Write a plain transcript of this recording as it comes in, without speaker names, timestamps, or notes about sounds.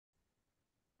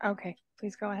Okay,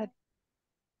 please go ahead.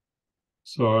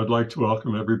 So I'd like to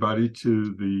welcome everybody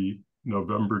to the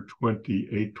November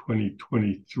 28,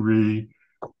 2023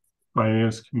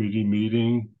 Finance Committee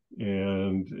meeting.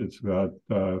 And it's about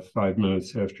 5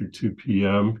 minutes after 2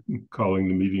 p.m. calling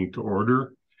the meeting to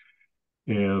order.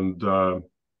 And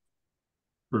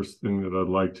first thing that I'd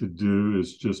like to do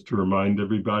is just to remind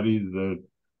everybody that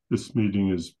this meeting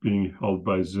is being held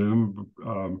by Zoom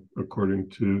according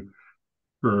to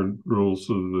current rules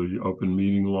of the open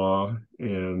meeting law,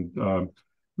 and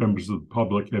members of the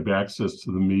public have access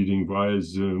to the meeting via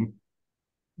Zoom.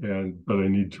 But I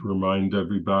need to remind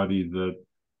everybody that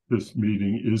this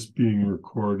meeting is being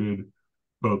recorded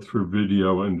both for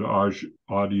video and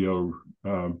audio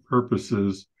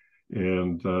purposes,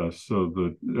 and so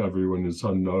that everyone is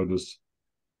on notice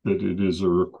that it is a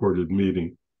recorded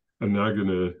meeting. I'm now going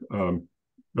to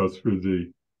go through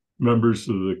the members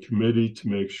of the committee to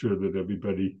make sure that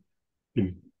everybody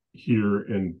can hear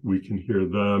and we can hear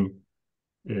them,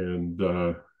 and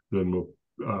then we'll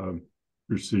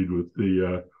proceed with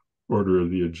the order of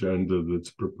the agenda that's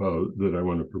proposed, that I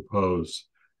want to propose.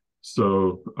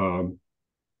 So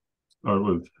start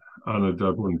with Anna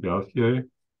Devlin-Gauthier.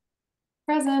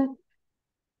 Present.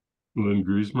 Lynn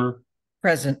Griesmer.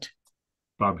 Present.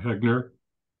 Bob Hegner.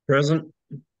 Present.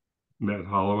 Matt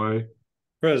Holloway.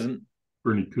 Present.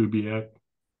 Bernie Kubiak.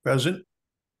 Present.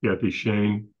 Kathy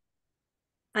Shane.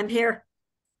 I'm here.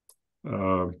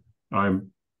 I'm, of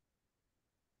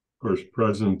course,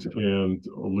 present, and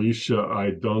Alicia,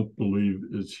 I don't believe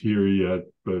is here yet,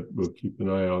 but we'll keep an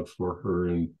eye out for her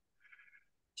and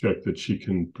check that she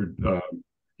can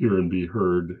hear and be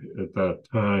heard at that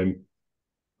time.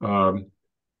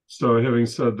 So having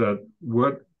said that,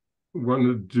 what I want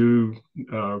to do,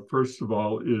 first of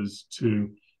all, is to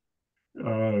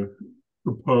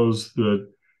propose that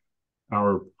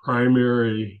our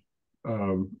primary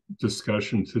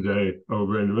discussion today, oh,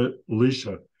 wait a minute,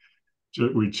 Alicia,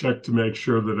 we check to make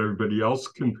sure that everybody else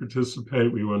can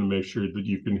participate. We want to make sure that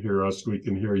you can hear us, we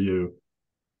can hear you.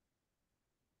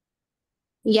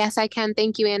 Yes, I can.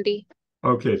 Thank you, Andy.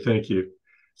 Okay, thank you.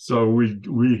 So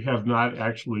we have not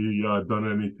actually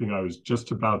done anything. I was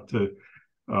just about to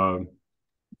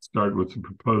start with the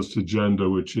proposed agenda,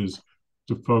 which is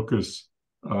to focus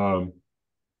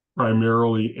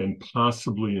primarily and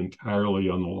possibly entirely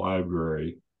on the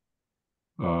library.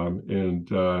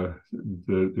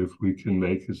 If we can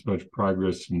make as much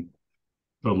progress and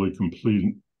totally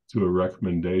complete to a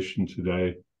recommendation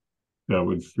today, that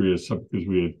would free us up, because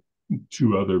we had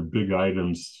 2 other big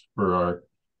items for our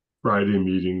Friday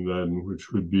meeting then,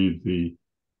 which would be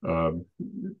the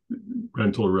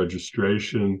rental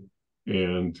registration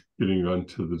and getting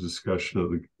onto the discussion of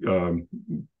the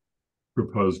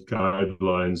proposed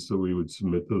guidelines that we would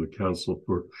submit to the council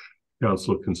for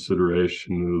council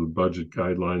consideration of the budget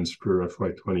guidelines for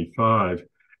FY25.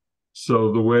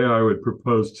 So the way I would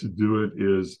propose to do it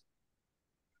is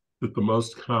that the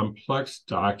most complex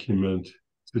document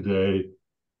today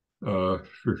for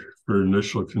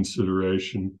initial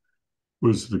consideration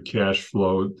was the cash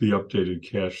flow, the updated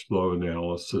cash flow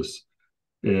analysis.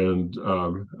 And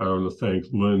I want to thank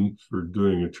Lynn for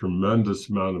doing a tremendous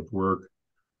amount of work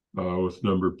with a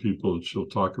number of people. She'll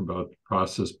talk about the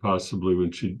process possibly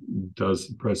when she does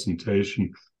the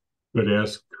presentation, but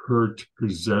ask her to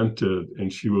present it,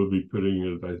 and she will be putting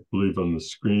it, I believe, on the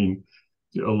screen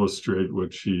to illustrate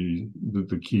what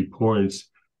the key points,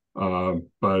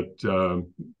 but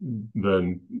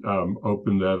then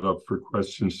open that up for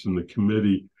questions from the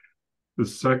committee. The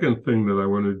second thing that I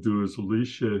want to do is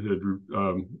Alicia had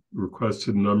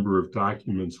requested a number of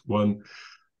documents, one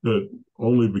that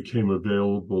only became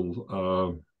available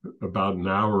about an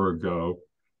hour ago,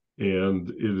 and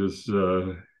it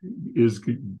is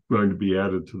going to be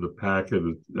added to the packet.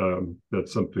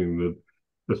 That's something that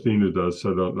Athena does,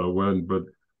 so I don't know when, but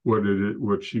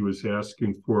what she was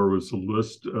asking for was a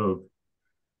list of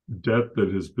debt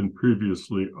that has been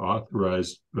previously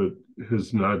authorized but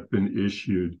has not been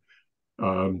issued.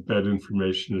 That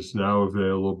information is now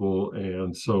available,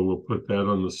 and so we'll put that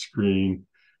on the screen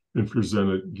and present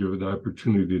it, give an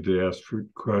opportunity to ask for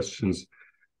questions.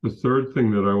 The third thing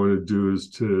that I want to do is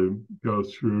to go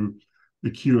through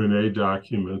the Q&A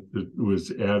document that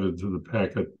was added to the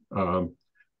packet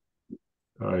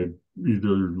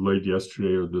either late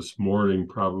yesterday or this morning,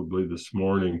 probably this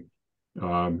morning,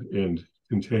 and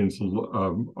contains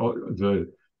the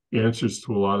answers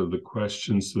to a lot of the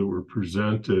questions that were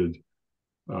presented.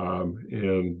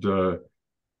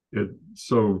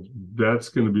 So that's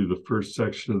going to be the first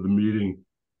section of the meeting.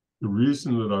 The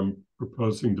reason that I'm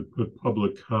proposing to put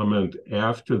public comment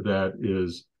after that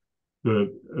is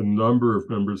that a number of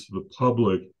members of the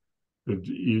public had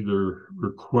either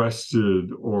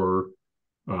requested or,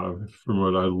 from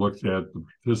what I looked at, the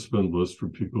participant list for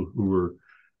people who were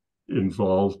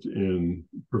involved in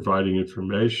providing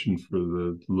information for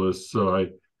the list. So I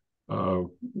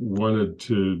wanted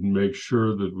to make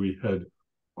sure that we had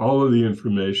all of the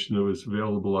information that was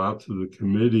available out to the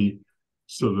committee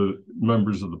so that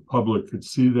members of the public could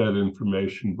see that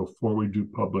information before we do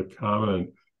public comment,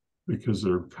 because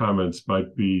their comments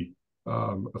might be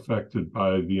affected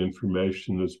by the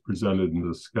information that's presented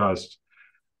and discussed.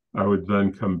 I would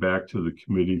then come back to the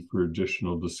committee for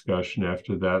additional discussion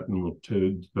after that, and we'll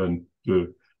then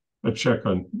do a check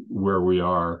on where we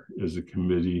are as a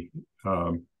committee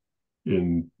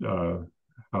in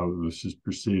how this is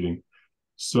proceeding.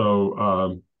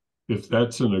 So if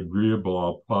that's an agreeable,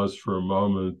 I'll pause for a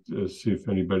moment to see if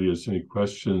anybody has any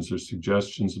questions or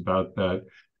suggestions about that.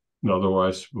 And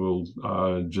otherwise, we'll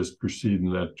just proceed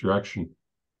in that direction.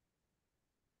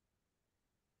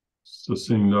 So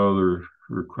seeing no other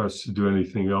requests to do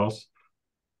anything else,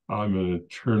 I'm going to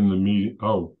turn the meeting.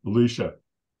 Oh, Alicia,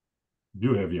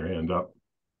 you have your hand up.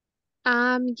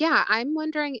 Yeah, I'm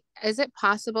wondering, is it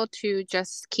possible to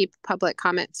just keep public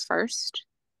comments first?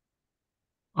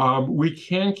 We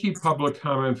can keep public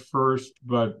comment first,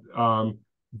 but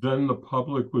then the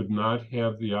public would not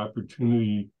have the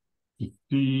opportunity to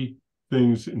see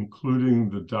things, including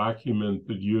the document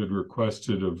that you had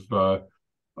requested of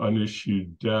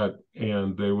unissued debt,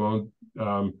 and they won't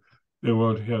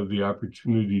have the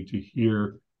opportunity to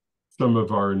hear some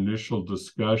of our initial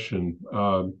discussion.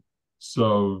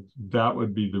 So that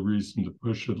would be the reason to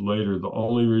push it later. The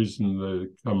only reason to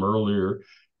come earlier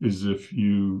is if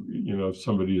if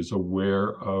somebody is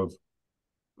aware of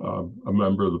a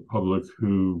member of the public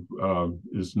who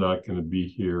is not going to be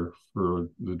here for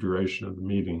the duration of the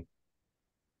meeting.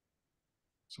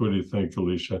 So what do you think,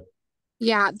 Alicia?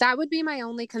 Yeah, that would be my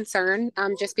only concern,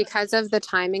 just because of the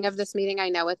timing of this meeting. I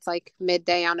know it's like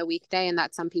midday on a weekday and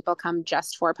that some people come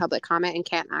just for public comment and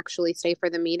can't actually stay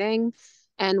for the meeting.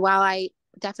 And while I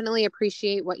definitely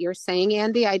appreciate what you're saying,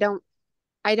 Andy, I don't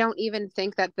even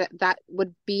think that that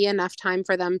would be enough time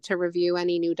for them to review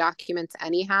any new documents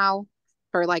anyhow,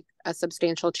 for like a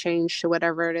substantial change to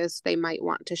whatever it is they might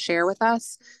want to share with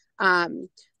us.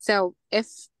 So if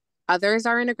others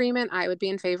are in agreement, I would be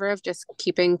in favor of just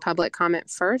keeping public comment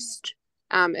first,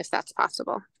 if that's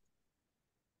possible.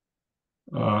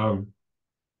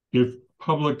 If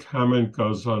public comment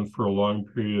goes on for a long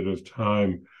period of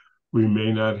time, we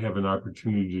may not have an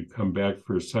opportunity to come back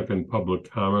for a second public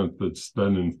comment that's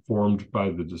then informed by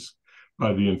the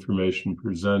information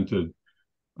presented.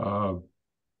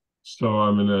 So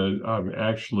I'm going to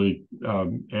actually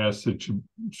ask that you,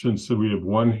 since we have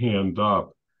one hand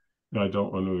up, and I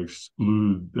don't want to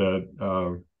exclude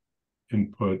that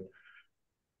input,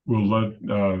 we'll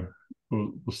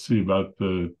see about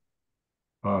the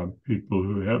people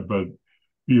who have, but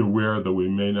be aware that we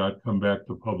may not come back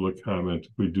to public comment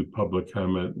if we do public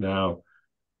comment now.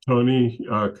 Tony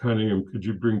Cunningham, could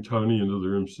you bring Tony into the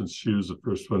room since she was the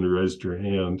first one who raised her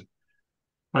hand?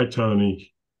 Hi,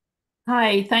 Tony.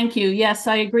 Hi, thank you. Yes,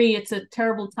 I agree. It's a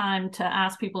terrible time to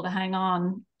ask people to hang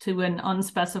on to an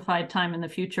unspecified time in the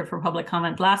future for public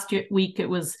comment. Last week, it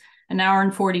was an hour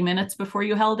and 40 minutes before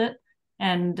you held it,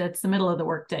 and it's the middle of the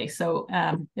workday. So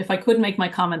if I could make my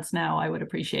comments now, I would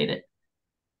appreciate it.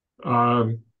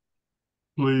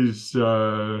 Please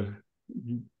go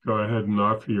ahead and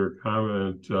offer your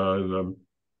comment. And I'm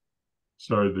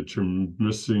sorry that you're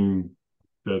missing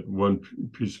that one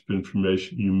piece of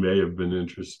information you may have been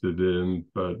interested in,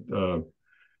 but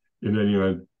in any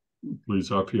event, please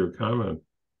offer your comment.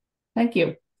 Thank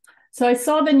you. So I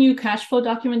saw the new cash flow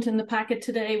document in the packet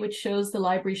today, which shows the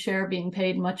library share being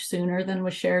paid much sooner than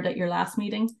was shared at your last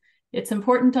meeting. It's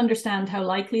important to understand how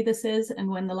likely this is and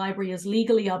when the library is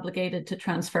legally obligated to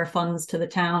transfer funds to the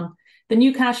town. The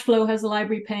new cash flow has the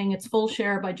library paying its full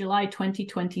share by July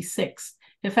 2026,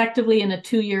 effectively in a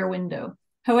 2-year window.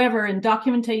 However, in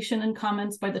documentation and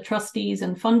comments by the trustees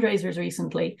and fundraisers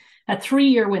recently, a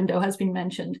 3-year window has been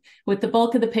mentioned, with the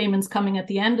bulk of the payments coming at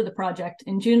the end of the project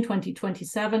in June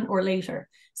 2027 or later.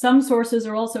 Some sources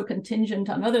are also contingent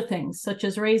on other things, such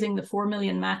as raising the 4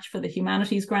 million match for the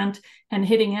humanities grant and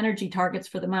hitting energy targets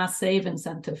for the Mass Save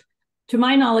incentive. To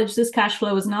my knowledge, this cash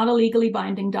flow is not a legally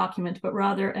binding document, but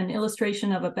rather an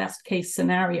illustration of a best case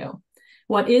scenario.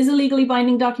 What is a legally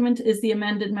binding document is the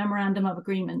amended Memorandum of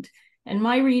Agreement. And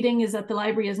my reading is that the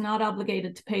library is not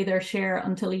obligated to pay their share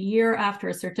until a year after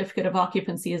a certificate of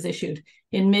occupancy is issued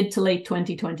in mid to late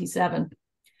 2027.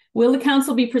 Will the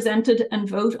council be presented and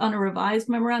vote on a revised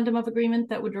memorandum of agreement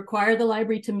that would require the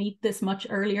library to meet this much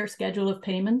earlier schedule of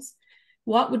payments?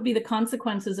 What would be the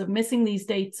consequences of missing these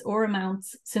dates or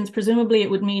amounts, since presumably it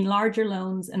would mean larger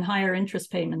loans and higher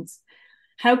interest payments?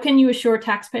 How can you assure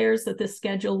taxpayers that this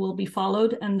schedule will be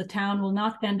followed and the town will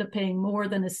not end up paying more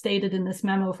than is stated in this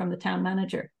memo from the town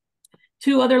manager?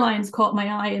 2 other lines caught my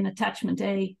eye in attachment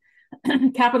A.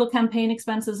 Capital campaign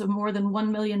expenses of more than $1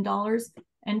 million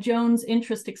and Jones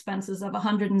interest expenses of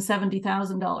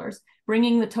 $170,000,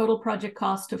 bringing the total project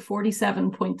cost to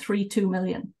 $47.32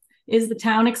 million. Is the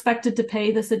town expected to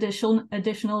pay this additional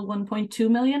 $1.2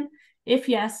 million? If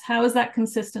yes, how is that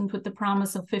consistent with the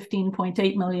promise of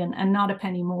 $15.8 million and not a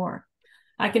penny more?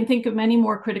 I can think of many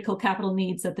more critical capital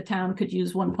needs that the town could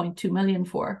use $1.2 million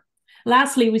for.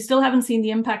 Lastly, we still haven't seen the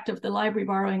impact of the library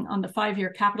borrowing on the 5-year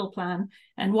capital plan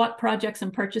and what projects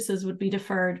and purchases would be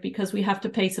deferred because we have to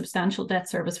pay substantial debt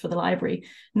service for the library,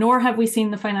 nor have we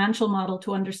seen the financial model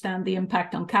to understand the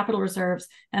impact on capital reserves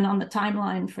and on the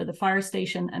timeline for the fire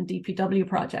station and DPW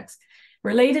projects.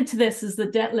 Related to this is the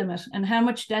debt limit and how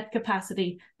much debt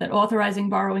capacity that authorizing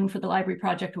borrowing for the library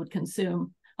project would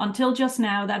consume. Until just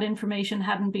now, that information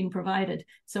hadn't been provided,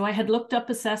 so I had looked up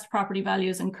assessed property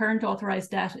values and current authorized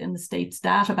debt in the state's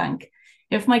data bank.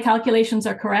 If my calculations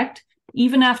are correct,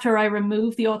 even after I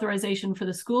remove the authorization for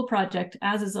the school project,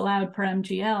 as is allowed per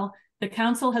MGL, the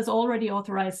council has already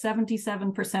authorized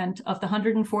 77% of the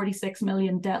 $146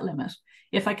 million debt limit.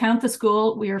 If I count the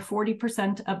school, we are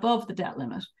 40% above the debt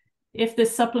limit. If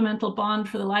this supplemental bond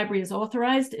for the library is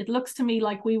authorized, it looks to me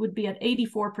like we would be at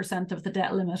 84% of the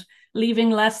debt limit, leaving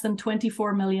less than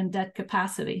 24 million debt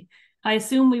capacity. I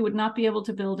assume we would not be able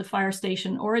to build a fire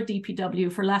station or a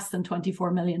DPW for less than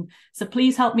 24 million. So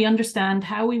please help me understand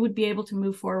how we would be able to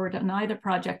move forward on either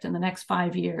project in the next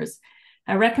 5 years.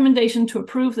 A recommendation to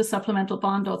approve the supplemental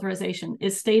bond authorization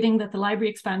is stating that the library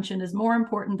expansion is more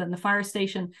important than the fire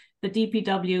station, the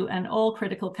DPW, and all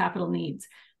critical capital needs.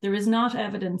 There is not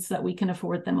evidence that we can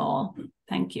afford them all.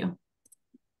 Thank you.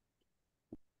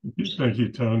 Thank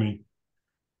you, Tony.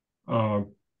 I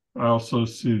also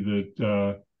see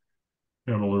that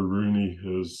Pamela Rooney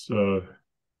has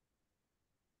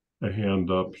a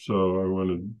hand up, so I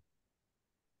wanted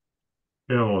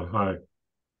Pamela, hi.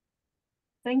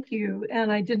 Thank you.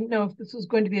 And I didn't know if this was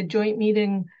going to be a joint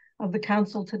meeting of the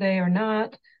council today or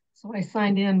not, so I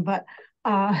signed in, but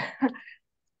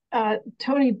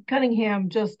Tony Cunningham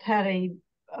just had a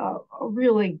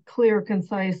really clear,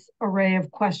 concise array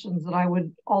of questions that I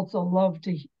would also love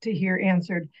to hear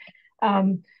answered.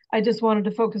 I just wanted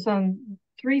to focus on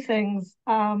 3 things: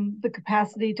 the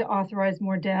capacity to authorize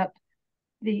more debt,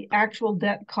 the actual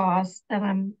debt costs, and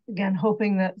I'm again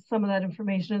hoping that some of that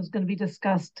information is going to be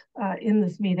discussed in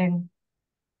this meeting.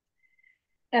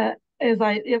 As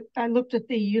I looked at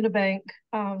the Unibank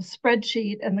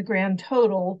spreadsheet and the grand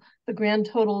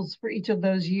totals for each of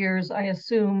those years, I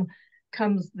assume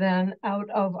comes then out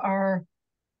of our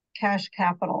cash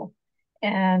capital.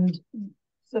 And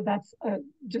so that's,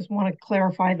 just want to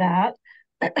clarify that.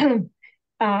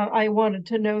 I wanted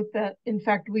to note that, in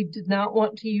fact, we did not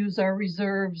want to use our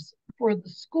reserves for the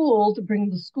school to bring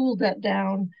the school debt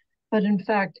down. But in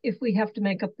fact, if we have to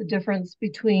make up the difference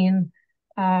between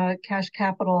cash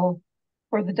capital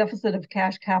or the deficit of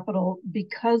cash capital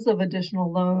because of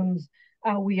additional loans,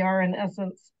 we are in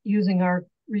essence using our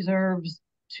reserves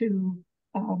to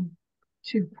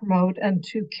promote and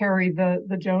to carry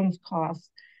the Jones costs.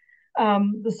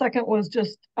 The second was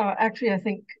just actually, I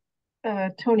think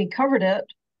Tony covered it.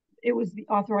 It was the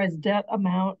authorized debt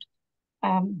amount.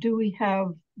 Do we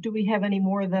have any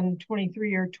more than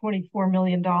 23 or $24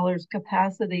 million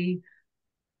capacity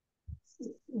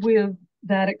with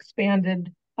that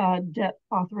expanded debt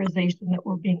authorization that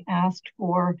we're being asked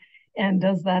for? And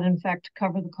does that in fact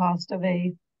cover the cost of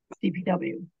a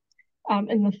DPW?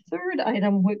 And the third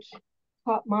item, which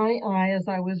caught my eye as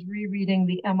I was rereading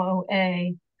the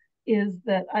MOA, is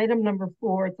that item number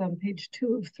 4, it's on page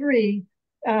 2 of 3,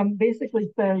 basically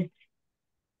says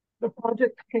the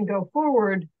project can go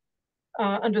forward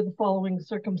under the following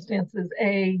circumstances: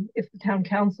 A, if the town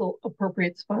council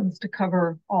appropriates funds to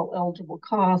cover all eligible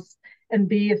costs, and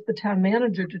B, if the town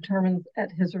manager determines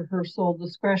at his or her sole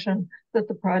discretion that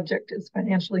the project is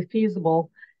financially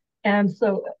feasible. And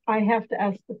so I have to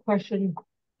ask the question,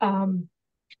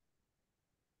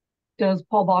 does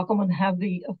Paul Bockelman have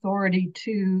the authority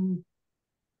to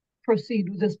proceed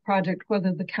with this project,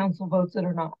 whether the council votes it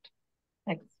or not?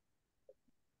 Thanks.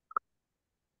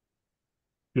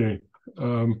 Okay.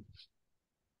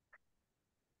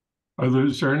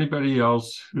 Is there anybody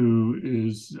else who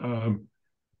is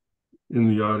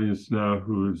in the audience now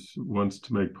who wants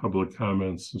to make public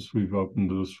comments since we've opened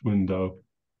this window?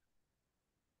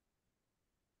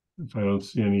 If I don't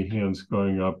see any hands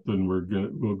going up, then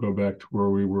we'll go back to where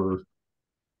we were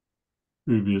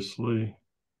previously.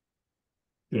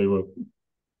 Okay, well,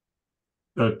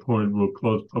 at that point, we'll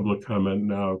close public comment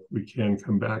now. If we can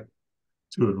come back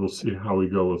to it, we'll see how we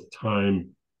go with time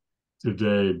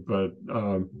today. But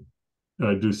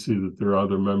I do see that there are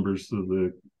other members of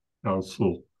the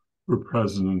council who are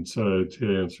present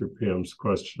to answer Pam's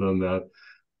question on that.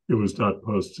 It was not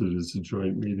posted as a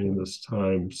joint meeting this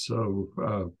time,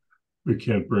 so we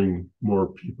can't bring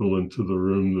more people into the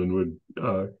room than would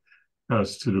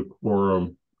constitute a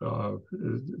quorum.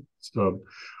 So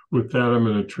with that, I'm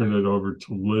going to turn it over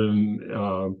to Lynn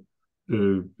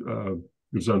to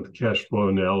present the cash flow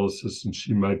analysis, and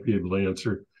she might be able to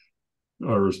answer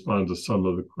or respond to some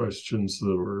of the questions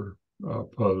that were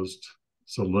posed.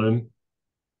 So Lynn.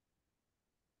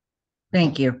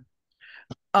 Thank you.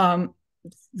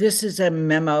 This is a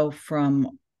memo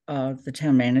from the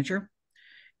town manager.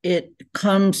 It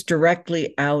comes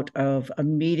directly out of a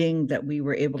meeting that we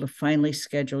were able to finally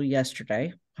schedule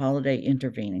yesterday, holiday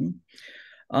intervening.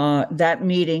 That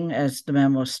meeting, as the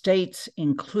memo states,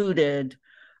 included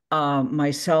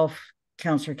myself,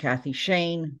 Councillor Kathy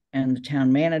Shane, and the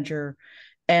town manager,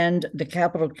 and the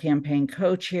capital campaign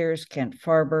co-chairs, Kent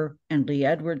Farber and Lee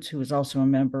Edwards, who is also a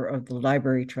member of the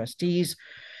library trustees,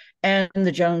 and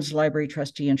the Jones Library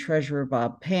trustee and treasurer,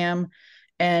 Bob Pam,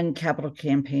 and capital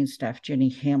campaign staff, Jenny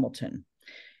Hamilton.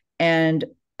 And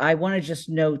I want to just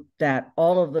note that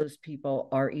all of those people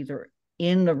are either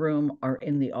in the room or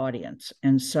in the audience.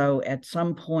 And so at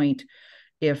some point,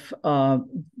 if I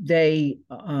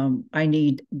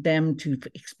need them to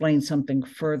explain something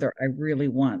further, I really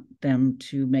want them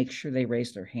to make sure they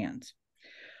raise their hands.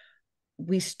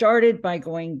 We started by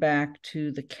going back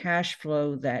to the cash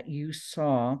flow that you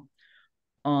saw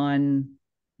on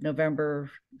November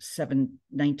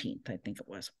 19th, I think it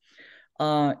was.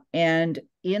 And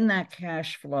in that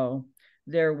cash flow,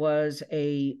 there was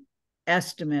a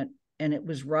estimate, and it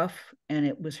was rough and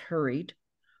it was hurried,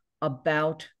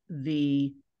 about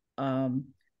the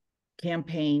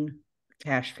campaign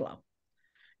cash flow.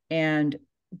 And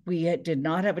we did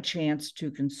not have a chance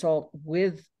to consult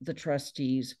with the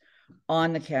trustees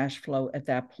on the cash flow at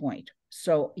that point.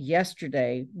 So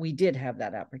yesterday, we did have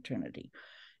that opportunity.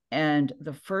 And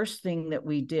the first thing that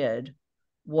we did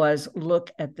was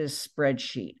look at this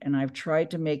spreadsheet, and I've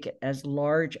tried to make it as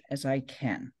large as I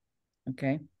can,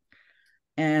 okay?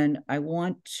 And I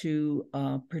want to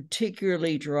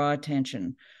particularly draw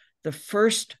attention. The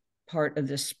first part of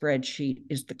this spreadsheet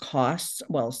is the costs.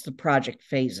 Well, it's the project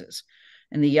phases.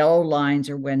 And the yellow lines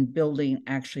are when building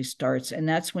actually starts. And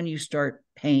that's when you start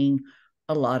paying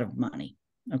a lot of money,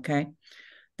 okay?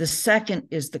 The second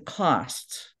is the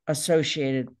costs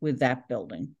associated with that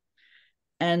building.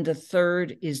 And the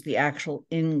third is the actual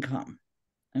income,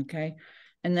 okay?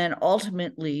 And then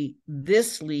ultimately,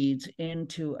 this leads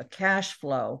into a cash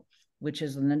flow, which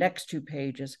is in the next two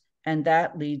pages, and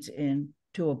that leads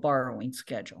into a borrowing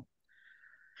schedule.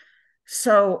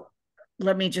 So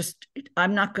let me just,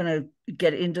 I'm not going to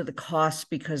get into the costs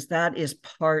because that is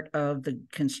part of the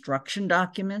construction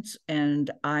documents, and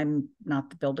I'm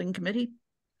not the building committee.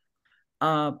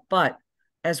 But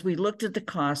as we looked at the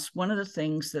costs, one of the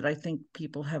things that I think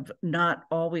people have not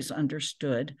always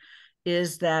understood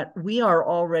is that we are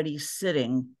already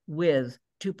sitting with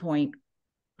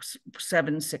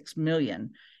 2.76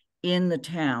 million in the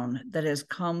town that has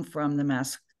come from the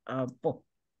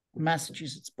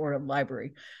Massachusetts Board of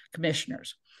Library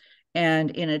Commissioners.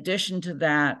 And in addition to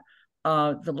that,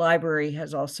 the library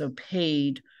has also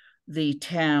paid the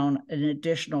town an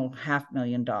additional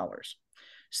 $500,000.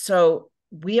 So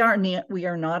we are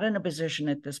not in a position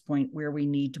at this point where we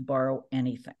need to borrow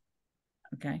anything,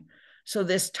 okay? So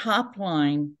this top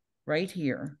line right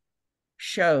here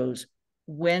shows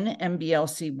when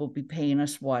MBLC will be paying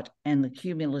us what and the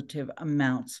cumulative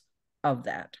amounts of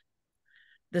that.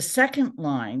 The second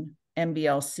line,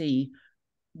 MBLC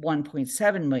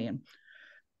 1.7 million,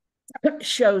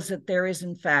 shows that there is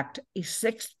in fact a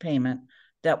sixth payment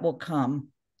that will come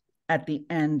at the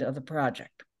end of the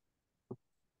project.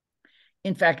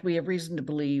 In fact, we have reason to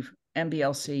believe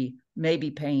MBLC may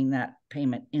be paying that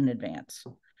payment in advance.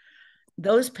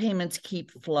 Those payments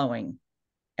keep flowing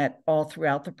all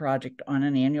throughout the project on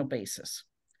an annual basis.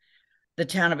 The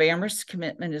town of Amherst's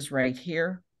commitment is right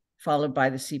here, followed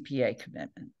by the CPA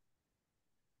commitment.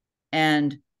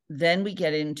 And then we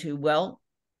get into, well,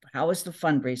 how is the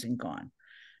fundraising gone?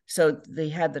 So they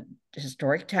had the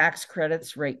historic tax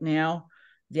credits right now.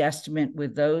 The estimate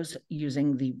with those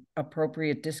using the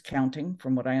appropriate discounting,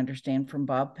 from what I understand from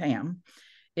Bob Pam,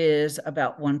 is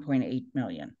about 1.8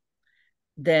 million.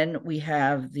 Then we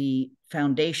have the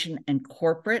foundation and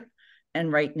corporate,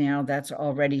 and right now that's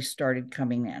already started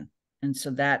coming in. And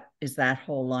so that is that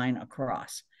whole line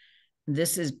across.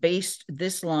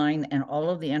 This line and all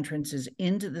of the entrances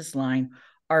into this line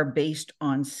are based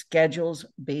on schedules,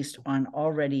 based on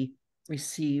already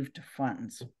received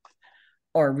funds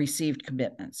or received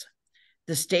commitments.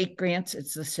 The state grants,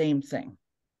 it's the same thing.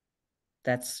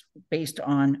 That's based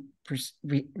on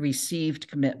received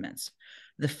commitments.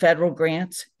 The federal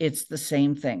grants, it's the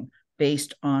same thing,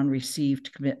 based on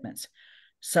received commitments.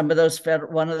 One of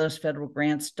those federal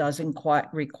grants doesn't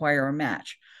quite require a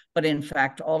match, but in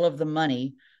fact, all of the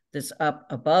money that's up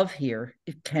above here,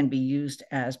 it can be used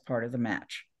as part of the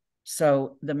match.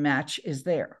 So the match is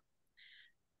there.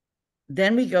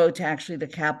 Then we go to actually the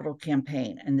capital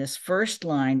campaign, and this first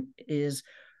line is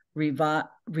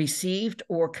received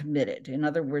or committed. In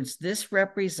other words, this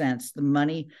represents the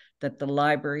money that the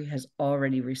library has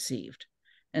already received.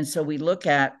 And so we look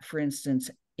at, for instance,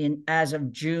 as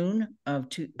of June of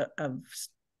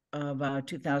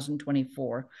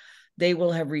 2024, they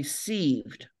will have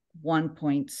received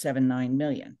 1.79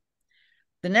 million.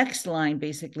 The next line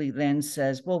basically then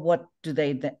says, well, what do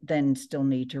they then still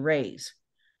need to raise?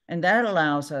 And that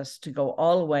allows us to go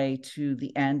all the way to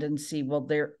the end and see, well,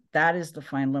 that is the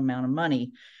final amount of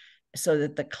money, so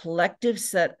that the collective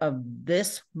set of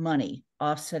this money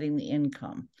offsetting the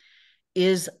income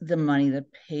is the money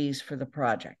that pays for the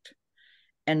project.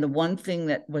 And the one thing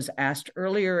that was asked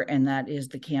earlier, and that is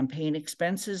the campaign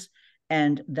expenses,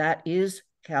 and that is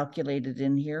calculated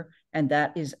in here, and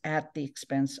that is at the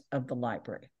expense of the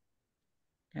library.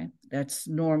 Okay, that's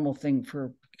normal thing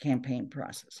for campaign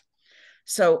process.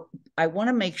 So I want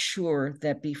to make sure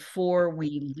that before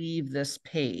we leave this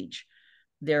page,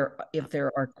 if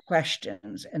there are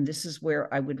questions, and this is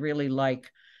where I would really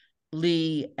like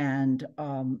Lee and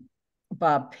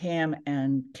Bob Pam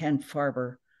and Ken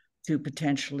Farber to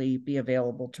potentially be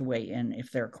available to weigh in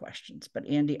if there are questions. But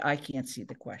Andy, I can't see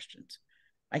the questions.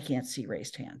 I can't see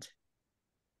raised hands.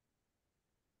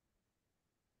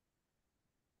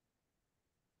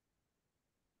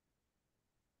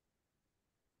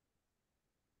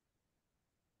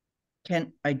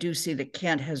 Kent, I do see that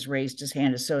Kent has raised his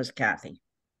hand, and so has Kathy.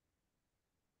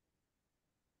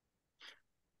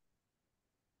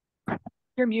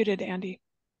 You're muted, Andy.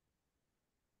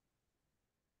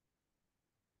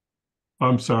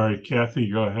 I'm sorry,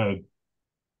 Kathy, go ahead.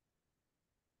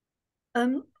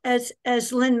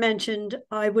 As Lynn mentioned,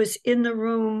 I was in the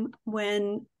room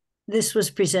when this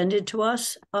was presented to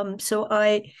us. So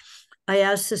I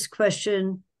asked this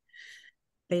question,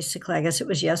 basically, I guess it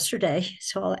was yesterday,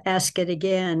 so I'll ask it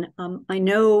again. I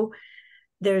know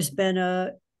there's been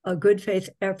a good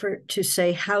faith effort to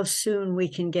say how soon we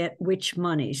can get which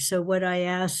money. So what I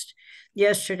asked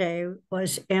yesterday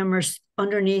was Amherst,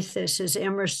 underneath this is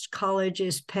Amherst College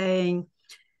is paying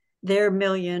their $1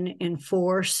 million in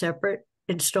 4 separate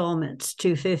installments,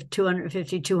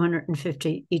 250,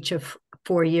 250 each of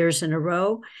 4 years in a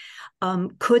row.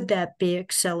 Could that be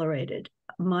accelerated?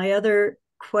 My other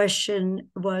question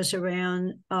was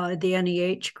around the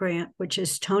NEH grant, which,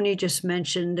 as Tony just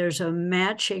mentioned, there's a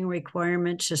matching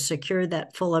requirement to secure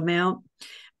that full amount,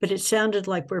 but it sounded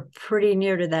like we're pretty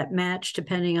near to that match,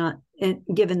 depending on,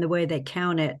 given the way they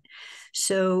count it.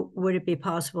 So would it be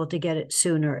possible to get it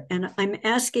sooner? And I'm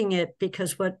asking it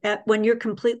because when you're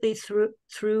completely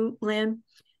through, Lynn,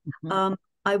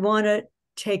 I want to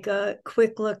take a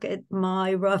quick look at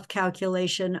my rough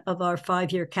calculation of our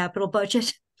 5-year capital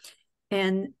budget.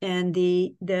 And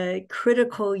the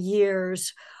critical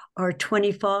years are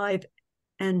 25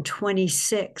 and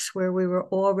 26, where we were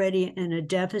already in a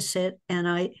deficit.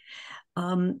 And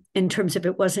in terms of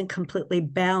it wasn't completely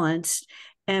balanced,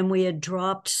 and we had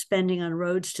dropped spending on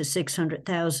roads to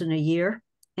 $600,000 a year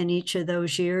in each of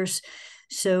those years.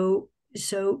 So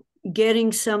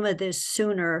getting some of this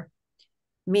sooner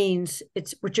means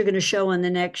it's what you're going to show on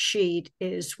the next sheet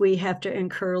is we have to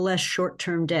incur less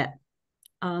short-term debt.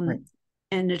 Right.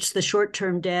 And it's the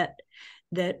short-term debt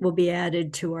that will be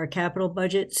added to our capital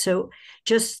budget. So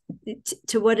just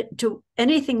to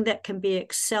anything that can be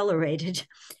accelerated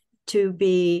to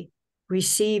be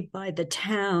received by the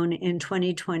town in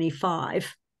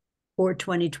 2025 or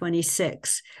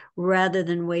 2026, rather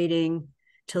than waiting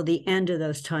till the end of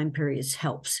those time periods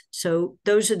helps. So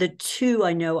those are the two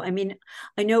I know. I mean,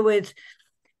 I know with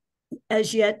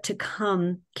as yet to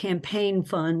come campaign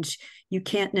funds, you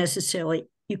can't accelerate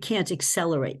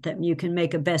them. You can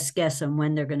make a best guess on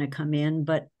when they're going to come in,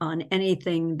 but on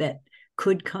anything that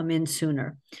could come in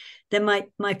sooner. Then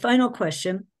my final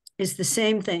question is the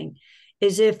same thing,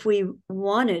 is if we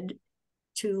wanted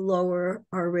to lower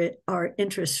our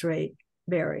interest rate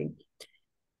bearing,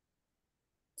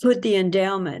 could the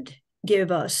endowment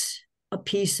give us a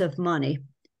piece of money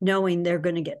knowing they're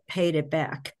going to get paid it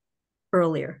back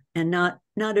earlier, and not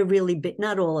a really big,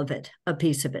 not all of it, a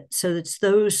piece of it? So it's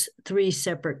those three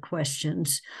separate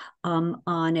questions on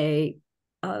a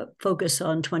focus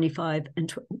on 2025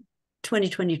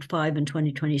 and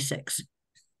 2026.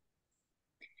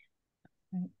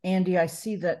 Andy, I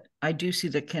do see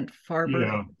that Kent Farber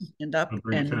Yeah. hand up,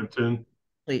 Bring and Kent in.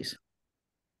 please.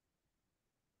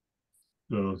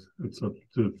 So it's up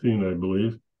to Athena, I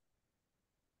believe.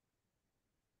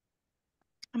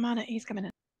 I'm on it. He's coming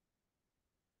in.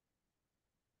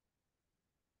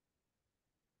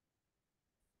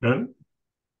 Kent?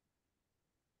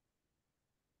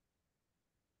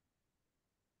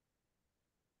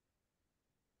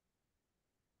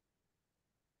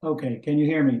 Okay, can you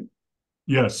hear me?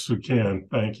 Yes, we can.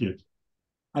 Thank you.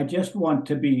 I just want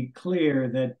to be clear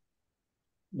that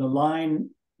the line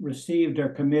received or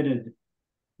committed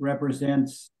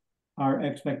represents our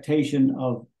expectation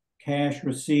of cash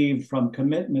received from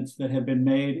commitments that have been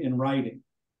made in writing.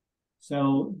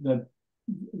 So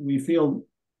we feel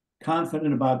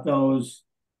confident about those,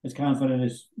 as confident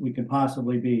as we could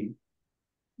possibly be.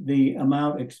 The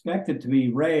amount expected to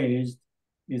be raised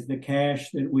is the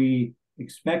cash that we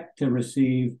expect to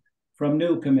receive from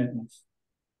new commitments.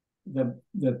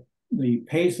 The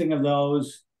pacing of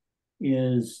those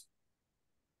is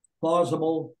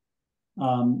plausible.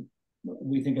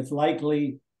 We think it's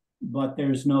likely, but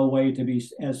there's no way to be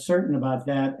as certain about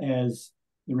that as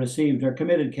the received or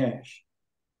committed cash.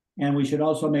 And we should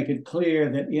also make it clear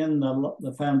that in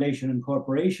the foundation and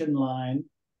corporation line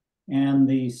and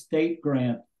the state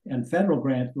grant and federal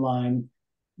grant line,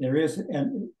 there is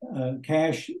a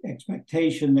cash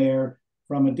expectation there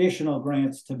from additional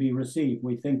grants to be received.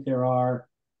 We think there are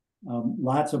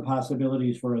lots of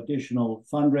possibilities for additional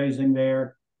fundraising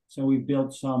there. So we've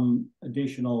built some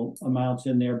additional amounts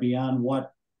in there beyond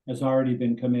what has already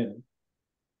been committed.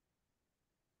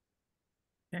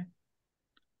 Okay.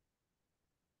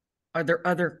 Are there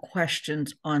other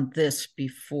questions on this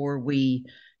before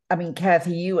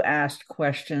Kathy, you asked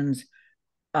questions,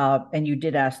 and you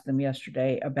did ask them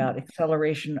yesterday about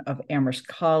acceleration of Amherst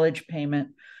College payment.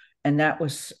 And that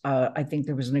was, I think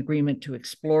there was an agreement to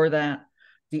explore that.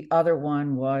 The other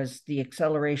one was the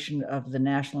acceleration of the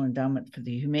National Endowment for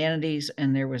the Humanities,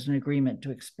 and there was an agreement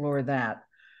to explore that.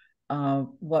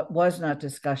 What was not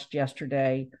discussed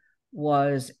yesterday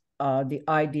was the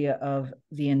idea of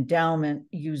the endowment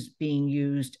being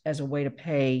used as a way to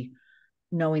pay,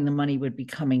 knowing the money would be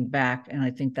coming back. And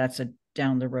I think that's a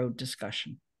down the road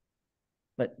discussion,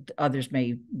 but others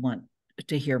may want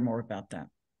to hear more about that.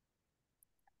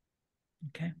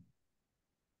 Okay.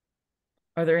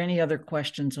 Are there any other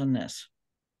questions on this?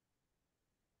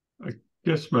 I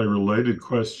guess my related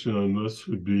question on this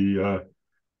would be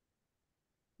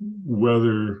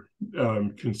whether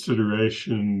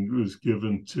consideration was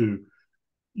given to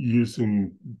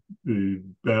using the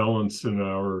balance in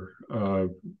our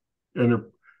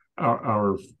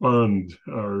fund,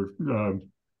 our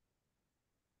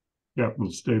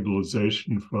capital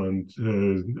stabilization fund,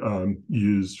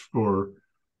 used for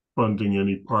funding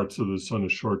any parts of this on a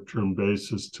short-term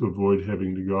basis to avoid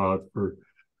having to go out for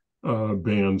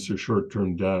bans or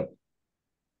short-term debt.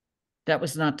 That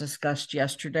was not discussed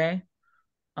yesterday.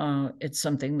 It's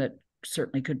something that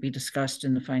certainly could be discussed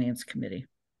in the Finance Committee.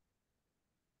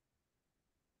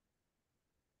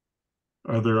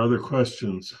 Are there other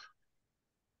questions?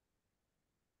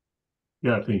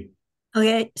 Kathy.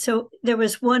 Okay, so there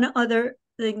was one other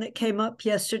thing that came up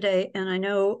yesterday, and I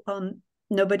know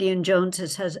nobody in Jones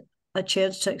has a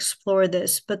chance to explore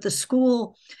this, but the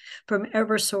school from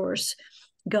Eversource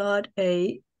got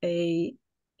a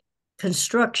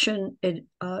construction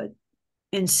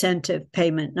incentive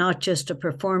payment, not just a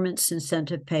performance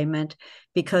incentive payment,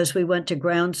 because we went to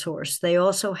Ground Source. They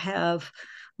also have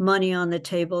money on the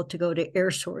table to go to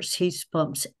Air Source heat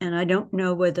pumps, and I don't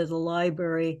know whether the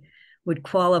library would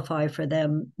qualify for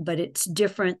them, but it's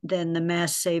different than the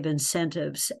mass save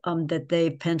incentives that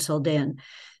they've penciled in.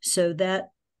 So that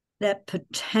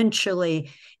potentially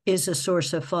is a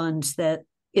source of funds that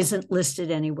isn't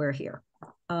listed anywhere here,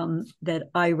 that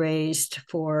I raised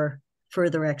for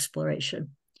further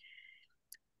exploration.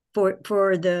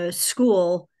 For the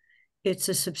school, it's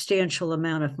a substantial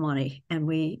amount of money, and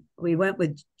we went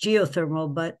with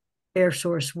geothermal, but Air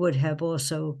Source would have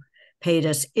also paid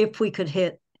us if we could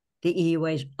hit the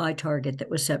EUI target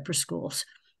that was set for schools.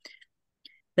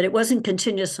 but it wasn't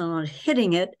contingent on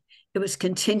hitting it. It was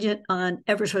contingent on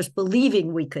Eversource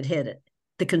believing we could hit it,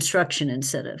 the construction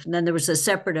incentive. And then there was a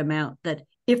separate amount that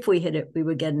if we hit it, we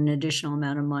would get an additional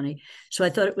amount of money. So I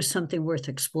thought it was something worth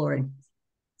exploring.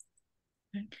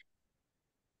 Hey,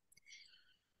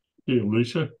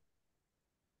 Alicia?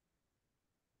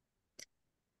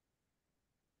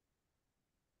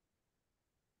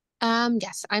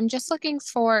 Yes, I'm just looking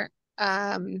for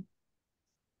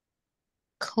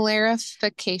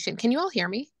clarification. Can you all hear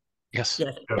me? Yes.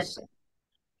 Yes. Yes.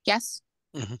 Yes?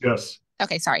 Yes.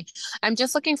 Okay, sorry. I'm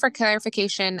just looking for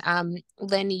clarification.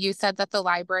 Lynn, you said that the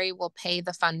library will pay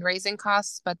the fundraising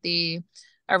costs, but the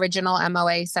original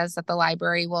MOA says that the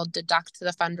library will deduct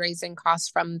the fundraising costs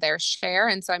from their share.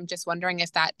 And so I'm just wondering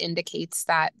if that indicates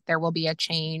that there will be a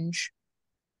change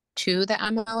to the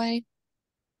MOA.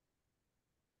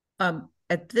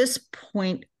 At this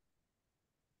point,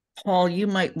 Paul, you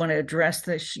might want to address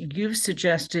this. You've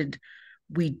suggested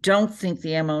we don't think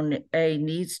the MOA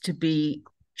needs to be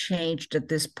changed at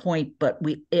this point, but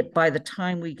by the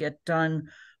time we get done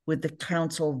with the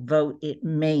council vote, it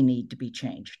may need to be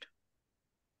changed.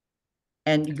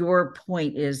 And your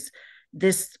point is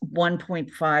this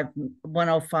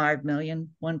 1.05 million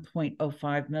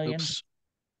Oops.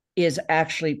 is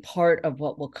actually part of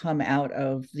what will come out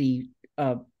of the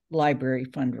library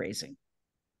fundraising.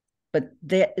 But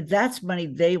that's money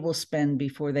they will spend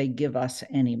before they give us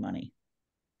any money.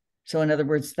 So in other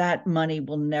words, that money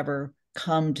will never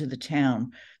come to the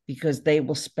town because they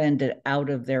will spend it out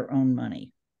of their own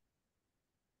money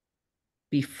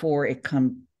before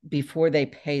they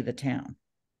pay the town.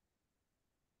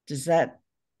 Does that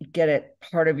get at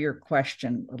part of your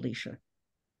question, Alicia?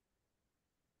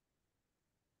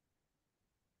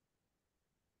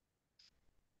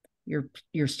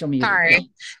 You're still muted.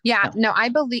 Sorry. Yeah, no, I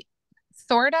believe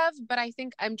sort of, but I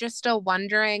think I'm just still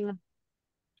wondering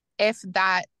if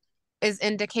that is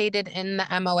indicated in the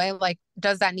MOA. Like,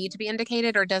 does that need to be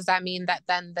indicated, or does that mean that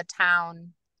then the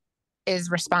town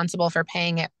is responsible for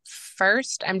paying it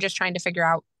first? I'm just trying to figure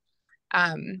out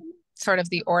sort of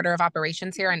the order of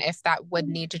operations here and if that would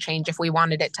need to change if we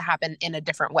wanted it to happen in a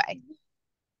different way.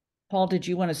 Paul, did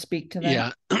you want to speak to that?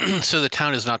 Yeah. So the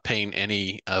town is not paying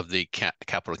any of the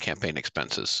capital campaign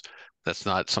expenses. That's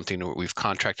not something that we've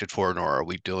contracted for, nor are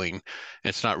we doing.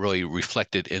 It's not really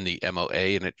reflected in the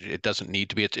MOA, and it doesn't need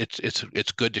to be.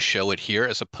 It's good to show it here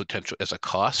as a potential, as a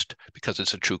cost, because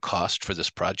it's a true cost for this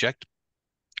project.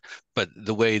 But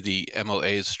the way the MOA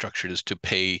is structured is to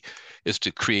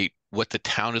create what the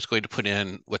town is going to put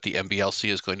in, what the MBLC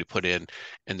is going to put in,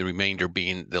 and the remainder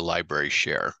being the library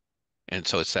share. And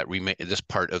so it's this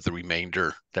part of the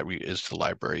remainder that is the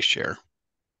library share.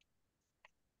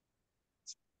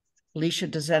 Alicia,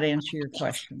 does that answer your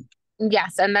question?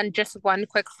 Yes, and then just one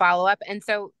quick follow-up. And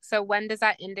so when does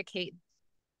that indicate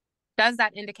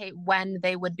when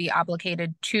they would be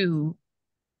obligated to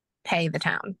pay the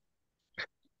town?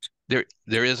 There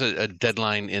is a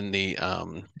deadline in the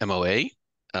MOA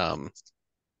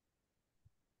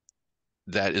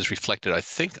that is reflected, I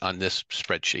think, on this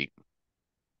spreadsheet.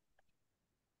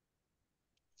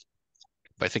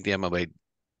 But I think the MOA,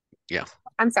 yeah.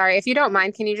 I'm sorry, if you don't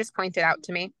mind, can you just point it out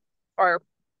to me or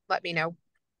let me know?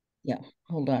 Yeah,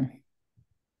 hold on.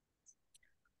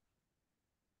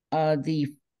 The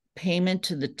payment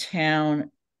to the town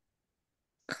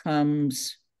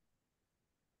comes,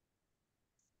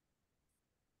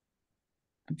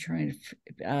 I'm trying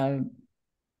to,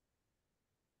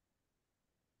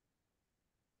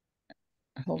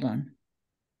 hold on.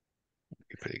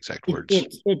 You put exact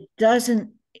words. It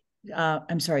doesn't,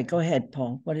 I'm sorry, go ahead,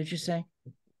 Paul. What did you say?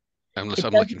 I'm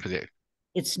looking for the...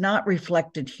 It's not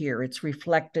reflected here. It's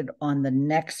reflected on the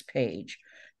next page.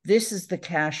 This is the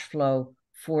cash flow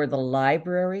for the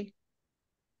library.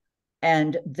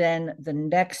 And then the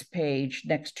next page,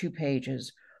 next two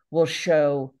pages, will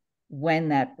show when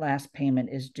that last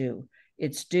payment is due.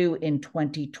 It's due in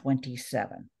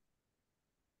 2027,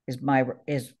 is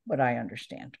what I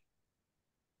understand.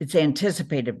 It's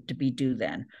anticipated to be due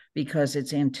then, because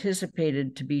it's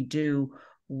anticipated to be due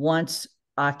once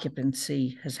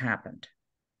occupancy has happened.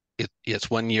 It's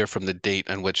 1 year from the date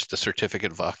on which the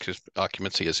certificate of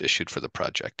occupancy is issued for the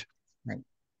project. Right.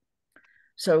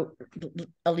 So,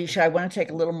 Alicia, I want to take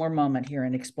a little more moment here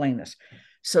and explain this.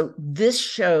 So this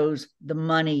shows the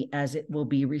money as it will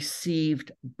be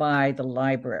received by the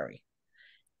library.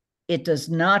 It does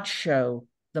not show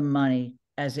the money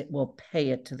as it will pay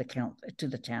it to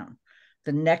the town.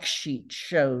 The next sheet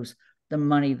shows the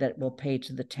money that will pay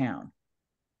to the town.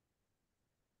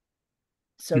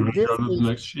 So you want to this go to the is,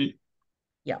 next sheet?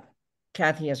 Yeah,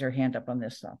 Kathy has her hand up on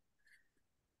this though.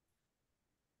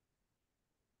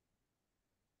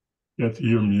 Kathy,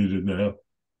 you're muted now.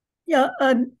 Yeah,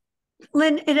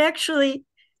 Lynn,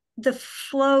 the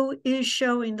flow is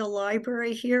showing the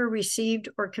library here, received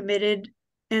or committed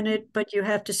in it, but you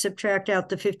have to subtract out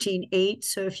the 15.8.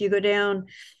 So if you go down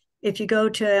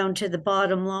to the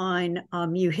bottom line,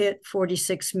 you hit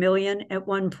 46 million at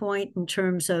one point in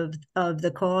terms of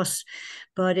the costs,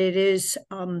 but it is,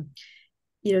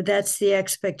 that's the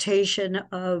expectation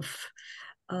of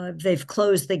they've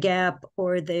closed the gap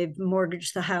or they've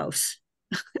mortgaged the house.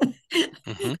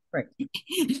 Right.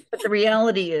 But the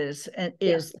reality is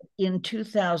in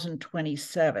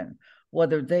 2027,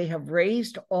 whether they have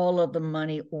raised all of the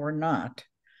money or not,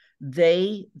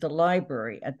 the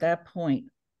library at that point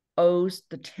owes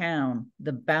the town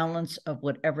the balance of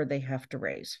whatever they have to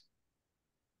raise.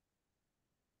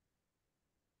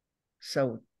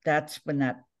 So that's when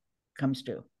that comes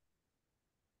due.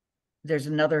 There's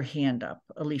another hand up.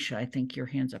 Alicia, I think your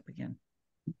hand's up again.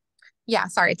 Yeah,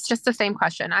 sorry, it's just the same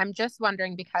question. I'm just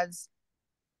wondering because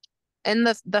in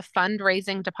the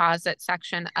fundraising deposit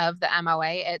section of the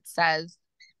MOA, it says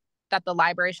that the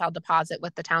library shall deposit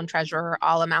with the town treasurer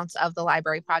all amounts of the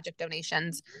library project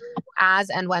donations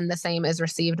as and when the same is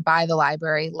received by the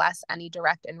library, less any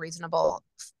direct and reasonable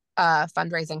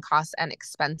fundraising costs and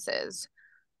expenses.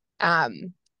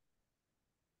 The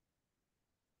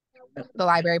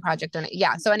library project donation.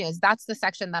 Yeah. So anyways, that's the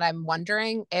section that I'm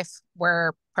wondering if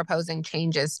we're proposing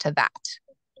changes to that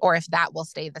or if that will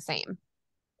stay the same.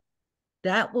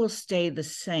 That will stay the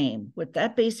same. What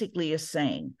that basically is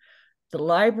saying, the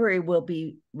library will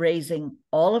be raising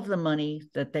all of the money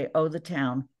that they owe the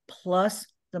town, plus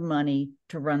the money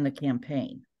to run the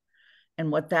campaign.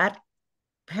 And what that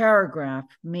paragraph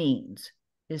means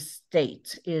is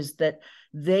that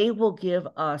they will give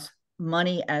us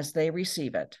money as they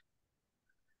receive it,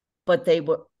 but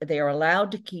they are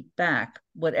allowed to keep back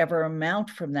whatever amount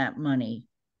from that money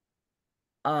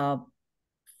to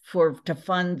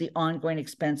fund the ongoing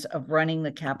expense of running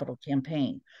the capital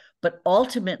campaign. But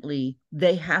ultimately,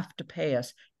 they have to pay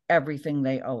us everything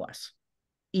they owe us,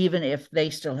 even if they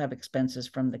still have expenses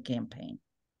from the campaign.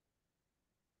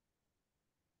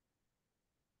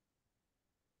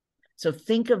 So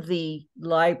think of the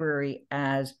library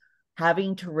as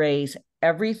having to raise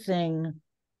everything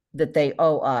that they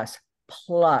owe us,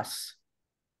 plus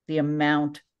the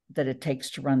amount that it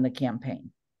takes to run the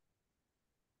campaign.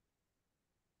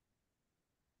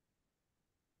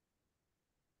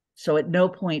 So at no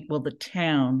point will the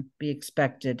town be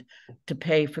expected to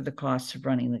pay for the costs of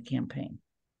running the campaign.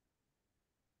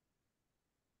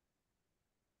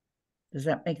 Does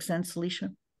that make sense, Alicia?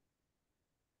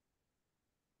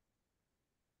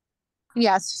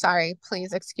 Yes, sorry,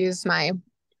 please excuse my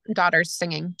daughter's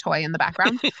singing toy in the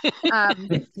background.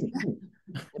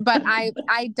 But I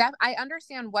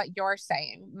understand what you're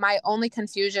saying. My only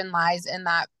confusion lies in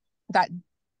that's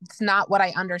not what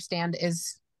I understand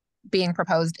is being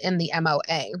proposed in the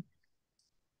MOA.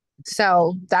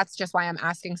 So that's just why I'm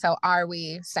asking. So are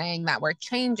we saying that we're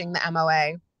changing the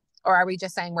MOA, or are we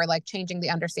just saying we're like changing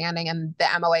the understanding and the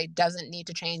MOA doesn't need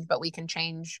to change, but we can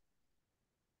change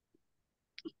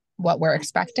what we're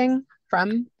expecting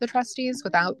from the trustees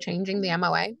without changing the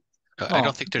MOA? I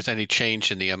don't think there's any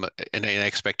change in the in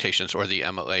expectations or the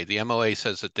MOA. The MOA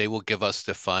says that they will give us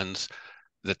the funds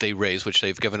that they raise, which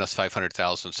they've given us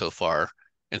 500,000 so far,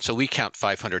 and so we count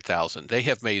 500,000. They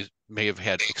may have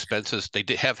had expenses. They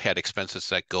have had expenses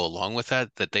that go along with that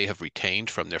they have retained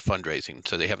from their fundraising.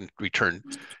 So they haven't returned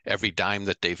every dime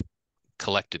that they've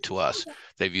collected to us.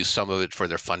 They've used some of it for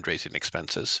their fundraising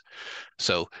expenses.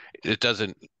 So it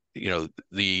doesn't.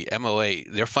 The MOA,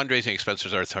 their fundraising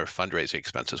expenses are our fundraising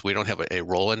expenses. We don't have a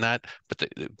role in that, but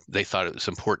they thought it was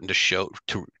important to show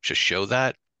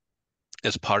that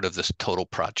as part of this total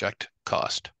project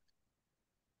cost.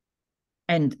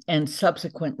 And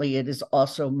subsequently, it is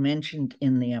also mentioned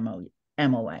in the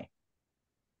MOA.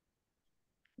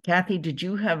 Kathy, did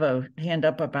you have a hand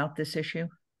up about this issue?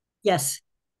 Yes.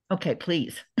 Okay,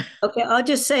 please. Okay, I'll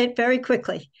just say it very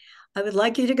quickly. I would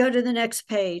like you to go to the next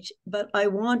page, but I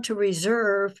want to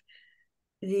reserve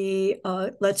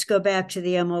let's go back to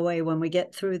the MOA when we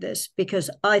get through this, because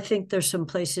I think there's some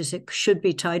places it should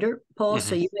be tighter, Paul.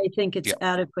 So you may think it's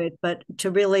adequate, but to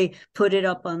really put it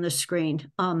up on the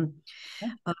screen,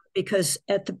 because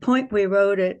at the point we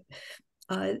wrote it,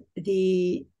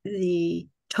 the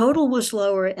total was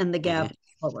lower and the gap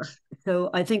was lower.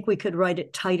 So I think we could write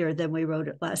it tighter than we wrote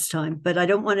it last time, but I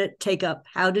don't want to take up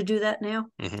how to do that now.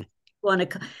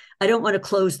 I don't want to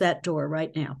close that door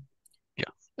right now. Yeah,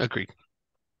 agreed.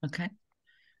 Okay.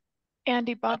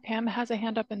 Andy, Bob Pam has a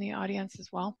hand up in the audience as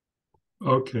well.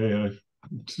 Okay,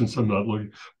 since I'm not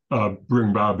looking,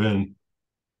 bring Bob in.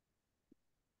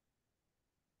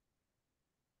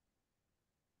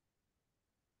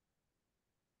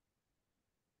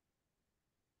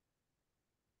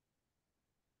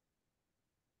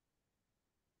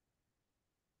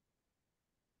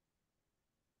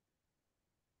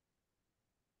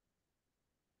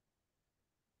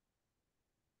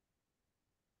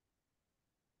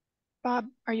 Bob,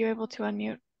 are you able to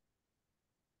unmute?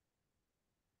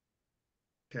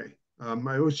 Okay,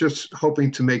 I was just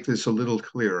hoping to make this a little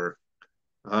clearer.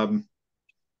 Let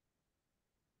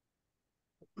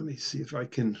me see if I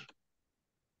can.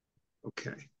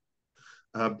 Okay.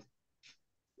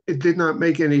 It did not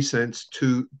make any sense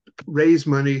to raise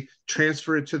money,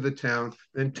 transfer it to the town,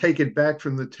 then take it back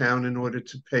from the town in order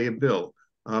to pay a bill.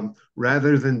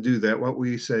 Rather than do that, what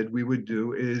we said we would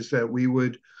do is that we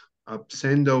would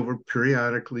send over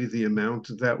periodically the amount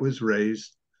that was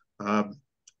raised,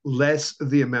 less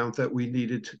the amount that we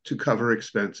needed to cover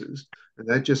expenses. And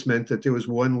that just meant that there was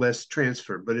one less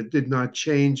transfer, but it did not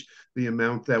change the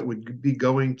amount that would be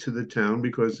going to the town,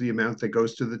 because the amount that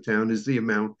goes to the town is the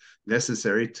amount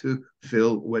necessary to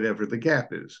fill whatever the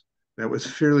gap is. That was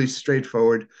fairly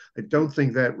straightforward. I don't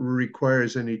think that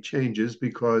requires any changes,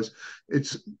 because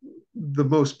it's the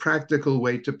most practical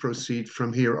way to proceed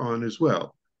from here on as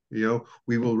well. You know,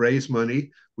 we will raise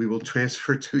money, we will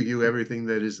transfer to you everything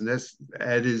that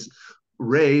is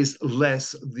raised,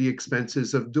 less the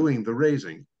expenses of doing the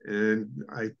raising. And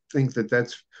I think that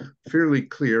that's fairly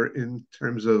clear in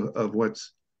terms of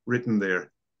what's written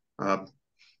there. And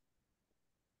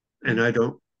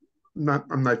I'm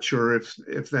not sure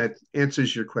if that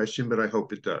answers your question, but I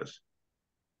hope it does.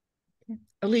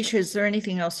 Alicia, is there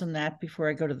anything else on that before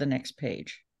I go to the next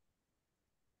page?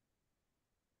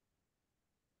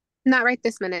 Not right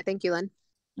this minute. Thank you, Lynn.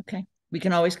 Okay, we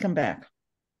can always come back.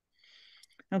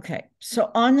 Okay,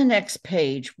 so on the next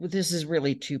page, this is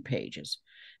really 2 pages.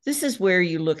 This is where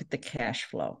you look at the cash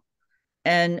flow.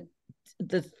 And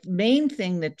the main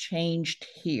thing that changed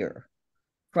here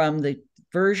from the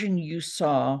version you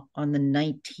saw on the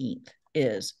 19th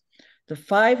is the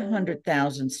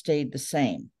 500,000 stayed the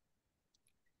same.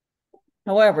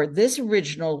 However, this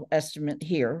original estimate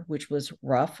here, which was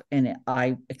rough, and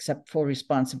I accept full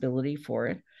responsibility for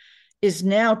it, is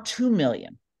now 2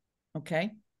 million.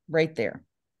 Okay, right there.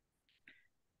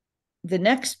 The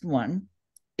next one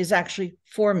is actually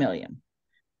 4 million.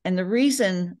 And the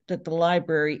reason that the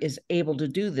library is able to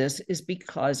do this is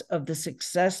because of the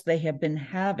success they have been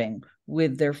having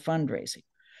with their fundraising.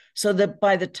 So that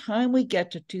by the time we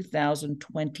get to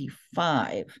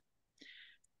 2025,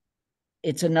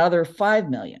 it's another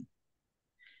 5 million.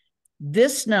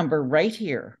 This number right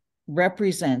here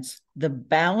represents the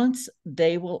balance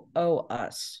they will owe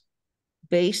us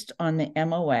based on the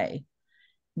MOA,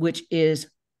 which is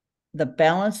the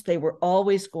balance they were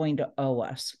always going to owe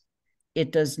us.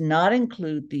 It does not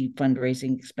include the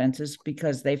fundraising expenses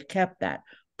because they've kept that,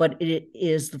 but it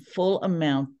is the full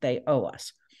amount they owe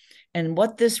us. And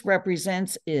what this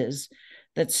represents is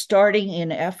that starting in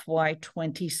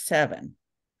FY27,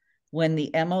 when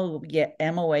the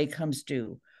MOA comes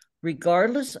due,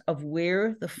 regardless of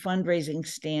where the fundraising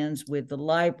stands with the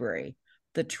library,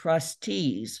 the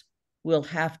trustees will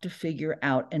have to figure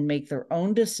out and make their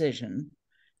own decision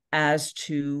as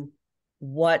to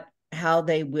how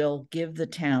they will give the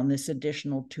town this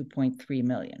additional 2.3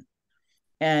 million.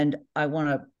 And I want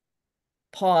to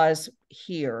pause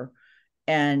here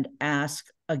and ask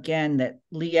again that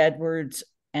Lee Edwards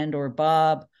and/or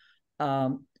Bob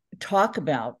talk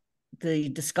about the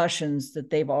discussions that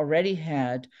they've already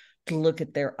had to look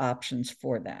at their options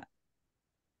for that.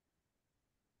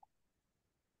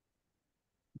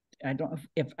 I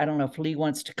don't know if Lee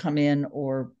wants to come in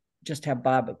or just have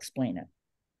Bob explain it.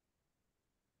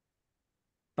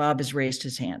 Bob has raised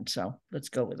his hand, so let's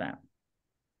go with that.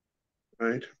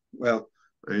 Right. Well,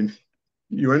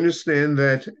 you understand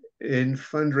that in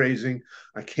fundraising,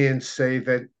 I can't say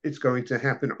that it's going to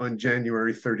happen on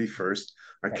January 31st.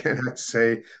 I cannot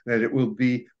say that it will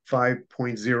be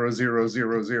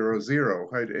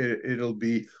 5.00000. It'll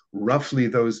be roughly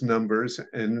those numbers,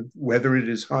 and whether it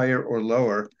is higher or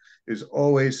lower is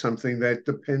always something that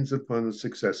depends upon the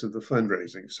success of the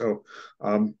fundraising. So,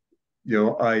 I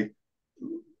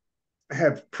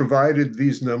have provided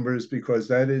these numbers because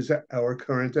that is our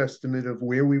current estimate of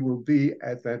where we will be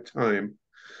at that time.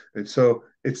 And so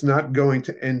it's not going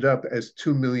to end up as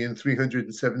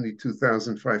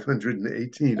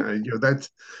 2,372,518.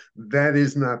 That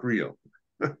is not real.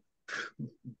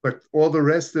 But all the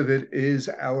rest of it is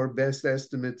our best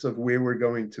estimates of where we're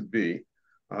going to be.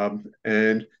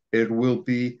 And it will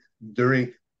be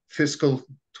during fiscal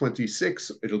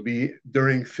 26, it'll be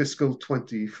during fiscal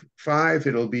 25,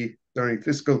 it'll be during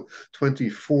fiscal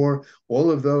 24.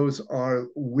 All of those are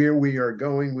where we are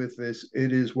going with this.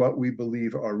 It is what we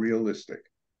believe are realistic.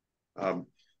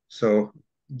 So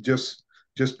just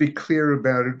be clear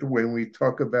about it when we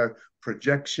talk about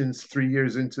projections 3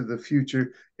 years into the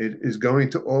future. It is going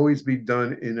to always be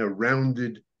done in a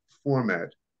rounded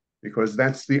format. because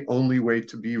that's the only way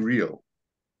to be real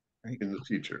Right. in the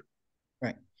future.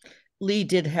 Right. Lee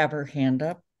did have her hand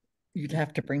up. You'd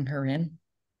have to bring her in.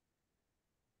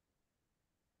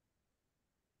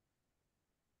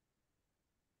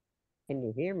 Can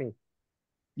you hear me?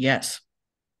 Yes.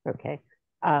 Okay.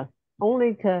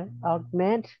 Only to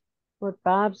augment what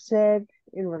Bob said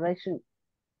in relation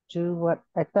to what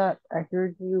I thought I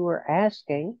heard you were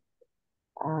asking.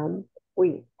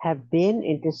 We have been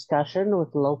in discussion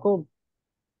with local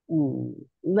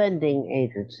lending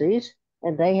agencies,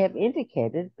 and they have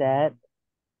indicated that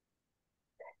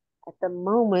at the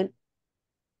moment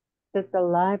that the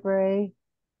library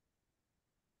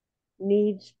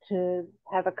needs to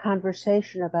have a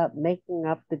conversation about making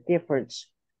up the difference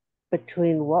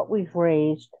between what we've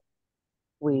raised,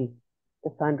 the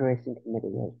fundraising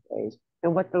committee has raised,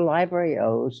 and what the library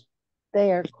owes.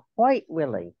 They are quite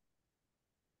willing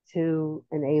to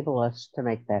enable us to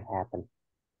make that happen.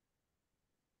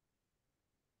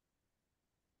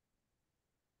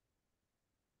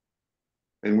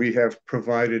 And we have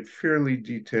provided fairly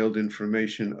detailed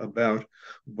information about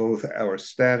both our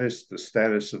status, the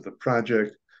status of the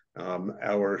project,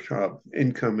 our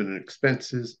income and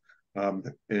expenses.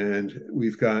 And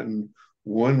we've gotten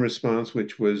one response,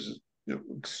 which was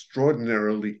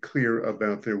extraordinarily clear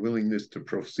about their willingness to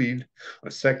proceed.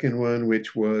 A second one,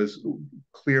 which was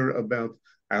clear about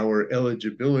our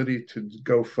eligibility to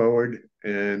go forward,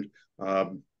 and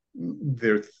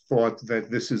their thought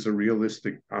that this is a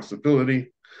realistic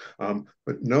possibility.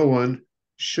 But no one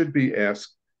should be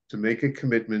asked to make a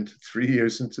commitment 3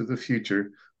 years into the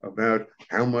future about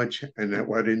how much and at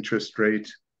what interest rate.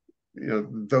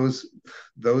 Those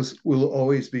will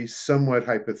always be somewhat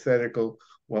hypothetical.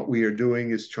 What we are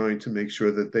doing is trying to make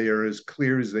sure that they are as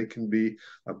clear as they can be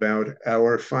about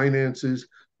our finances,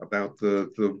 about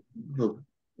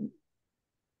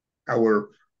our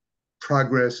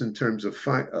progress in terms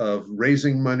of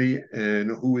raising money and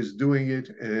who is doing it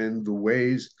and the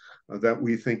ways that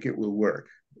we think it will work.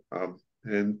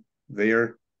 And they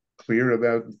are clear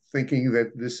about thinking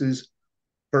that this is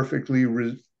perfectly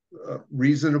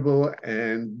reasonable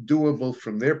and doable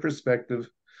from their perspective.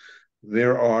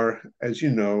 There are, as you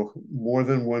know, more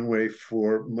than one way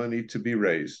for money to be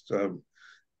raised.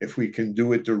 If we can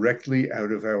do it directly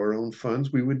out of our own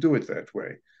funds, we would do it that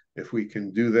way. If we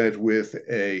can do that with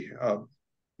a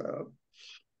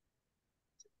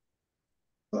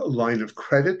line of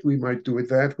credit, we might do it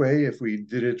that way. If we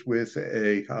did it with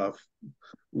a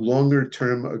longer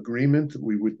term agreement,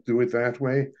 we would do it that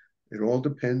way. It all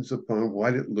depends upon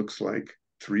what it looks like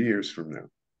 3 years from now.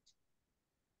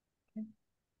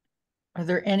 Are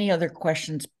there any other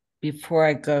questions before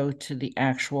I go to the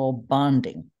actual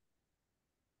bonding?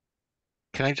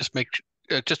 Can I just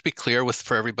just be clear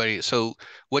for everybody? So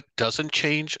what doesn't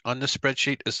change on the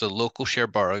spreadsheet is the local share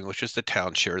borrowing, which is the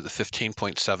town share, the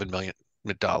 $15.7 million.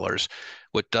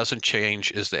 What doesn't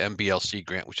change is the MBLC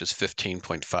grant, which is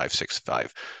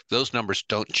 15.565. Those numbers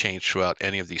don't change throughout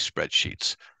any of these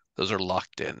spreadsheets. Those are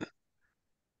locked in.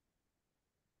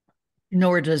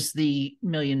 Nor does the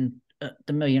million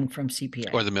from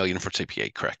CPA. Or the million for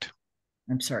CPA, correct.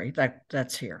 I'm sorry,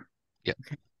 that's here. Yeah.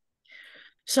 Okay.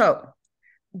 So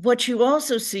what you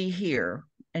also see here,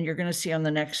 and you're going to see on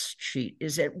the next sheet,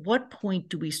 is at what point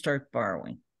do we start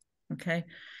borrowing? Okay.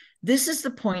 This is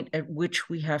the point at which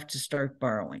we have to start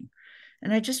borrowing.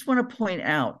 And I just want to point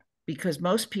out, because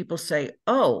most people say,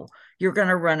 oh, you're going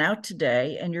to run out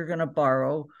today and you're going to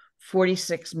borrow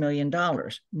 $46 million.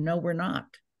 No, we're not.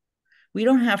 We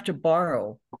don't have to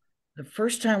borrow. The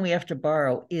first time we have to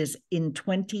borrow is in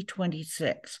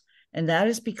 2026. And that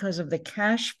is because of the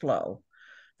cash flow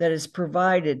that is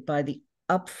provided by the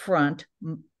upfront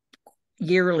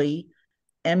yearly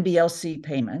MBLC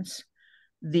payments,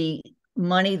 the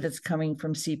money that's coming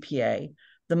from CPA,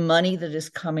 the money that is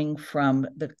coming from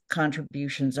the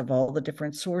contributions of all the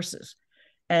different sources.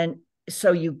 And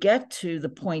so you get to the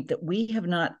point that we have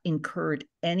not incurred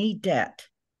any debt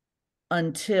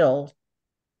until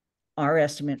our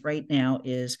estimate right now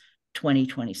is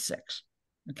 2026.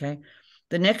 Okay.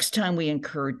 The next time we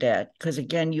incur debt, because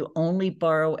again, you only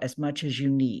borrow as much as you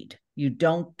need. You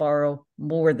don't borrow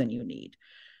more than you need.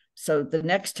 So the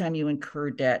next time you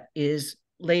incur debt is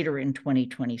later in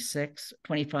 2026,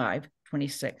 25,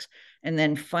 26. And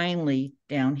then finally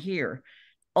down here,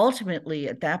 ultimately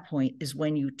at that point is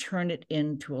when you turn it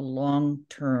into a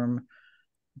long-term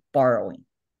borrowing.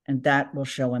 And that will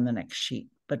show in the next sheet.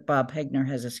 But Bob Hegner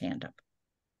has his hand up.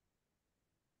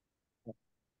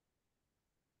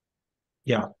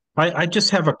 Yeah, I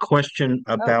just have a question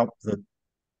about the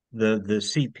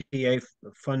CPA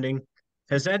funding.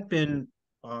 Has that been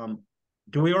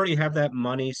do we already have that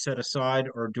money set aside,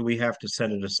 or do we have to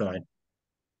set it aside?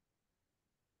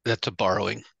 That's a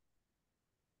borrowing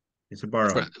It's a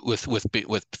borrowing.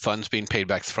 with funds being paid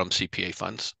back from CPA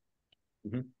funds.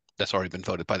 Mhm. That's already been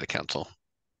voted by the council.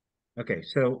 Okay,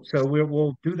 so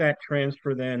we'll do that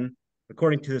transfer then,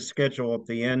 according to the schedule, at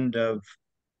the end of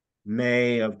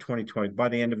May of 2020, by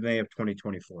the end of May of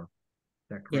 2024. Is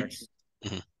that correct?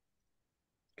 Yes. Mhm.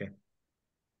 Okay.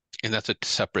 And that's a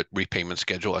separate repayment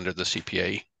schedule under the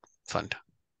CPA fund.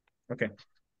 Okay.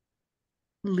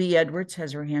 Lee Edwards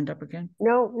has her hand up again.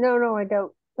 No, I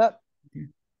don't.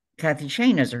 Kathy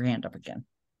Shane has her hand up again.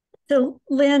 So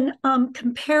Lynn,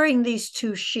 comparing these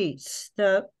two sheets,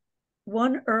 the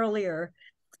one earlier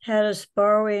had us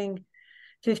borrowing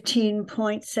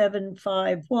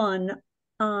 15.751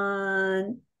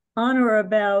 on or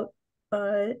about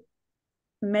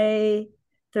May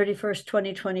 31st,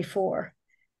 2024.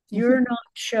 You're not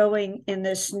showing in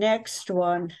this next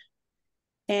one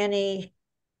any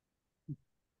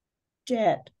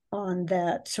debt on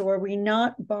that. So are we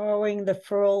not borrowing the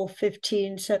full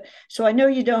 15? So I know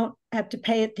you don't have to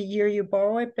pay it the year you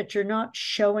borrow it, but you're not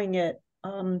showing it.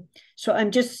 So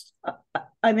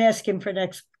I'm asking for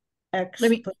next. Let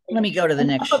me go to the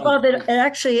next up above it.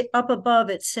 Actually, up above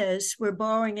it says we're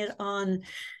borrowing it on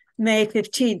May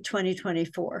 15th,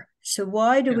 2024. So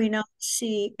why do we not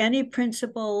see any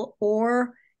principal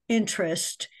or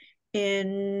interest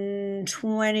in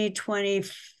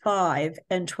 2025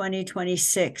 and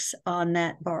 2026 on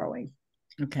that borrowing?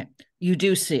 Okay, you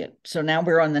do see it. So now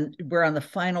we're on the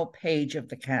final page of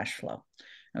the cash flow.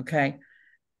 Okay,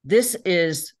 this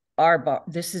is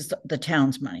this is the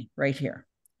town's money right here.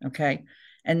 Okay,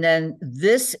 and then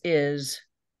this is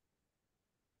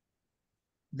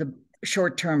the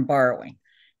short-term borrowing.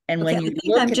 And when you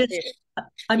look at this,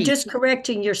 I'm just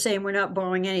correcting, you're saying we're not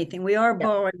borrowing anything. We are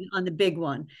borrowing on the big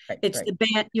one. Right, it's right. the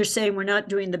band. You're saying we're not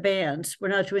doing the bands. We're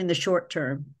not doing the short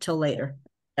term till later.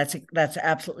 That's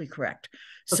absolutely correct.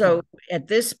 Okay. So at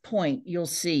this point, you'll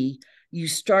see you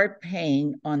start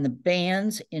paying on the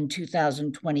bands in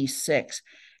 2026,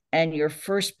 and your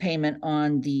first payment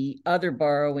on the other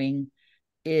borrowing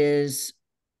is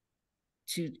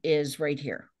right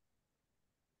here.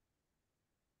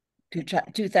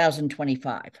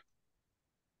 2025.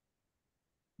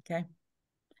 Okay.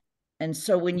 And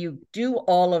so when you do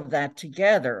all of that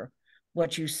together,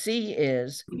 what you see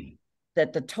is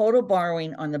that the total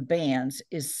borrowing on the bands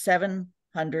is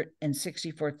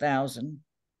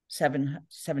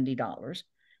 $764,770,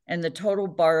 and the total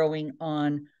borrowing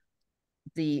on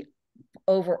the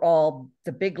overall,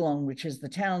 the big loan, which is the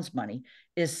town's money,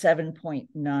 is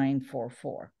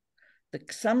 7.944. The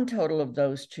sum total of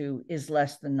those two is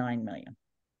less than 9 million.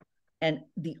 And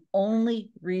the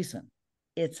only reason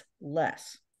it's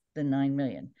less than 9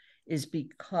 million is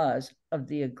because of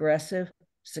the aggressive,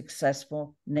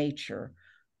 successful nature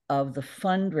of the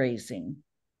fundraising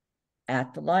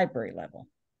at the library level.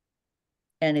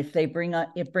 And if they bring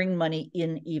money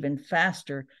in even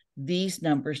faster, these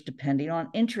numbers, depending on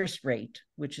interest rate,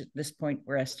 which at this point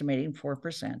we're estimating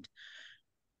 4%,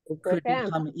 could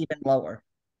become even lower.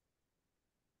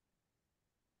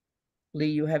 Lee,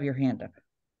 you have your hand up.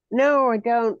 No, I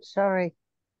don't. Sorry.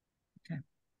 Okay.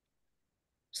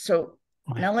 So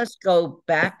now let's go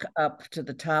back up to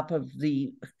the top of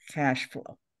the cash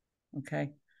flow.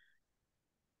 Okay.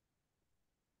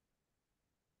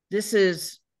 This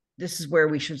is where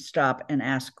we should stop and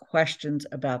ask questions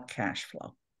about cash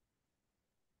flow.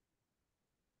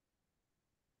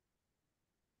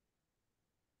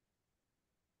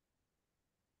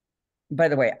 By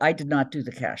the way, I did not do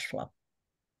the cash flow.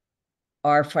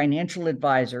 Our financial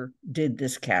advisor did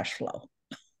this cash flow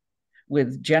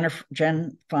with Jen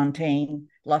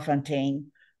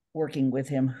LaFontaine working with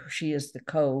him. She is the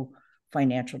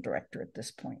co-financial director at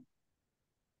this point.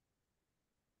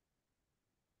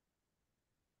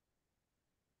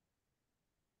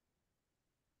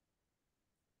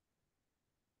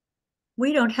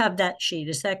 We don't have that sheet.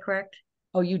 Is that correct?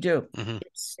 Oh, you do. Mm-hmm.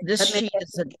 This sheet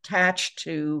is attached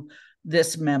to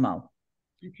this memo.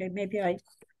 Okay, maybe I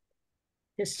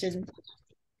just didn't.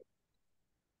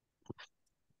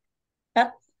 I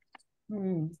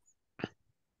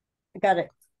got it.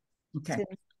 Okay.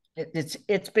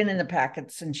 It's been in the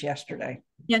packet since yesterday.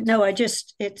 Yeah, no, it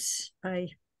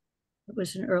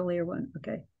was an earlier one.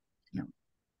 Okay. Yeah.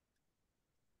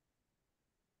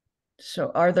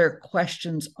 So are there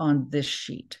questions on this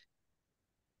sheet?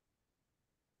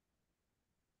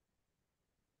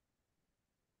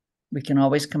 We can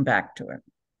always come back to it.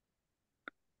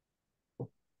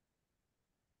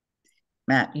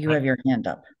 Matt, you have your hand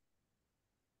up.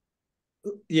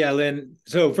 Yeah, Lynn.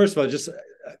 So first of all, just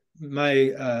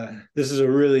this is a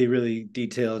really, really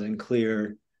detailed and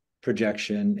clear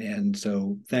projection. And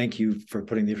so thank you for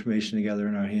putting the information together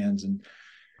in our hands and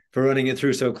for running it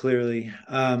through so clearly.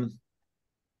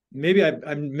 Maybe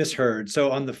I misheard.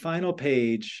 So on the final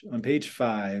page, on page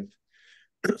 5,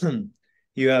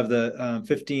 you have the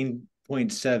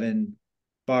 15.7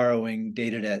 borrowing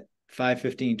dated at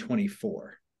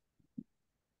 5/15/24.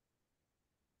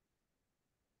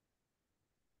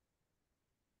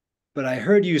 But I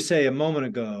heard you say a moment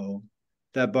ago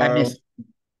that borrow.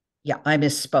 I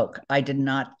misspoke. I did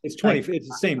not. It's 20. It's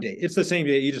the same date. It's the same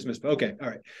date. You just misspoke. Okay. All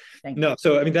right. Thank No. you.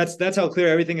 So, I mean, that's how clear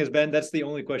everything has been. That's the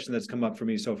only question that's come up for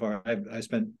me so far. I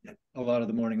spent a lot of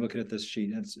the morning looking at this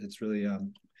sheet. It's really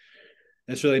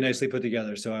nicely put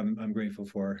together. So I'm grateful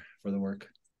for the work.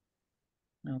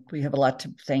 Well, we have a lot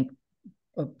to thank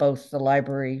both the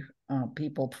library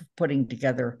people for putting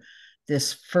together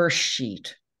this first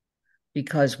sheet,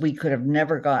 because we could have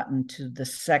never gotten to the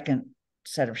second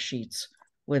set of sheets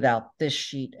without this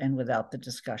sheet and without the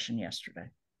discussion yesterday.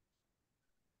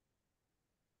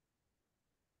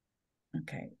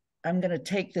 Okay, I'm going to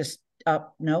take this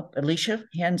up. Nope, Alicia,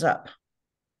 hands up.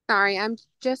 Sorry, I'm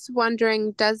just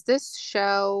wondering, does this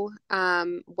show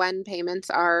when payments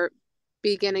are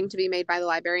beginning to be made by the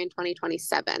library in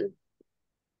 2027?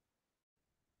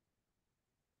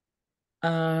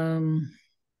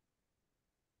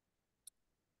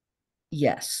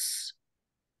 Yes.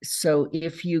 So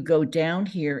if you go down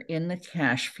here in the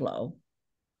cash flow,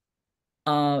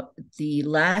 the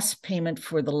last payment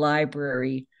for the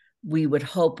library, we would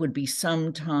hope would be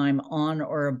sometime on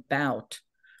or about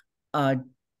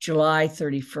July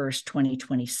 31st,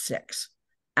 2026.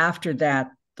 After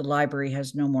that, the library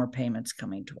has no more payments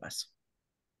coming to us.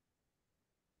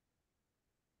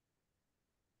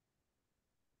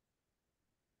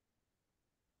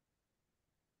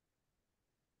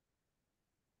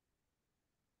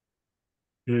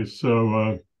 Okay,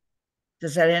 so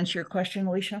does that answer your question,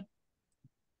 Alicia?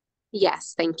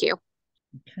 Yes, thank you.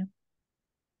 Okay.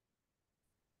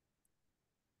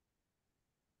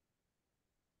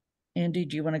 Andy,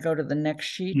 do you want to go to the next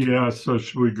sheet? Yeah, so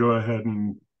should we go ahead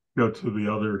and go to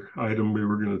the other item we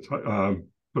were going to put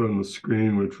on the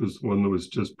screen, which was one that was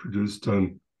just produced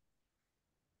on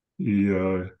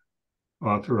the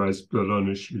authorized but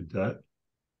unissued debt?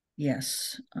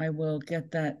 Yes, I will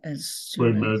get that as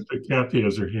Wait soon a minute, Kathy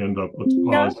has her hand up. Let's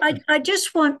No, pause. I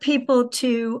just want people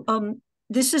to,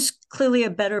 this is clearly a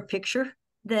better picture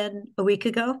than a week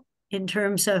ago in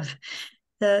terms of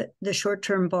the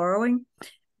short-term borrowing.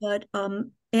 But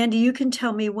Andy, you can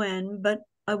tell me when, but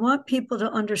I want people to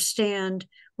understand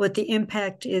what the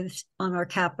impact is on our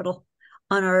capital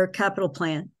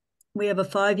plan. We have a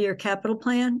 5-year capital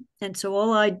plan. And so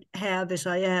all I have is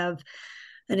I have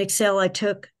an Excel. I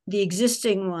took the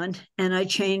existing one and I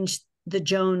changed the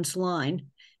Jones line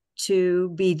to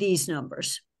be these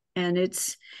numbers. And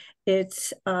it's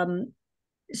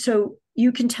so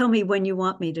you can tell me when you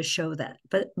want me to show that,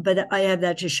 but I have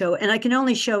that to show, and I can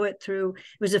only show it through,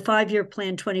 it was a 5-year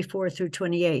plan, 24 through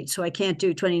 28. So I can't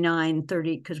do 29,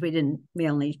 30, because we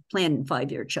only planned in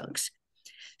 5-year chunks.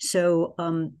 So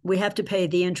we have to pay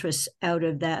the interest out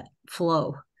of that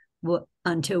flow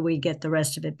until we get the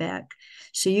rest of it back.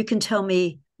 So you can tell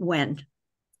me when.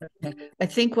 Okay. I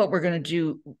think what we're going to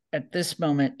do at this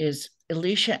moment is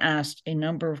Alicia asked a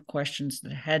number of questions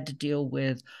that had to deal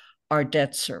with our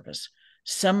debt service.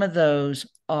 Some of those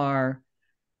are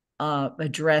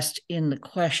addressed in the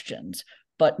questions,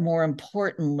 but more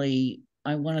importantly,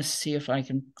 I want to see if I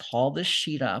can call this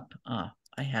sheet up. I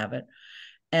have it.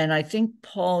 And I think,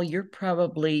 Paul, you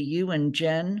and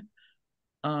Jen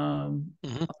are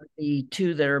the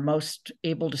two that are most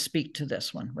able to speak to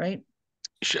this one, right?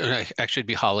 Should actually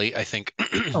be Holly, I think.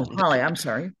 Oh, Holly, I'm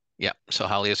sorry. Yeah, so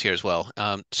Holly is here as well.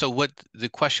 So what the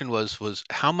question was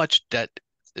how much debt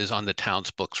is on the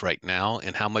town's books right now,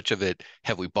 and how much of it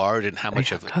have we borrowed, and how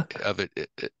much of it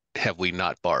have we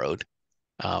not borrowed?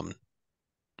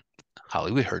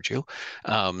 Holly, we heard you.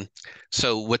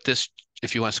 So what this,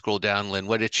 if you want to scroll down, Lynn,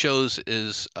 what it shows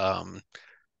is, I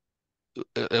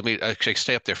mean, actually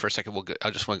stay up there for a second.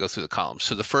 I just want to go through the columns.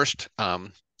 So the first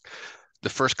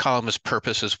column is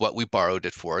purpose, is what we borrowed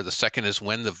it for. The second is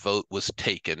when the vote was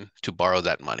taken to borrow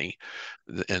that money.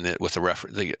 And with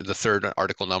the third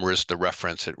article number is the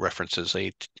reference. It references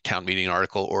a town meeting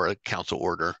article or a council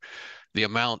order. The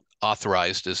amount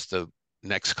authorized is the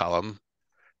next column.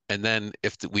 And then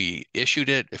if we issued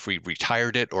it, if we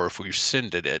retired it, or if we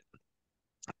rescinded it,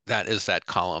 that is that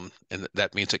column. And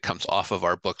that means it comes off of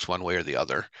our books one way or the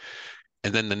other.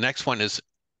 And then the next one is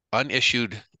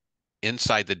unissued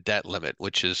inside the debt limit,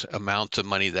 which is amounts of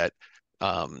money that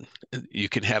you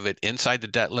can have it inside the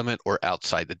debt limit or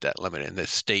outside the debt limit, and the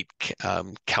state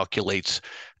calculates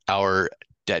our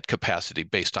debt capacity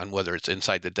based on whether it's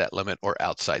inside the debt limit or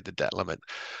outside the debt limit.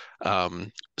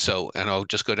 And I'll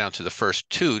just go down to the first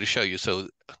two to show you. So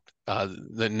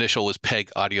the initial was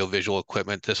PEG audiovisual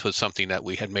equipment. This was something that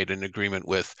we had made an agreement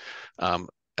with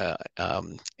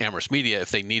Amherst Media.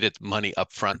 If they needed money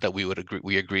up front, that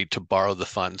we agreed to borrow the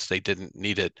funds. They didn't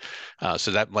need it, so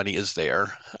that money is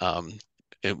there.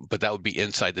 But that would be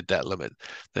inside the debt limit.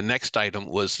 The next item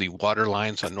was the water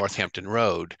lines on Northampton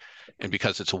Road. And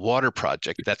because it's a water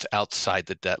project, that's outside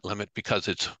the debt limit, because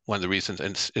it's one of the reasons,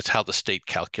 and it's how the state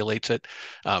calculates it.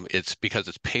 It's because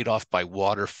it's paid off by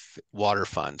water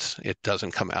funds. It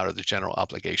doesn't come out of the general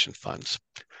obligation funds.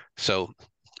 So,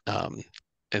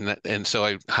 and so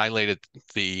I highlighted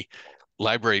the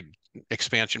library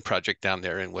expansion project down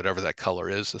there, and whatever that color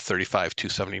is, the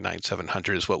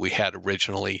 35,279,700 is what we had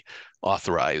originally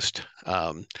authorized.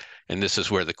 And this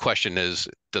is where the question is,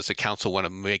 does the council want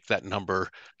to make that number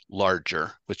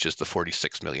larger, which is the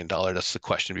 $46 million? That's the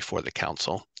question before the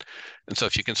council. And so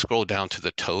if you can scroll down to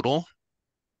the total.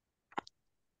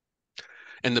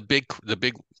 And the big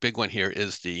one here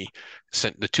is the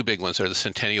two big ones are the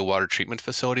Centennial Water Treatment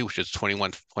Facility, which is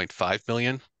 21.5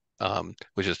 million.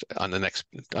 Which is on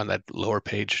that lower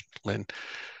page, Lynn.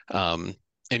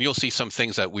 And you'll see some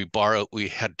things that we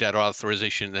had debt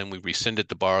authorization, then we rescinded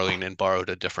the borrowing and borrowed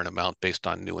a different amount based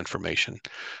on new information.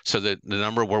 So the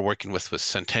number we're working with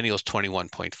Centennial is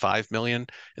 21.5 million,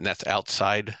 and that's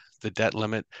outside the debt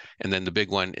limit. And then the big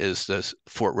one is the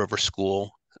Fort River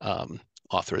School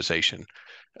authorization,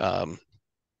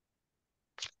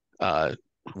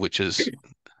 which is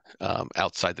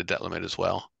outside the debt limit as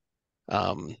well.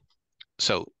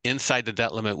 So inside the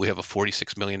debt limit, we have a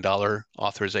 $46 million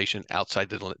authorization. Outside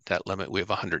the debt limit, we have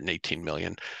 $118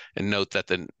 million. And note that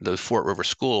the Fort River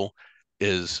School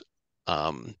is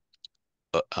also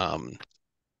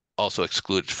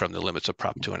excluded from the limits of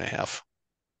Prop 2.5.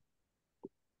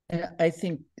 And I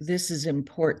think this is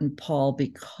important, Paul,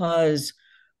 because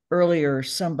earlier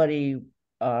somebody,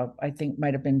 I think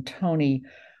might have been Tony,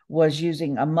 was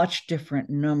using a much different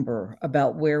number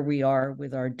about where we are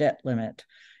with our debt limit.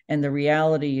 And the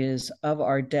reality is, of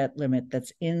our debt limit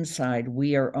that's inside,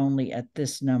 we are only at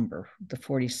this number, the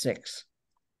 46.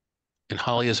 And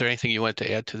Holly, is there anything you want to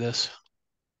add to this?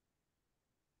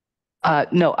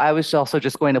 No, I was also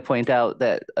just going to point out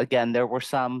that, again, there were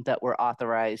some that were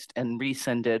authorized and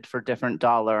rescinded for different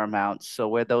dollar amounts. So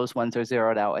where those ones are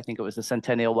zeroed out, I think it was the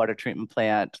Centennial Water Treatment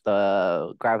Plant,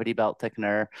 the gravity belt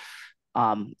thickener.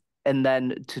 And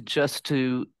then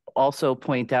to also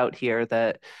point out here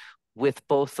that with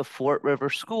both the Fort River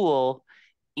School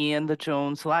and the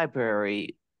Jones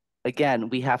Library, again,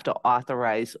 we have to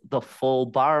authorize the full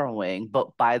borrowing,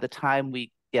 but by the time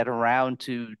we get around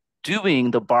to doing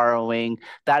the borrowing,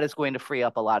 that is going to free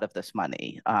up a lot of this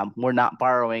money. We're not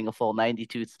borrowing a full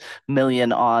 92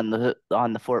 million on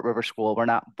the Fort River School. We're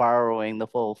not borrowing the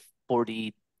full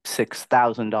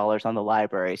 $46,000 on the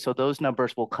library. So those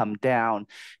numbers will come down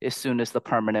as soon as the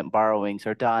permanent borrowings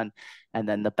are done, and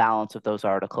then the balance of those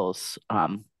articles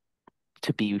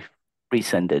to be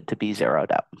rescinded, to be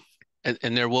zeroed out.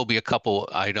 And there will be a couple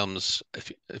items, if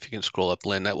you can scroll up,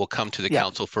 Lynn, that will come to the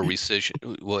council for rescission.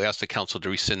 We'll ask the council to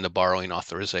rescind the borrowing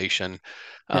authorization.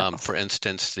 For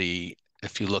instance,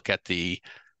 if you look at the,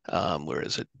 where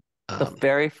is it? The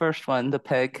very first one, the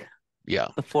PEG. Yeah.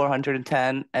 The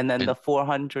 410, and then the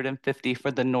 450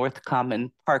 for the North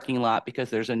Common parking lot, because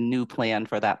there's a new plan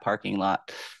for that parking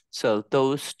lot. So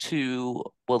those two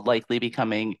will likely be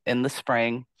coming in the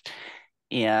spring.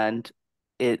 And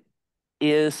it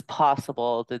is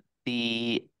possible that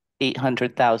the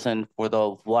 800,000 for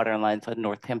the water lines on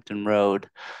Northampton Road,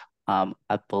 I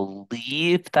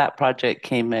believe that project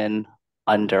came in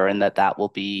under, and that will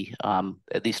be,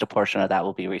 at least a portion of that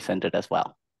will be rescinded as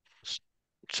well.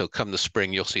 So come the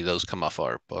spring, you'll see those come off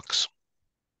our books.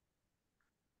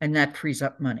 And that frees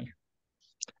up money.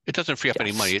 It doesn't free up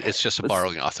any money. It's just a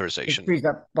borrowing authorization. It frees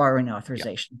up borrowing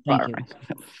authorization. Thank you.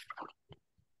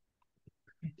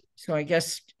 So I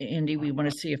guess, Andy, we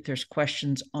want to see if there's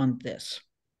questions on this.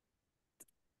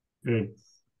 Okay.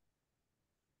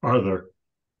 Are there?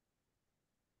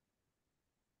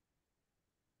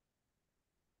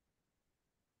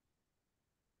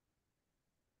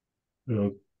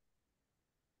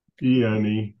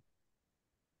 Any.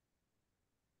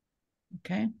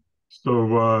 Okay.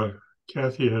 So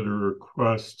Kathy had a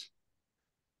request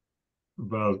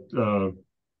about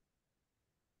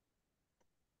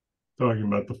talking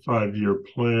about the 5-year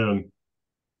plan.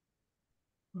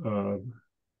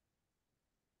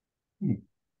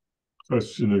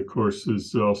 question, of course,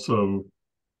 is also,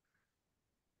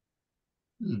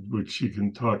 which you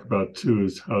can talk about too,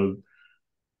 is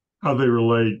how they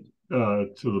relate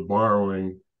to the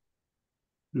borrowing.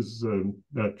 Is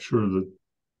not sure that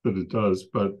it does,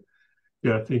 but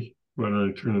yeah, I think why don't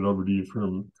I turn it over to you for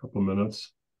a couple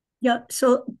minutes? Yeah.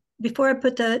 So before I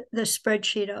put the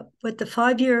spreadsheet up, what the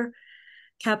 5-year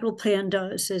capital plan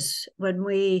does is when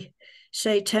we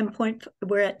say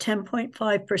we're at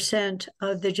 10.5%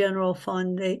 of the general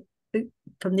fund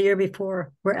from the year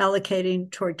before, we're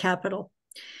allocating toward capital.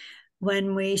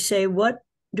 When we say what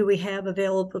do we have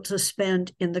available to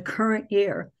spend in the current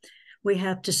year, we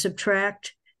have to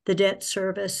subtract the debt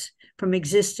service from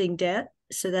existing debt.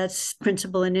 So that's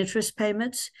principal and interest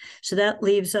payments. So that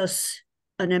leaves us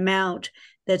an amount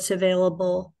that's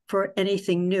available for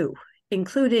anything new,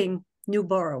 including new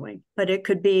borrowing. But it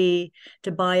could be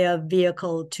to buy a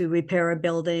vehicle, to repair a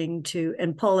building,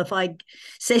 and Paul, if I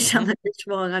say something that's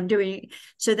wrong, I'm doing.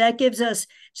 So that gives us,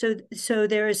 so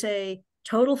there is a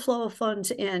total flow of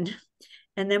funds in,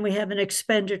 and then we have an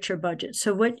expenditure budget.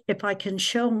 So what, if I can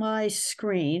show my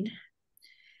screen,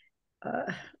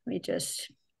 let me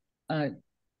just.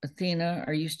 Athena,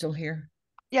 are you still here?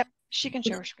 Yep, she can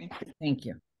share her screen. Thank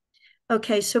you.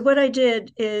 Okay, so what I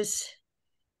did is,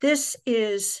 this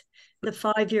is the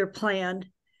 5-year plan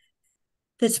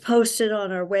that's posted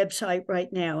on our website right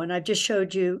now. And I've just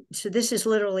showed you. So this is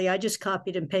literally, I just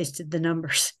copied and pasted the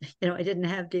numbers. I didn't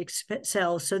have the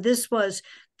Excel. So this was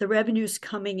the revenues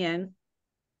coming in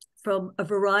from a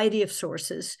variety of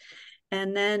sources.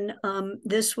 And then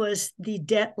this was the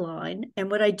debt line. And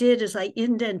what I did is I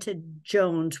indented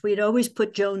Jones. We'd always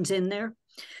put Jones in there.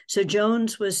 So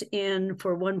Jones was in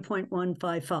for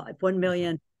 1.155, 1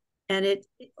 million. And it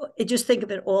just think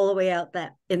of it all the way out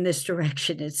that in this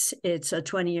direction. It's a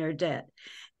 20-year debt.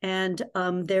 And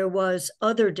there was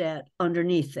other debt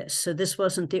underneath this. So this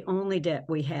wasn't the only debt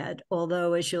we had,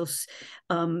 although as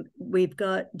we've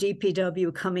got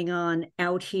DPW coming on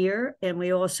out here, and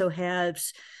we also have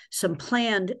some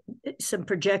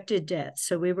projected debt.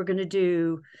 So we were going to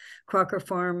do Crocker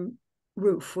Farm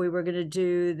roof. We were going to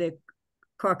do the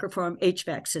Crocker Farm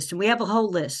HVAC system. We have a whole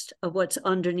list of what's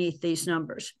underneath these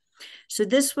numbers. So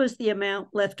this was the amount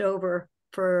left over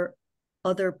for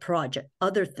other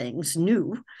things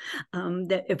new,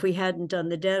 that if we hadn't done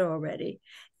the debt already.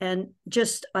 And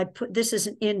I put, this is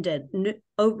an indent.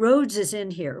 Roads is in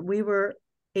here. We were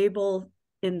able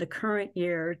in the current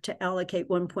year to allocate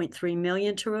 1.3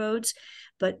 million to roads,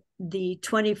 but the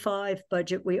 25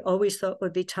 budget we always thought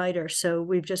would be tighter. So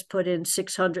we've just put in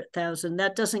 600,000.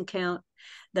 That doesn't count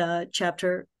the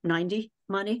Chapter 90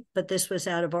 money, but this was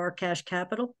out of our cash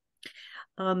capital.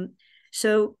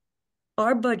 So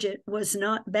our budget was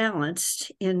not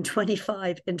balanced in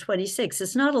 25 and 26.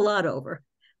 It's not a lot over,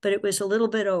 but it was a little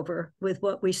bit over with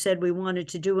what we said we wanted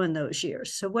to do in those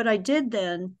years. So what I did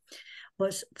then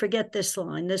was forget this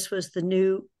line. This was the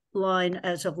new line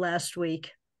as of last week.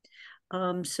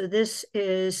 So this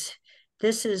is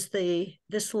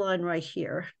this line right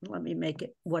here. Let me make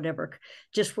it whatever,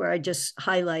 just where I just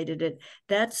highlighted it.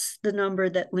 That's the number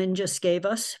that Lynn just gave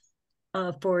us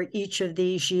for each of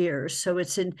these years. So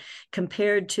it's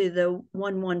compared to the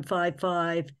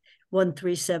 1155,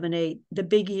 1378. The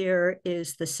big year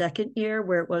is the second year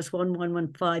where it was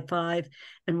 11155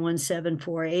 and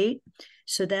 1748.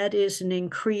 So that is an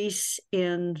increase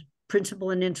in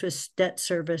principal and interest debt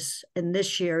service. And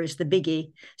this year is the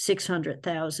biggie,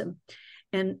 600,000.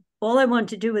 And all I want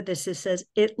to do with this is says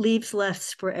it leaves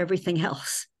less for everything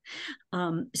else.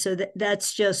 So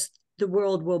that's just the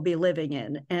world we'll be living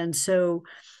in. And so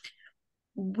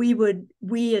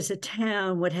we as a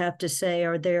town would have to say,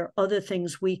 are there other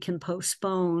things we can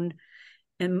postpone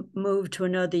and move to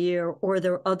another year? Or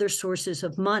there are other sources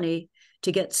of money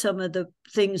to get some of the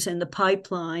things in the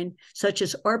pipeline, such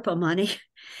as ARPA money,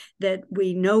 that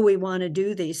we know we want to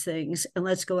do these things, and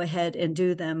let's go ahead and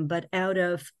do them. But out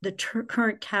of the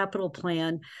current capital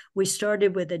plan, we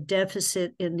started with a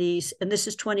deficit in these, and this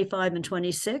is 25 and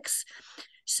 26.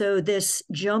 So this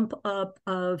jump up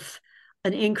of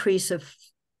an increase of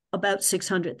about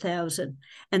 600,000.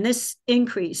 And this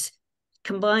increase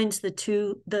combines the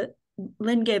two,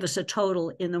 Lynn gave us a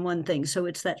total in the one thing. So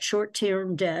it's that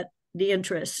short-term debt, the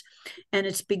interest, and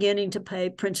it's beginning to pay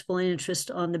principal and interest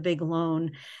on the big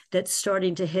loan that's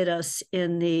starting to hit us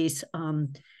in these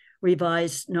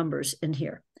revised numbers in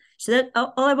here. So that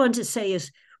all I want to say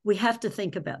is we have to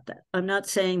think about that. I'm not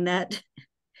saying that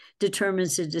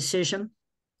determines the decision,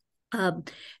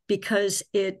 because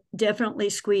it definitely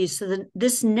squeezed. So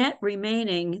this net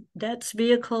remaining, that's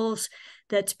vehicles,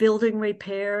 that's building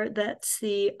repair, that's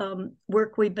the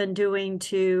work we've been doing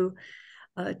to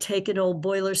take an old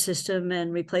boiler system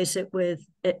and replace it with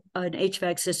an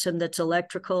HVAC system that's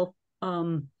electrical.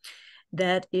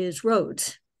 That is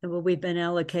roads. Well, we've been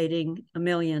allocating $1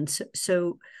 million.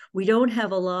 So we don't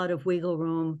have a lot of wiggle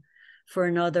room for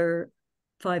another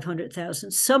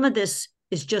 500,000. Some of this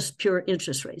is just pure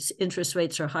interest rates. Interest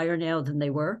rates are higher now than they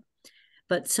were,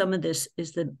 but some of this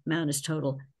is the amount is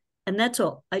total. And that's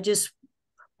all.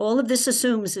 All of this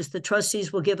assumes is the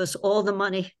trustees will give us all the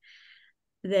money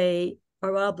they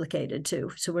are obligated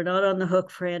to. So we're not on the hook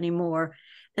for any more.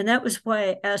 And that was why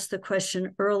I asked the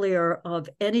question earlier of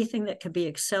anything that could be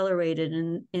accelerated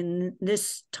in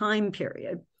this time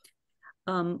period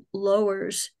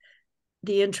lowers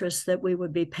the interest that we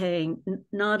would be paying,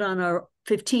 not on our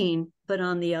 15, but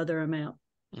on the other amount.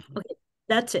 Mm-hmm. Okay,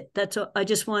 that's it. That's all. I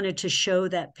just wanted to show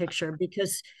that picture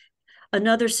because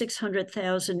another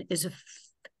 600,000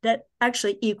 that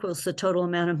actually equals the total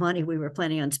amount of money we were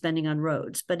planning on spending on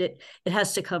roads, but it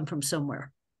has to come from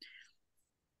somewhere.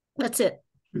 That's it.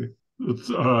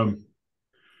 It's I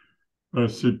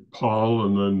see Paul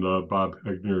and then Bob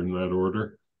Hegner in that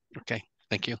order. Okay,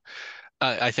 thank you.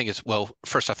 I think it's, well,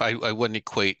 first off, I wouldn't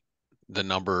equate the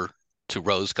number to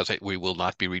roads because we will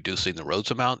not be reducing the roads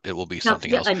amount. It will be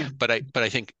something else. But I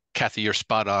think, Kathy, you're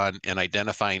spot on in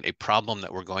identifying a problem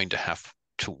that we're going to have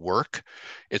to work.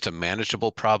 It's a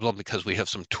manageable problem because we have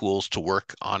some tools to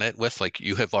work on it with. Like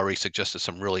you have already suggested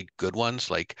some really good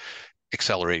ones, like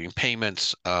accelerating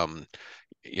payments.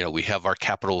 We have our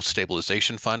capital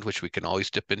stabilization fund, which we can always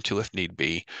dip into if need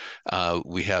be.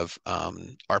 We have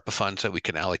ARPA funds that we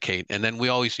can allocate. And then we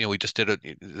always, we just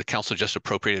the council just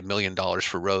appropriated $1 million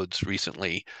for roads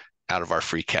recently out of our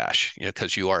free cash,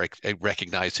 because you are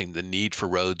recognizing the need for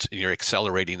roads and you're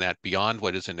accelerating that beyond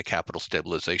what is in the capital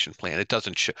stabilization plan. That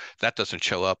doesn't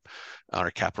show up on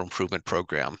our capital improvement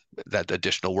program, that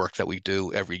additional work that we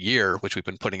do every year, which we've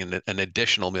been putting in an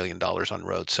additional $1 million on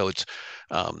roads. So it's,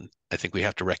 I think we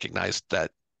have to recognize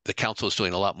that the council is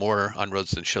doing a lot more on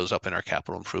roads than shows up in our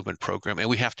capital improvement program, and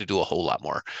we have to do a whole lot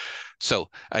more. So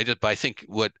I think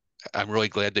I'm really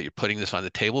glad that you're putting this on the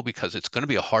table because it's going to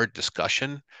be a hard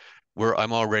discussion.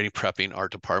 I'm already prepping our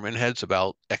department heads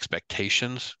about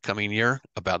expectations coming year,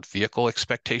 about vehicle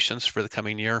expectations for the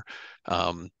coming year.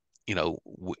 And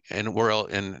we're all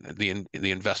in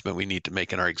the investment we need to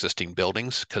make in our existing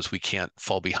buildings because we can't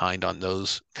fall behind on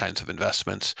those kinds of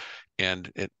investments.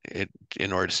 And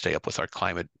in order to stay up with our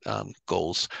climate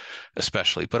goals,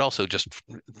 especially, but also just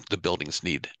the buildings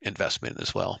need investment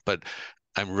as well. But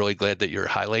I'm really glad that you're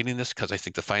highlighting this because I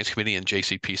think the Finance Committee and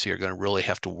JCPC are going to really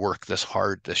have to work this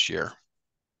hard this year.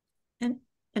 And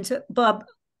so, Bob,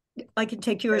 I can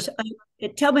take yours.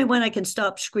 Tell me when I can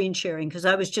stop screen sharing because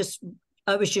I was just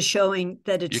showing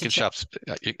that it's. You can stop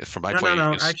from my point.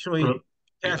 No. Actually,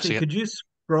 Kathy, could you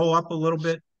scroll up a little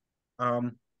bit?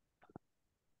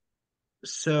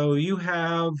 So you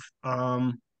have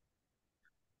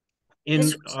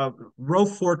in row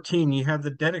 14, you have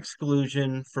the debt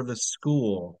exclusion for the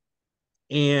school,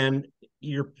 and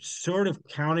you're sort of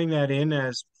counting that in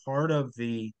as part of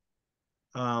the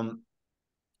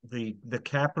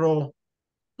capital.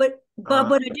 But Bob,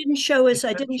 what I didn't show is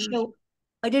I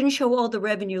didn't show all the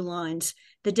revenue lines.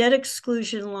 The debt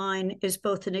exclusion line is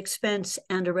both an expense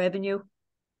and a revenue.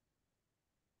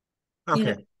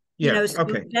 Okay. So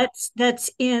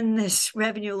that's in this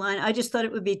revenue line. I just thought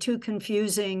it would be too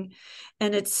confusing.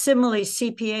 And it's similarly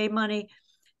CPA money.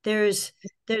 There's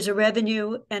a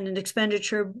revenue and an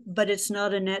expenditure, but it's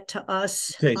not a net to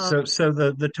us. Okay, so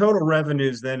the total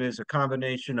revenues then is a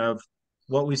combination of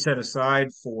what we set aside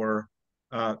for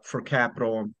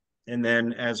capital, and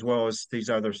then as well as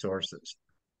these other sources.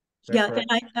 Yeah,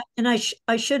 correct?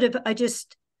 I should have.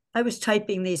 I was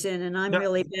typing these in, and I'm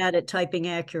really bad at typing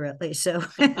accurately. So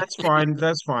that's fine.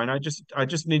 That's fine. I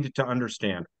just needed to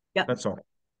understand. Yeah, that's all.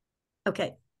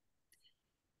 Okay.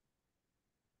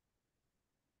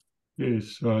 Okay,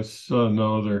 so I saw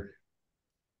another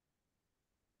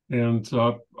hands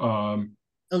up.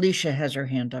 Alicia has her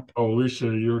hand up. Oh, Alicia,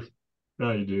 you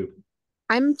do.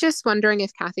 I'm just wondering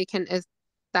if Kathy is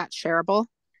that shareable?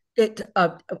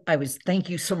 Thank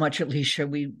you so much, Alicia.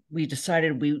 We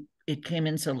decided it came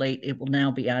in so late, it will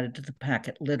now be added to the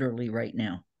packet literally right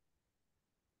now.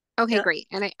 Okay, great.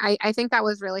 And I think that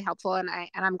was really helpful. And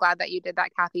I'm glad that you did that,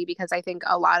 Kathy, because I think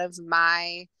a lot of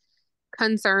my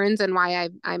concerns and why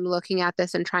I'm looking at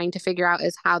this and trying to figure out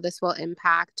is how this will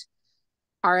impact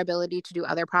our ability to do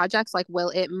other projects? Like, will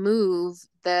it move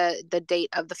the date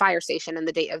of the fire station and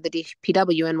the date of the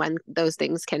DPW and when those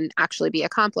things can actually be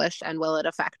accomplished? And will it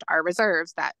affect our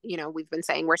reserves that, you know, we've been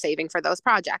saying we're saving for those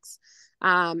projects?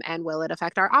 And will it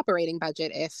affect our operating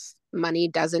budget if money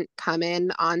doesn't come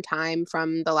in on time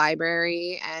from the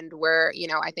library? And we're, you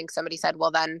know, I think somebody said,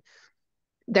 well, then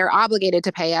they're obligated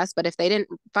to pay us, but if they didn't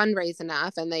fundraise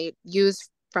enough and they use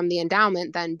from the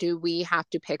endowment, then do we have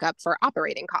to pick up for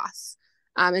operating costs?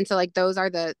 And so like those are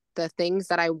the things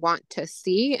that I want to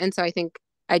see. And so I think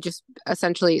I just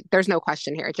essentially, there's no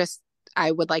question here. Just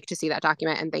I would like to see that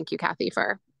document, and thank you, Kathy,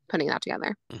 for putting that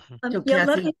together. So Yeah,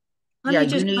 Kathy, let me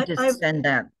just, you need to send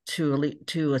that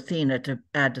to Athena to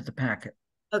add to the packet.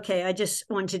 Okay, I just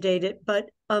want to date it, but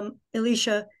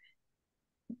Alicia,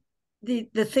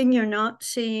 the thing you're not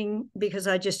seeing, because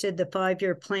I just did the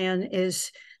 5-year plan,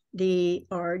 is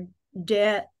our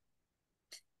debt.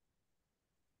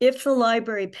 If the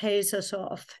library pays us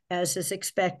off as is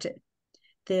expected,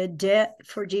 the debt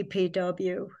for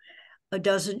DPW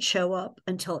doesn't show up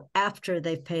until after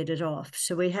they've paid it off.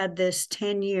 So we had this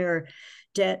 10-year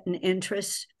debt and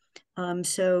interest.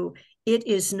 So it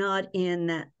is not in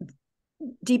that.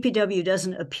 DPW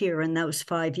doesn't appear in those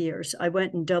 5 years. I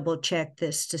went and double checked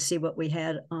this to see what we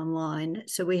had online.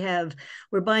 So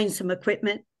we're buying some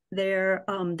equipment there.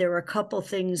 There are a couple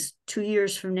things 2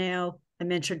 years from now. I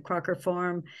mentioned Crocker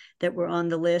Farm that were on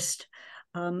the list.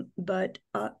 But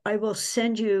I will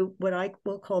send you what I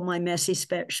will call my messy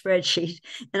spreadsheet,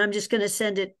 and I'm just going to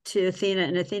send it to Athena.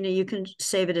 And Athena, you can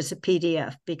save it as a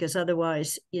PDF, because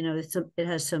otherwise, you know, it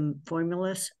has some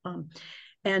formulas.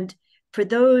 And for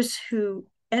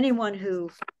anyone who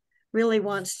really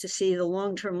wants to see the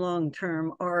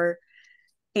long-term, our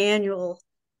annual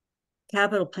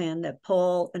capital plan that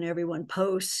Paul and everyone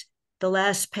posts, the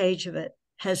last page of it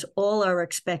has all our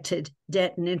expected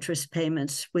debt and interest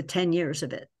payments with 10 years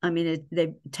of it. I mean,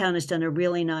 the town has done a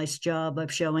really nice job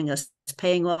of showing us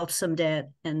paying off some debt,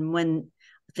 and when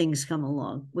things come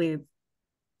along, we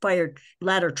fired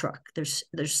ladder truck. There's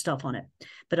stuff on it,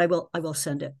 but I will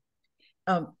send it.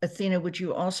 Athena, would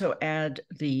you also add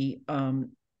the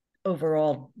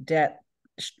overall debt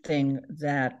thing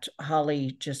that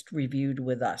Holly just reviewed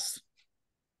with us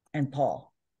and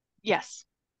Paul? Yes.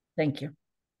 Thank you.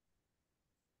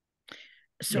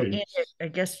 So Andy, I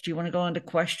guess, do you want to go on to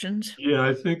questions? Yeah,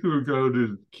 I think we'll go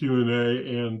to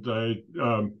Q&A, and I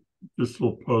just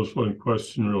will pose one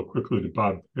question real quickly to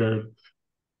Bob Parent.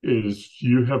 Is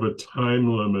you have a time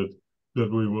limit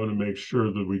that we want to make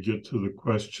sure that we get to the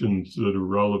questions that are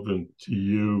relevant to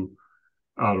you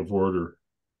out of order?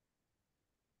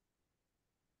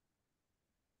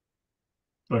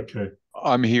 Okay.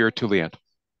 I'm here to the end.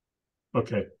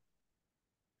 Okay.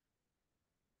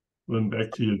 Then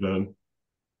back to you then.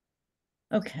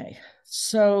 Okay,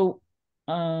 so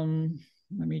let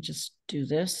me just do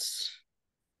this.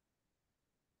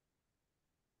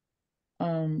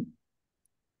 So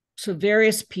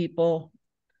various people,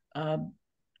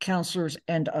 counselors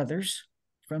and others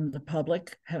from the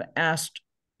public, have asked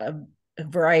a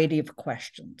variety of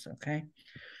questions, okay?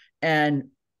 And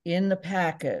in the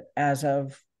packet, as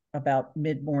of about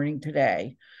mid-morning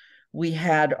today, we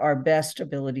had our best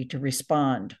ability to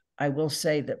respond. I will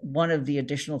say that one of the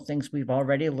additional things we've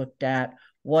already looked at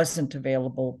wasn't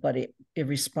available, but it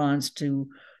responds to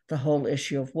the whole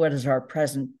issue of what does our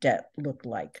present debt look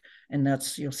like? And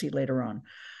that's, you'll see later on.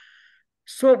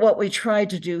 So what we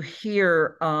tried to do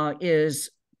here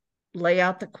is lay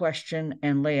out the question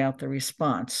and lay out the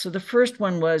response. So the first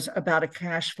one was about a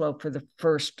cash flow for the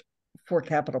first 4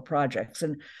 capital projects.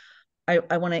 And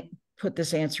I want to put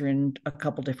this answer in a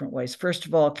couple different ways. First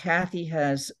of all, Kathy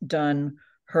has done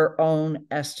her own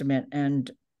estimate, and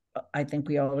I think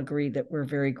we all agree that we're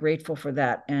very grateful for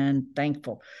that and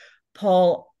thankful.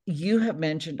 Paul, you have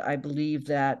mentioned, I believe,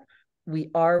 that we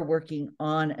are working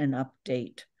on an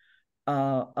update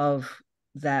of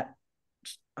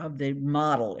the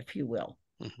model, if you will.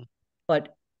 Mm-hmm.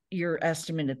 But your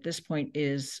estimate at this point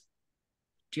is,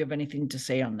 do you have anything to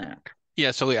say on that?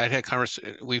 Yeah, so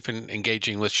we've been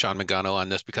engaging with Sean Magano on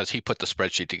this because he put the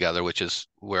spreadsheet together, which is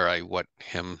where I want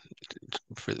him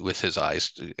with his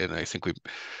eyes, and I think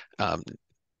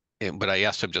but I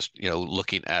asked him just,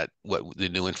 looking at what the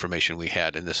new information we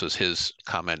had, and this was his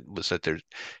comment, was that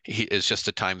it's just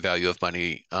the time value of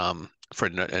money for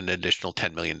an additional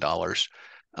 $10 million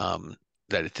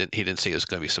that he didn't see is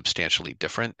going to be substantially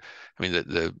different. I mean,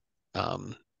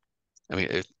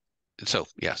 so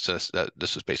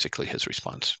this is basically his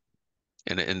response.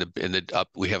 And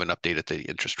we haven't updated the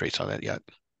interest rates on that yet.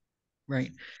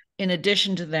 Right. in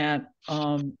addition to that,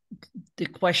 part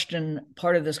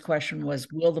of this question was,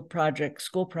 will the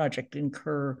school project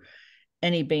incur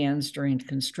any bans during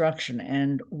construction?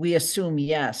 And we assume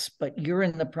yes, but you're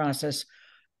in the process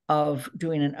of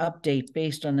doing an update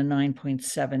based on the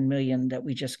 9.7 million that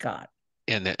we just got.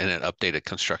 And an updated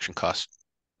construction cost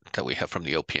that we have from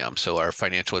the OPM. So our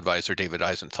financial advisor, David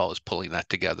Eisenthal, is pulling that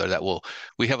together.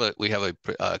 We have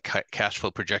a cash flow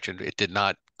projection. It did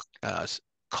not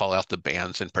call out the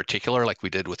bans in particular like we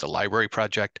did with the library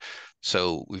project.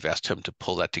 So we've asked him to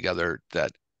pull that together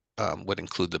that would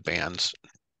include the bans,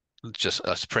 just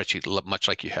a spreadsheet, much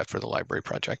like you had for the library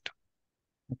project.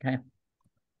 Okay.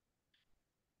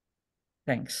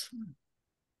 Thanks.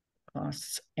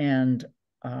 Costs and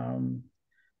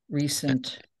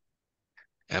recent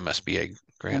MSBA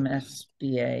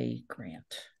grant.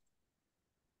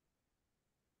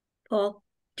 Paul,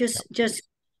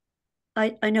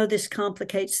 I know this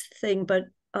complicates the thing, but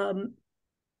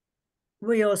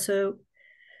we also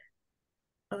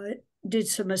did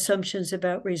some assumptions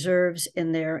about reserves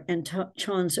in there, and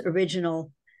Sean's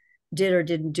original did or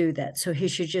didn't do that. So he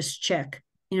should just check,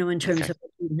 in terms of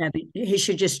he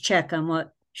should just check on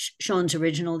what Sean's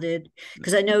original did.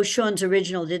 Because I know Sean's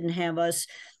original didn't have us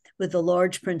with the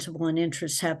large principal and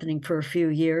interest happening for a few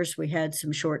years. We had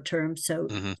some short term, so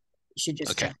you should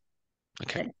just check.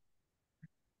 Okay.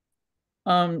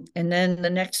 And then the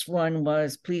next one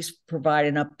was, please provide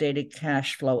an updated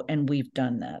cash flow. And we've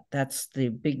done that. That's the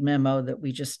big memo that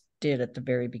we just did at the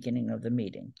very beginning of the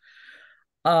meeting.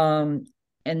 And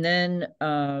then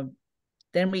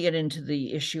we get into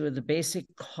the issue of the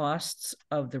basic costs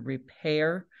of the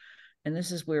repair. And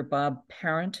this is where Bob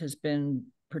Parent has been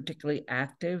particularly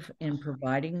active in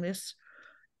providing this.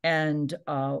 And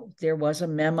there was a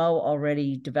memo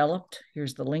already developed.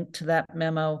 Here's the link to that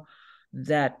memo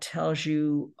that tells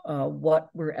you what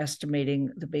we're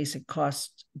estimating the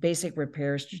basic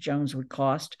repairs to Jones would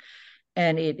cost.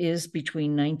 And it is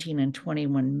between 19 and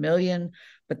 21 million,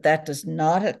 but that does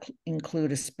not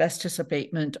include asbestos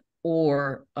abatement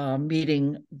or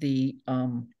meeting the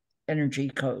energy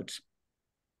codes.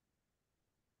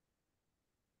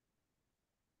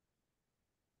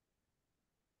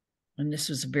 And this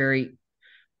was a very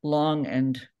long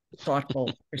and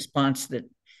thoughtful response that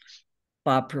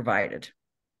Bob provided.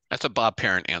 That's a Bob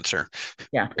Parent answer.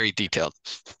 Yeah. Very detailed.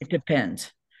 It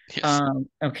depends. Yes.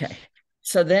 Okay.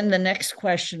 So then the next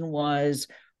question was,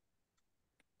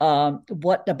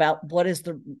 what is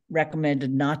the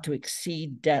recommended not to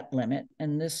exceed debt limit?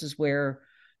 And this is where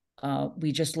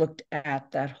we just looked at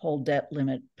that whole debt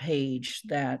limit page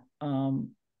that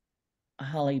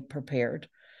Holly prepared.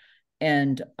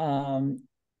 And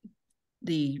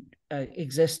the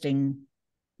existing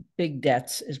big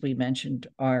debts, as we mentioned,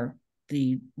 are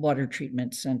the water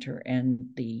treatment center and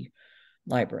the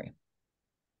library.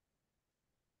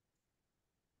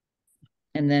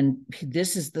 And then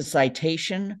this is the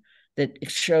citation that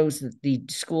shows that the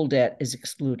school debt is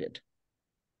excluded.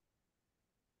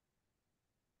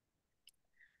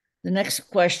 The next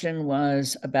question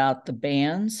was about the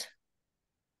bans.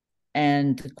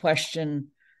 And the question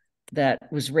that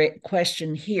was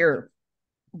questioned here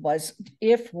was,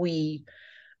 if we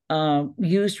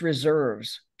used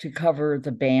reserves to cover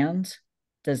the bans,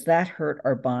 does that hurt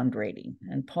our bond rating?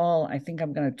 And Paul, I think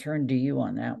I'm going to turn to you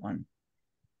on that one.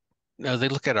 No, they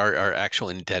look at our actual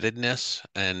indebtedness,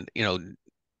 and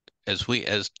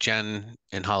as Jen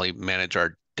and Holly manage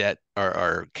our debt,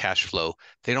 our cash flow,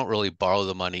 they don't really borrow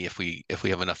the money if we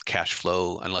have enough cash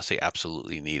flow unless they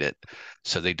absolutely need it.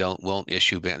 So they won't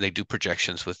issue. They do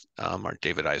projections with our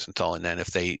David Eisenthal, and then if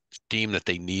they deem that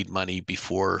they need money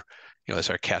before, as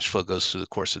our cash flow goes through the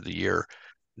course of the year,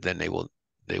 then they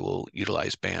will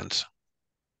utilize bans.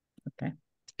 Okay.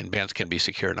 And bans can be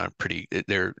secured on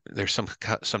they're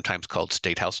sometimes called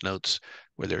state house notes,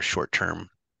 where they're short-term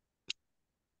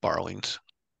borrowings.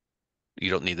 You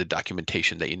don't need the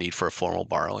documentation that you need for a formal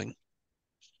borrowing.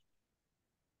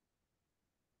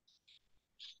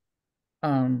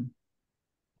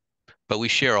 But we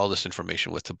share all this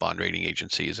information with the bond rating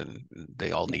agencies, and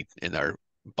they all need in our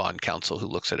bond counsel who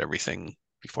looks at everything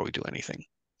before we do anything.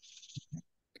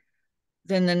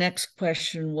 Then the next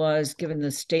question was, given the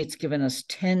state's given us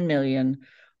 10 million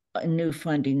in new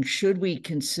funding, should we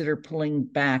consider pulling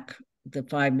back the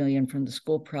 5 million from the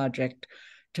school project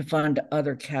to fund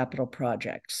other capital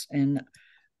projects? And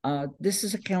this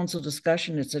is a council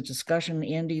discussion. It's a discussion,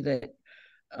 Andy, that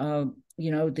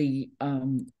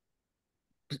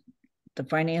the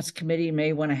finance committee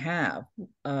may want to have.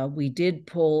 We did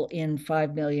pull in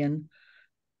 5 million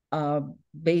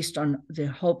based on the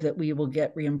hope that we will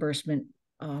get reimbursement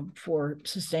for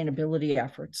sustainability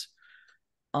efforts.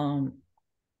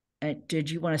 Did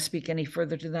you want to speak any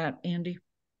further to that, Andy?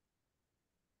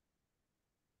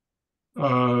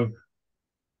 Only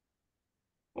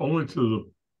to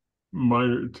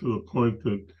the point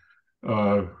that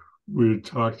we had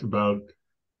talked about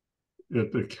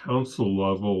at the council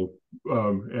level,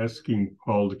 asking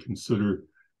Paul to consider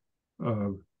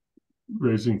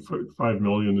raising $5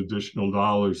 million additional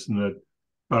dollars, and that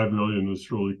 $5 million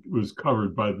was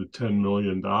covered by the $10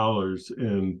 million,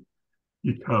 and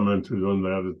he commented on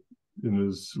that in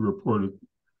his report at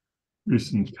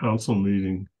recent council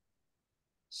meeting,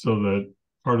 so that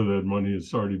part of that money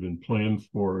has already been planned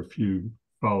for if you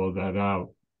follow that out.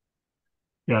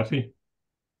 Kathy?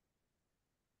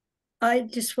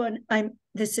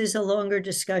 This is a longer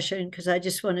discussion because I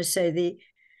just want to say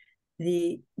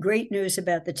the great news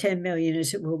about the 10 million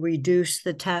is it will reduce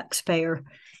the taxpayer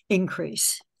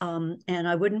increase. And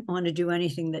I wouldn't want to do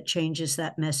anything that changes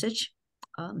that message.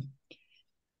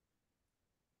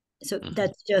 So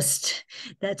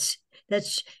that's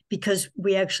because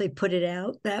we actually put it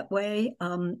out that way,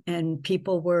 and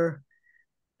people were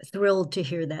thrilled to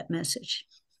hear that message.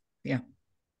 Yeah.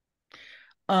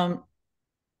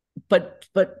 But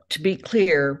to be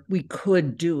clear, we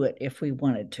could do it if we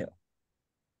wanted to.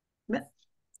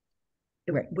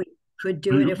 Right. We could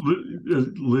do it if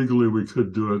legally we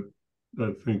could do it.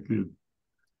 I think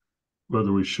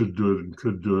whether we should do it and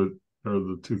could do it are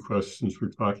the two questions we're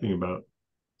talking about.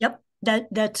 Yep,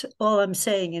 that's all I'm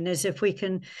saying. And as if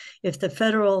the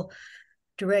federal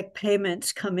direct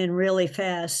payments come in really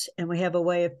fast and we have a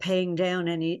way of paying down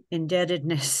any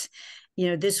indebtedness,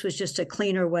 this was just a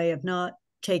cleaner way of not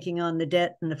taking on the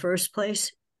debt in the first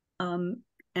place, and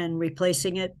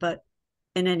replacing it. But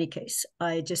in any case,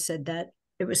 I just said that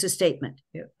it was a statement,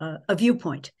 a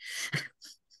viewpoint.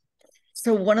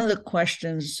 So one of the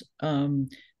questions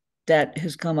that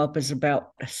has come up is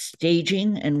about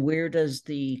staging and where does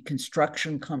the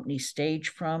construction company stage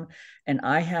from? And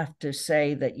I have to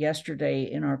say that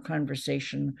yesterday in our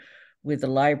conversation with the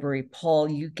library, Paul,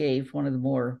 you gave one of the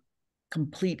more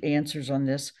complete answers on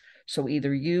this. So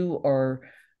either you or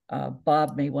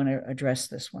Bob may want to address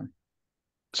this one.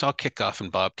 So I'll kick off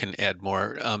and Bob can add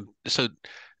more.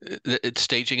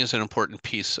 Staging is an important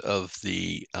piece of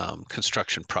the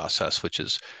construction process, which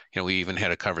is, we even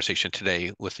had a conversation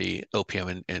today with the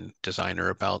OPM and designer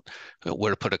about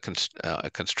where to put a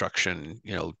construction,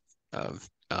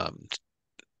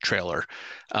 trailer.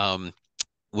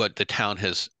 What the town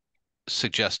has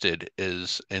suggested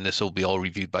is, and this will be all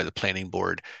reviewed by the planning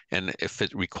board, and if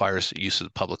it requires use of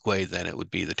the public way, then it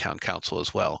would be the town council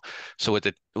as well. So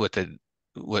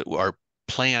what our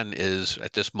plan is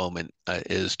at this moment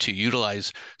is to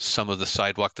utilize some of the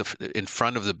sidewalk in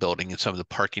front of the building and some of the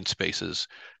parking spaces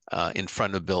in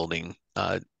front of the building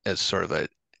as sort of an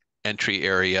entry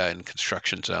area and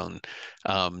construction zone.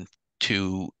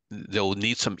 They'll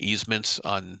need some easements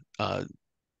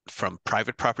from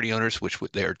private property owners, which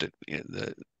they're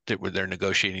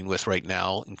negotiating with right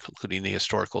now, including the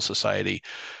Historical Society.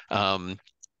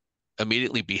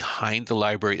 Immediately behind the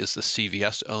library is the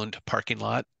CVS-owned parking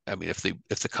lot. I mean, if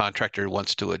the contractor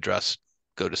wants to go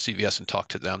to CVS and talk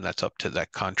to them, that's up to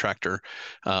that contractor.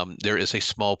 There is a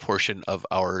small portion of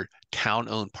our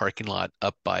town-owned parking lot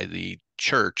up by the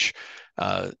church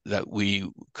that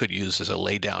we could use as a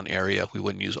laydown area. We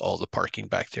wouldn't use all the parking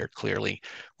back there, clearly.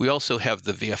 We also have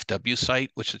the VFW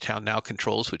site, which the town now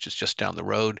controls, which is just down the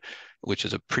road, which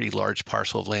is a pretty large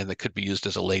parcel of land that could be used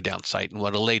as a laydown site. And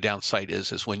what a laydown site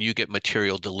is when you get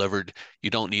material delivered,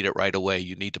 you don't need it right away.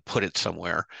 You need to put it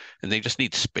somewhere, and they just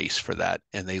need space for that.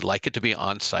 And they like it to be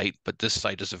on site, but this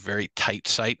site is a very tight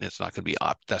site, and it's not going to be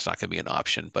that's not going to be an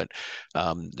option. But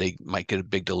they might get a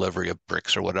big delivery of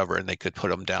bricks or whatever, and they could put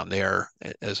them down there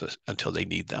until they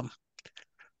need them.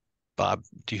 Bob,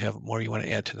 do you have more you want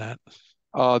to add to that?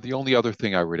 The only other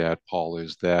thing I would add, Paul,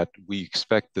 is that we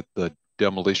expect that the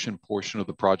demolition portion of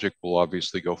the project will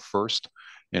obviously go first.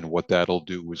 And what that'll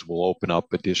do is we'll open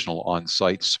up additional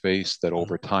on-site space that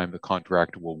over time the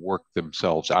contractor will work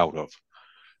themselves out of.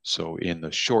 So in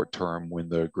the short term, when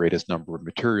the greatest number of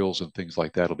materials and things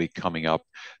like that will be coming up,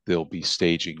 there'll be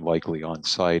staging likely on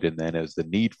site. And then as the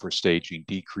need for staging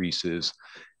decreases,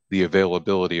 the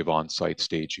availability of on-site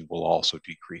staging will also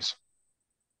decrease.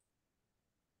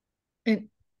 And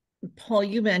Paul,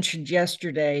 you mentioned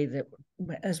yesterday that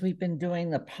as we've been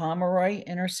doing the Pomeroy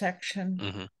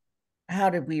intersection, how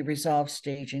did we resolve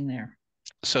staging there?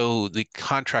 So the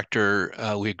contractor,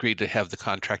 we agreed to have the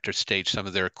contractor stage some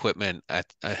of their equipment at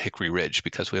Hickory Ridge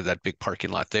because we have that big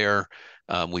parking lot there.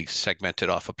 We segmented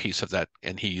off a piece of that,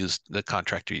 and the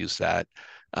contractor used that.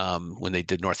 When they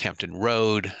did Northampton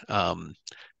Road,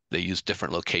 They use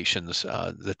different locations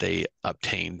that they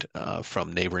obtained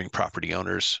from neighboring property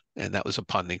owners, and that was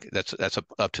that's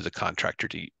up to the contractor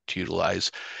to utilize.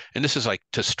 And this is like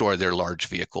to store their large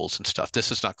vehicles and stuff.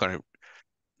 This is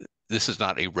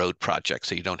not a road project,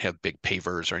 so you don't have big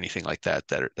pavers or anything like that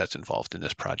that's involved in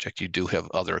this project. You do have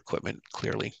other equipment,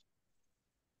 clearly.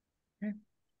 Okay.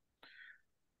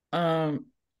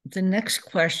 The next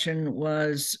question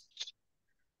was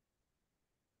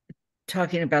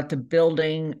talking about the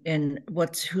building and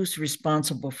who's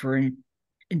responsible for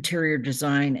interior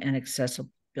design and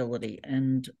accessibility.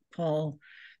 And Paul,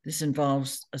 this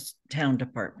involves a town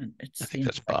department. I think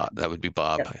that's Bob. That would be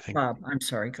Bob, I think. Bob, I'm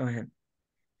sorry, go ahead.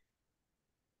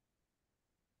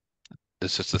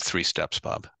 This is the 3 steps,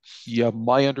 Bob. Yeah,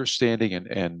 my understanding,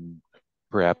 and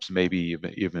perhaps maybe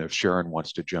even if Sharon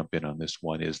wants to jump in on this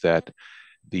one, is that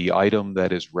the item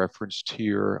that is referenced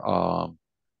here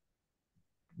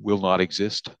will not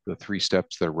exist. The 3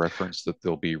 steps that are referenced, that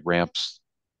there'll be ramps.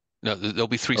 No, there'll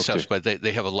be 3 steps, but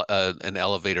they have an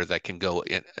elevator that can go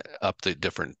up the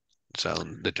different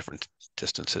the different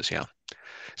distances. Yeah.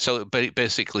 So, but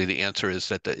basically the answer is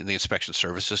that the inspection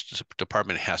services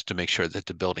department has to make sure that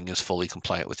the building is fully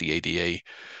compliant with the ADA,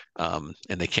 and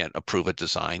they can't approve a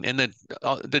design. And then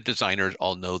the designers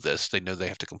all know this. They know they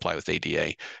have to comply with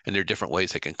ADA, and there are different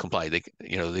ways they can comply. They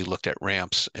looked at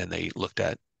ramps, and they looked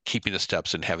at keeping the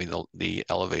steps and having the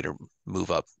elevator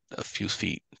move up a few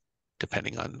feet,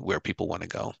 depending on where people want to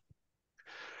go.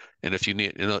 And if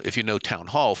you know Town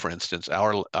Hall, for instance,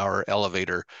 our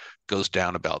elevator goes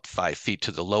down about 5 feet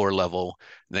to the lower level,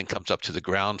 and then comes up to the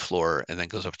ground floor, and then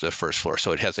goes up to the first floor.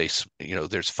 So it has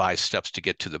there's 5 steps to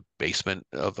get to the basement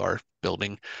of our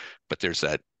building, but there's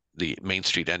the Main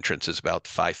Street entrance is about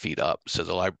 5 feet up. So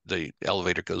the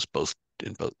elevator goes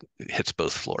hits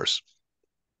both floors.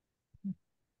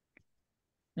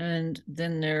 And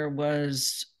then there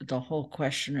was the whole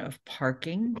question of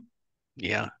parking.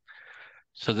 Yeah.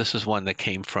 So this is one that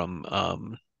came from,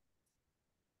 I'm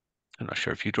not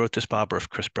sure if you wrote this, Bob, or if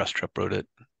Chris Brestrup wrote it.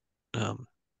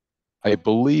 I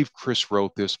believe Chris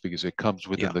wrote this because it comes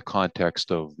within the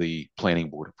context of the planning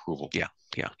board approval. Yeah,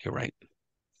 you're right.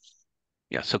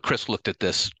 Yeah, so Chris looked at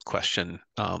this question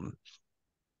and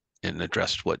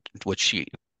addressed what she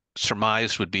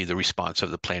surmised would be the response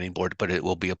of the planning board, but it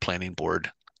will be a planning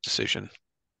board decision.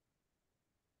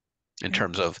 In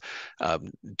terms of,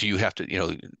 do you have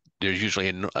to, there's usually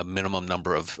a minimum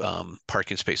number of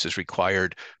parking spaces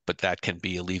required, but that can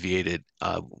be alleviated,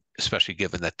 especially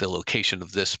given that the location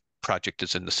of this project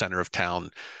is in the center of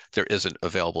town. There isn't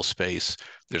available space.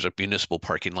 There's a municipal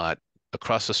parking lot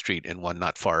across the street and one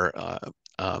not far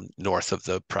north of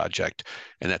the project,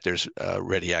 and that there's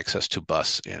ready access to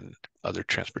bus and other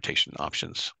transportation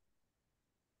options.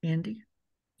 Andy?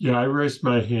 Yeah, I raised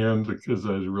my hand because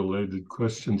I had a related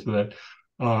question to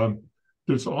that.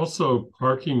 There's also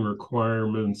parking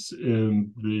requirements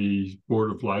in the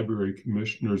Board of Library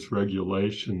Commissioners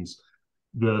regulations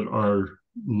that are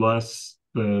less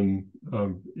than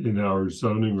in our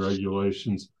zoning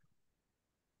regulations.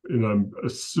 And I'm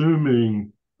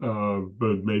assuming,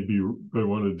 but maybe I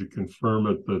wanted to confirm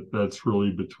it, that that's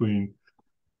really between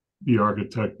the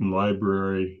architect and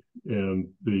library and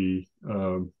the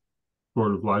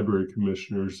Board of Library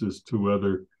Commissioners as to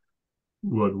whether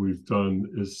what we've done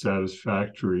is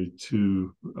satisfactory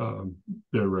to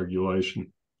their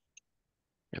regulation.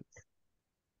 Yep.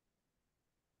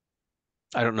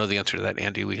 I don't know the answer to that,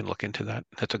 Andy. We can look into that.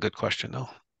 That's a good question, though.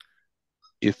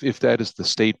 If that is the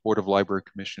State Board of Library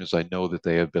Commissioners, I know that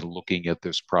they have been looking at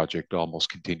this project almost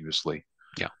continuously.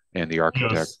 Yeah. And the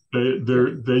architect. Yes,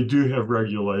 they do have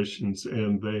regulations,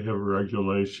 and they have a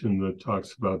regulation that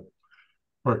talks about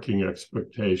parking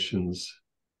expectations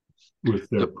with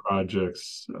their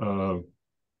projects.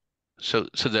 So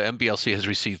the MBLC has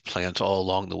received plans all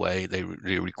along the way. They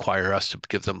require us to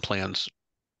give them plans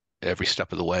every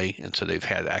step of the way, and so they've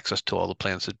had access to all the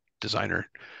plans the designer.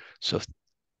 So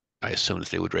I assume that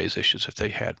they would raise issues if they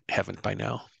haven't by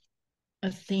now.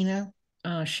 Athena,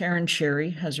 Sharon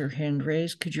Sherry has her hand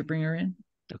raised. Could you bring her in?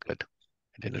 Oh, good.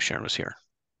 I didn't know Sharon was here.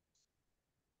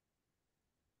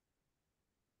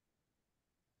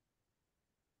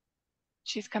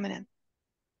 She's coming in.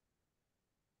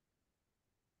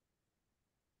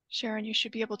 Sharon, you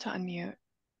should be able to unmute.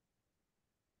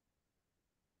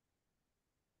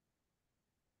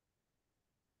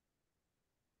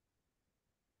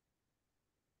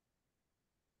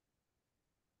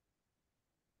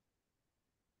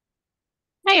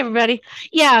 Hi, everybody.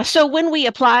 Yeah, so when we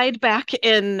applied back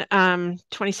in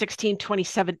 2016,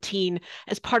 2017,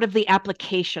 as part of the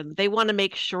application, they want to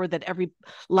make sure that every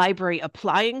library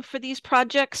applying for these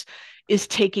projects is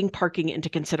taking parking into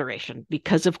consideration.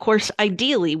 Because, of course,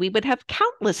 ideally, we would have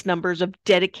countless numbers of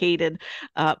dedicated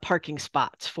parking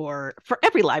spots for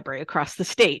every library across the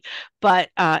state. But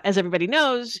as everybody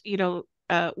knows,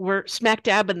 we're smack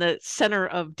dab in the center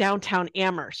of downtown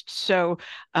Amherst. So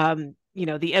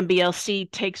the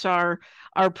MBLC takes our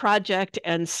project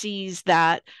and sees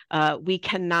that we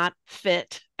cannot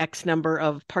fit X number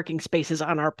of parking spaces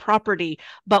on our property,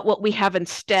 but what we have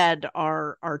instead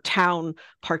are town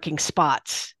parking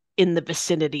spots in the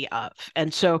vicinity of.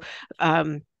 And so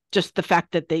just the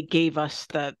fact that they gave us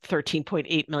the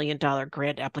 $13.8 million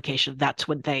grant application, that's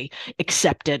when they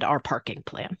accepted our parking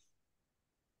plan.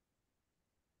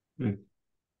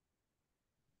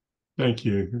 Thank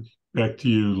you. Back to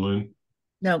you, Lynn.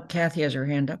 No, Kathy has her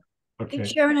hand up. Okay. Hey,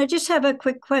 Sharon, I just have a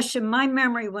quick question. My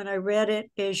memory when I read it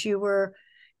is you were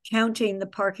counting the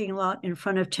parking lot in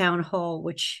front of Town Hall,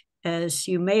 which, as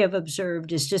you may have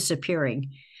observed, is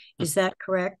disappearing. Is that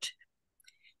correct?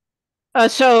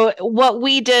 So what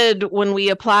we did when we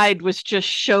applied was just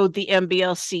showed the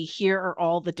MBLC, here are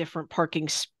all the different parking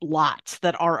lots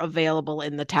that are available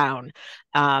in the town.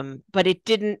 But it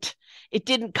didn't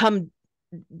come,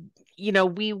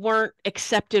 we weren't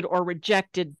accepted or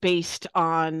rejected based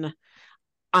on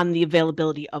the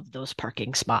availability of those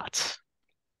parking spots.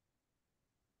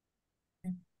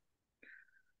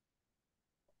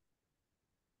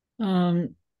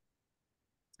 Timing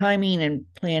and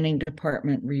planning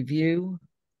department review.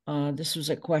 This was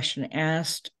a question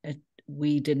asked.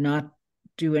 We did not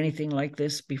do anything like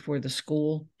this before the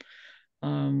school.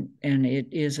 And it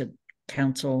is a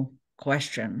council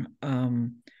question.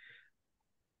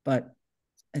 But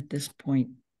at this point,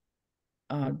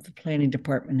 the planning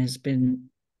department has been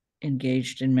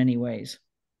engaged in many ways.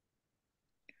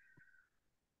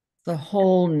 The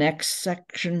whole next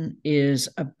section is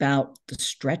about the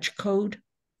stretch code.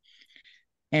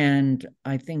 And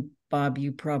I think, Bob,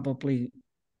 you probably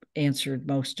answered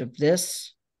most of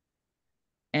this.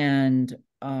 And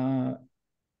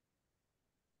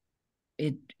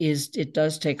it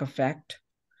does take effect.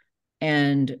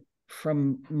 And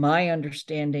from my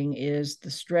understanding is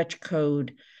the stretch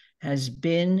code has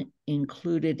been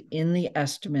included in the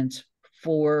estimates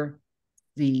for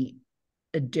the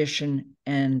addition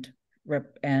and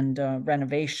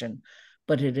renovation,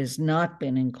 but it has not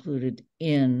been included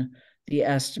in the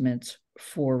estimates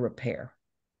for repair.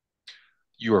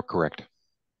 You are correct.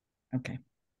 Okay,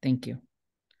 thank you.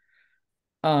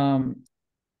 Then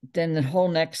the whole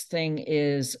next thing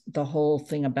is the whole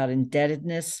thing about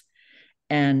indebtedness,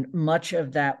 and much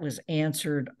of that was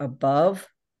answered above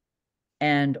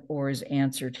and or is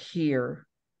answered here,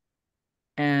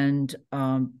 and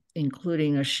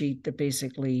including a sheet that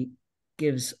basically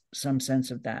gives some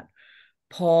sense of that.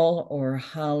 Paul or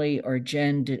Holly or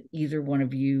Jen, did either one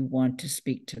of you want to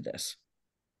speak to this?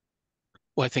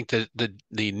 Well, I think that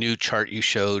the new chart you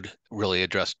showed really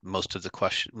addressed most of the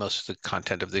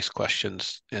content of these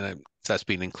questions, and if that's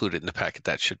being included in the packet,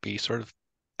 that should be sort of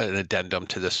an addendum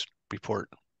to this report.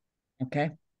 Okay,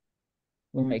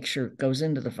 we'll make sure it goes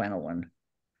into the final one.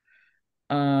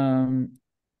 And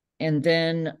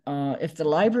then if the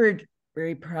library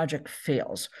project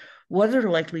fails, what are the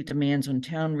likely demands on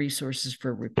town resources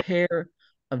for repair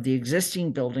of the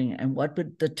existing building, and what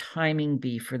would the timing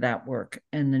be for that work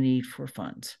and the need for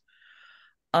funds?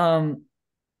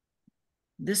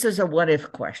 This is a what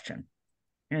if question,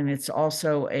 and it's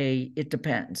also it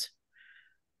depends.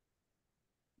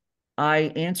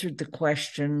 I answered the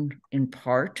question in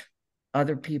part.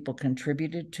 Other people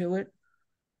contributed to it.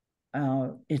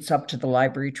 It's up to the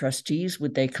library trustees.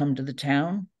 Would they come to the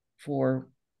town for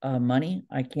money?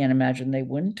 I can't imagine they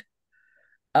wouldn't.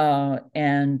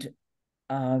 And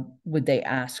would they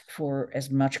ask for as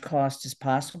much cost as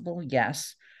possible?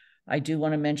 Yes. I do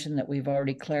want to mention that we've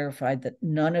already clarified that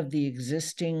none of the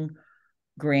existing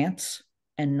grants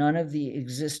and none of the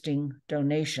existing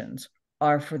donations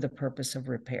are for the purpose of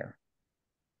repair.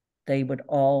 They would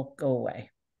all go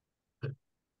away.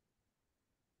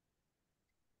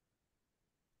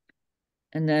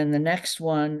 And then the next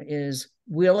one is,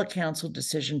 will a council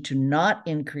decision to not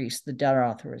increase the debt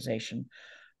authorization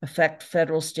affect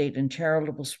federal, state, and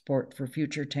charitable support for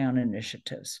future town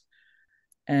initiatives?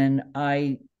 And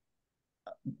I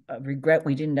regret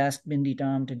we didn't ask Mindy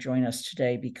Dom to join us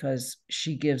today, because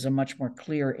she gives a much more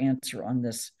clear answer on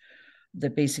this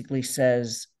that basically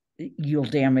says you'll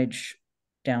damage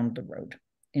down the road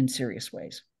in serious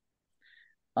ways.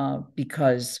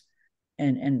 Because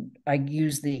and I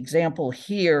use the example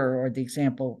here, or the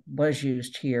example was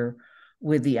used here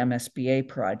with the MSBA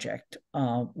project,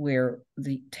 where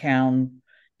the town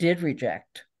did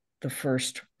reject the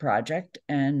first project.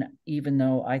 And even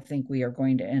though I think we are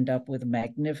going to end up with a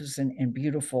magnificent and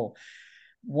beautiful,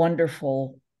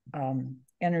 wonderful,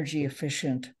 energy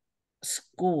efficient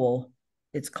school,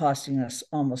 it's costing us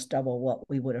almost double what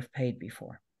we would have paid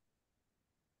before.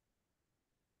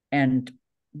 And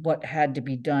what had to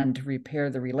be done to repair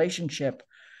the relationship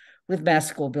with Mass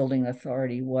School Building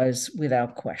Authority was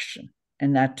without question.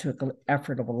 And that took an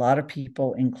effort of a lot of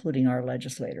people, including our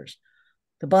legislators.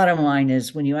 The bottom line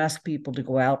is, when you ask people to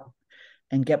go out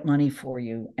and get money for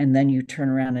you, and then you turn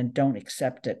around and don't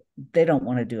accept it, they don't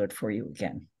want to do it for you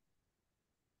again.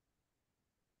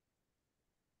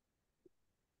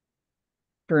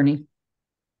 Bernie?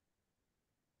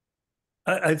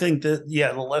 I think that,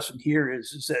 yeah, the lesson here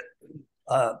is that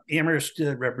Amherst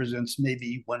represents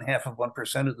maybe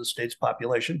 0.5% of the state's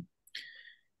population.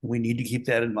 We need to keep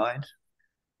that in mind.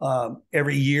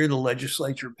 Every year, the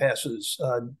legislature passes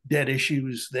debt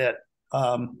issues that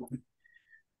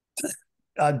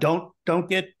don't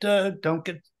get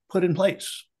put in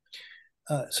place.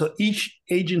 So each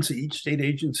state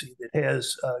agency that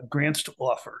has grants to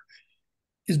offer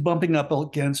is bumping up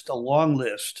against a long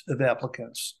list of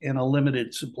applicants and a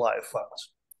limited supply of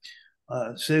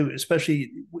funds. So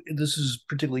especially, this is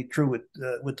particularly true with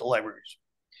the libraries.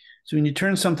 So when you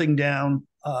turn something down,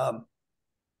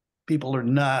 people are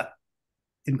not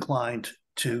inclined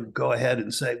to go ahead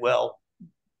and say, well,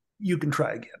 you can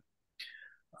try again.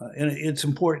 And it's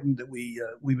important that we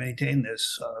maintain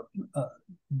this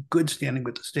good standing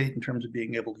with the state in terms of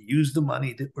being able to use the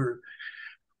money that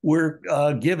we're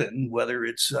given, whether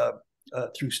it's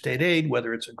through state aid,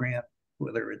 whether it's a grant,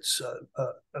 whether it's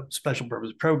a special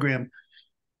purpose program.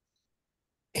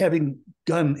 Having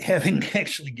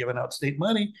actually given out state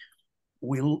money,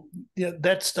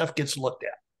 that stuff gets looked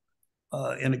at,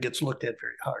 and it gets looked at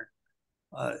very hard.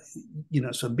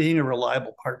 So being a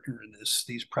reliable partner in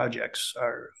these projects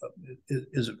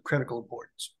is of critical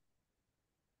importance.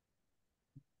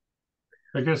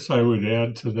 I guess I would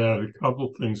add to that a couple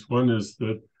of things. One is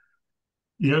that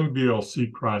the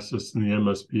MBLC process and the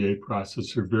MSBA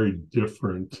process are very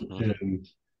different in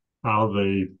how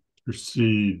they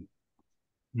proceed.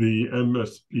 The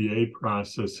MSBA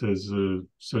process has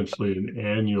essentially an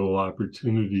annual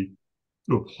opportunity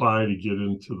to apply to get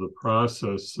into the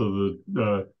process, so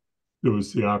that there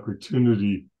was the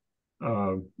opportunity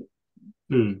to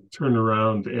turn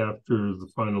around after the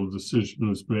final decision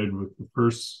was made with the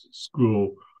first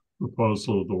school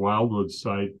proposal of the Wildwood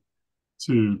site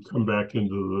to come back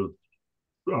into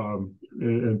the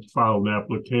and file an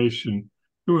application.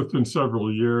 And within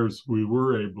several years, we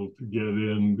were able to get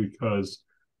in because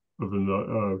of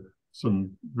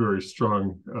some very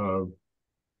strong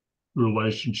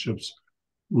relationships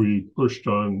we pushed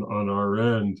on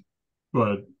our end.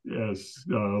 But as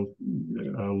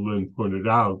Lynn pointed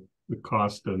out, the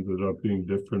cost ended up being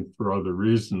different for other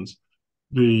reasons.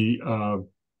 The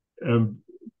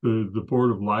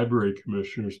Board of Library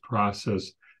Commissioners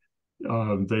process,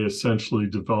 they essentially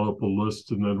develop a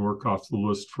list and then work off the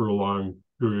list for a long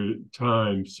period of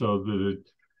time, so that it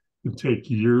can take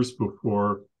years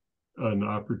before an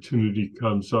opportunity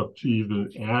comes up to even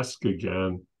ask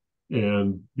again.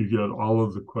 And you get all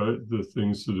of the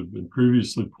things that have been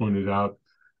previously pointed out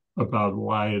about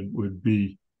why it would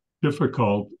be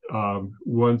difficult.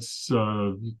 Once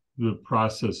the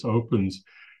process opens,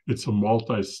 it's a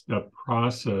multi-step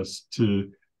process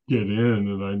to get in.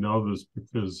 And I know this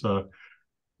because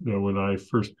when I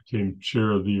first became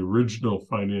chair of the original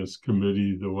finance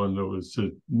committee, the one that was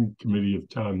a committee of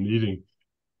town meeting,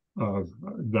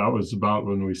 that was about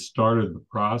when we started the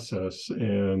process,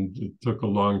 and it took a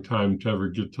long time to ever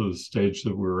get to the stage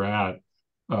that we're at.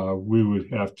 We would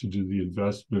have to do the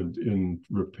investment in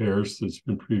repairs that's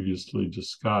been previously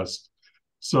discussed.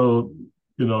 So,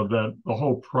 that the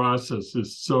whole process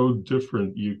is so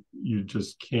different, you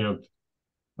just can't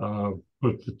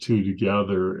put the two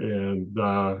together. And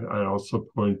I also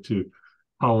point to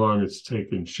how long it's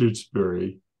taken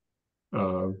Shutesbury,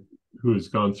 who has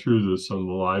gone through this on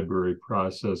the library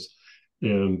process,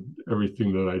 and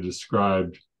everything that I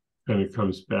described kind of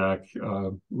comes back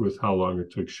with how long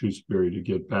it took Shutesbury to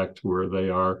get back to where they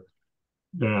are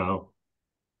now.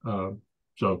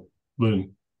 So,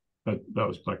 Lynn, that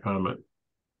was my comment.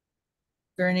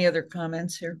 Are there any other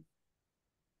comments here?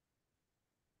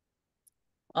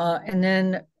 And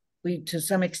then we, to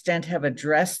some extent, have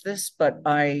addressed this, but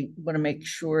I want to make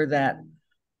sure that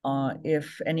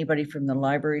if anybody from the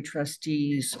library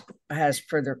trustees has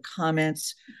further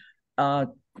comments,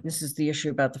 This is the issue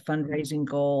about the fundraising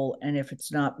goal, and if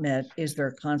it's not met, is there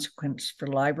a consequence for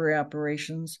library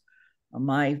operations?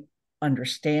 My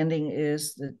understanding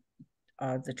is that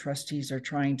the trustees are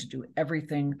trying to do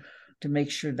everything to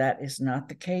make sure that is not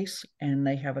the case, and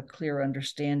they have a clear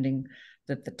understanding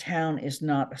that the town is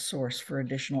not a source for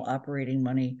additional operating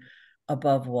money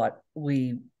above what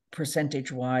we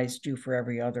percentage-wise do for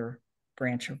every other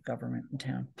branch of government in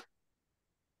town.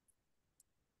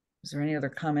 Is there any other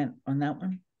comment on that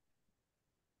one?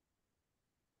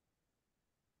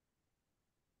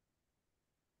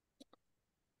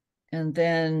 And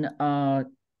then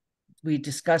we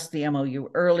discussed the MOU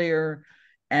earlier,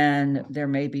 and there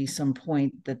may be some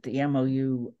point that the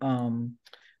MOU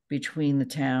between the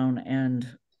town and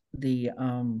the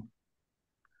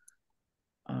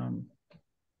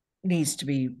needs to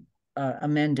be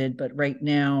amended, but right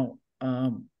now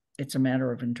it's a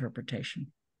matter of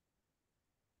interpretation.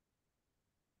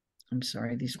 I'm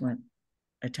sorry, these weren't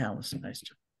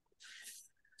italicized.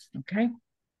 Okay.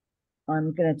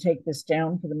 I'm going to take this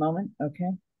down for the moment.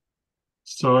 Okay.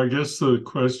 So I guess the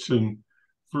question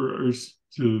first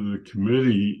to the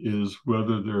committee is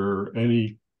whether there are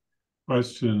any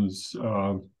questions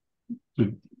that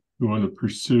you want to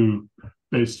pursue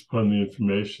based upon the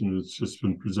information that's just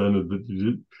been presented that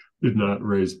you did not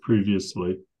raise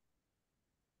previously.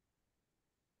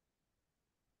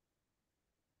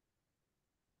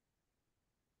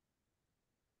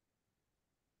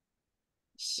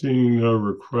 Seeing no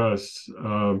requests,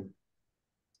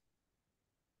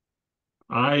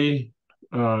 I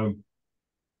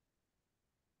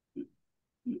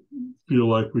feel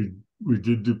like we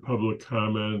did do public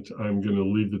comment. I'm going to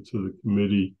leave it to the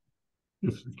committee.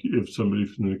 If somebody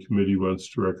from the committee wants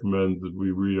to recommend that we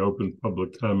reopen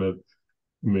public comment,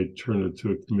 we may turn it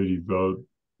to a committee vote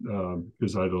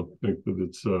because I don't think that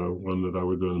it's one that I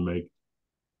would want to make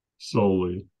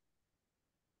solely.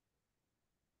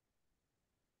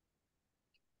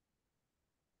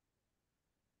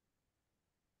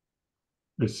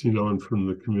 I see no one from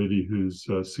the committee who's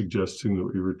suggesting that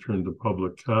we return to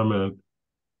public comment.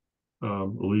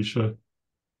 Alicia?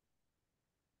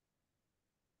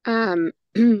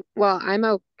 Well, I'm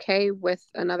okay with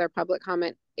another public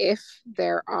comment if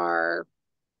there are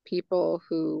people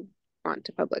who want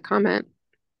to public comment.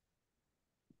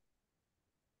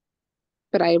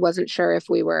 But I wasn't sure if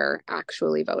we were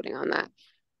actually voting on that.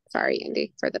 Sorry,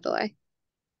 Andy, for the delay.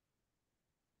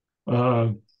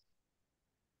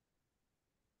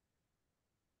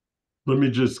 Let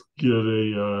me just get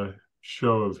a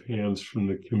show of hands from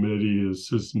the committee.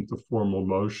 This isn't the formal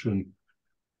motion,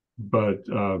 but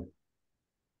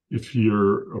if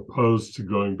you're opposed to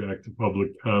going back to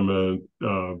public comment,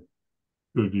 it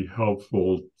would be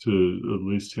helpful to at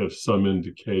least have some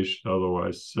indication.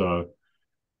 Otherwise,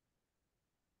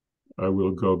 I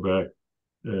will go back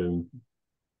and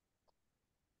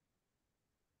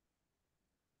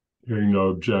hearing no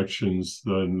objections,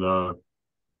 then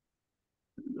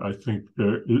I think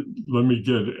let me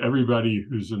get everybody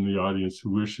who's in the audience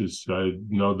who wishes. I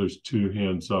know there's 2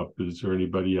 hands up. Is there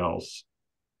anybody else?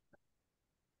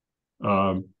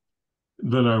 Then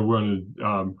I want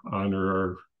to honor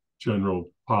our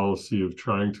general policy of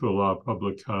trying to allow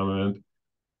public comment.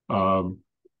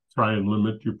 Try and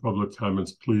limit your public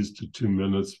comments, please, to 2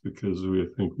 minutes because I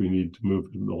think we need to move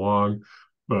it along.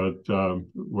 But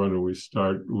why don't we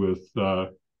start with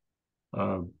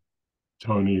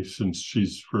Tony, since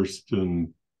she's first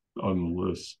on the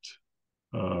list.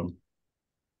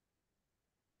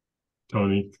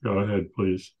 Tony, go ahead,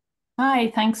 please.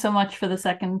 Hi, thanks so much for the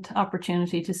second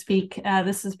opportunity to speak.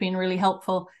 This has been really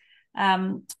helpful.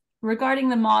 Regarding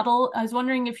the model, I was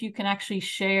wondering if you can actually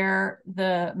share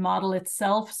the model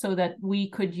itself so that we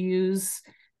could use,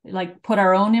 like, put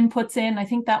our own inputs in. I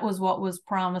think that was what was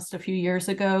promised a few years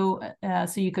ago.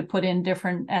 So you could put in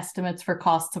different estimates for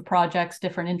costs of projects,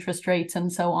 different interest rates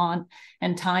and so on,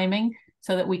 and timing,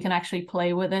 so that we can actually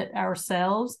play with it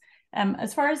ourselves.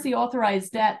 As far as the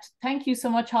authorized debt, thank you so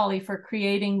much, Holly, for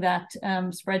creating that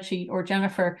spreadsheet, or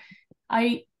Jennifer.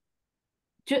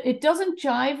 It doesn't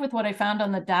jive with what I found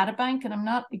on the data bank, and I'm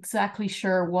not exactly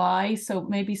sure why. So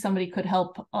maybe somebody could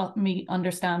help me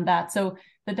understand that. So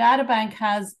the data bank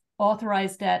has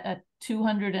authorized debt at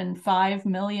 $205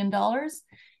 million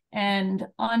and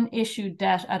unissued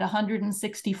debt at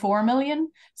 164 million.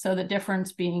 So the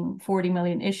difference being 40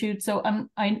 million issued. So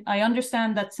I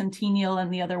understand that Centennial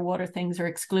and the other water things are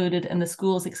excluded and the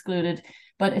school's excluded,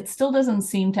 but it still doesn't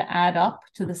seem to add up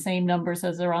to the same numbers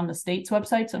as are on the state's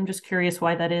website. So I'm just curious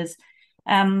why that is.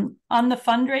 On the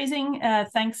fundraising,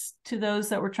 thanks to those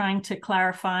that were trying to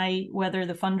clarify whether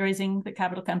the fundraising, the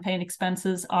capital campaign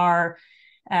expenses are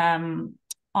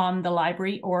on the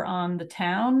library or on the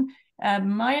town.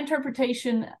 My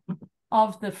interpretation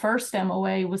of the first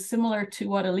MOA was similar to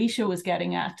what Alicia was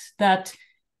getting at, that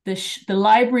the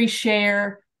library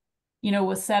share,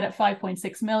 was set at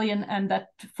 5.6 million, and that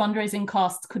fundraising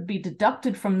costs could be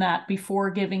deducted from that before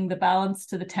giving the balance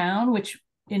to the town, which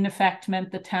in effect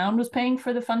meant the town was paying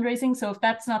for the fundraising. So if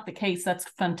that's not the case, that's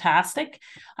fantastic.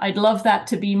 I'd love that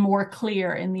to be more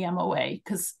clear in the MOA,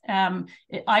 because I'm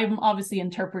obviously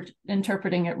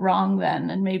interpreting it wrong then,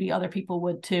 and maybe other people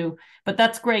would too. But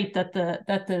that's great that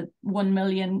the 1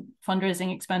 million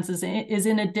fundraising expenses is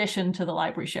in addition to the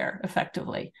library share,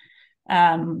 effectively.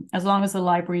 As long as the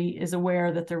library is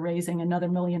aware that they're raising another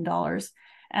 $1 million.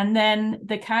 And then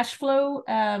the cash flow,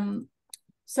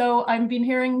 so I've been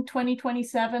hearing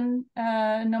 2027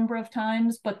 a number of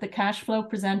times, but the cash flow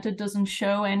presented doesn't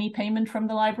show any payment from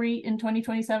the library in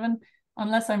 2027,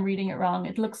 unless I'm reading it wrong.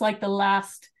 It looks like the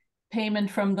last payment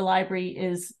from the library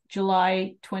is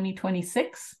July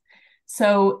 2026.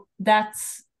 So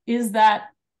is that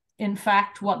in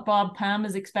fact what Bob Pam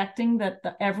is expecting, that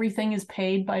everything is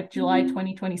paid by July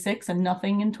 2026 and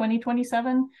nothing in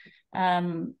 2027?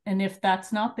 And if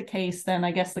that's not the case, then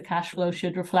I guess the cash flow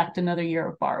should reflect another year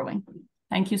of borrowing.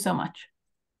 Thank you so much.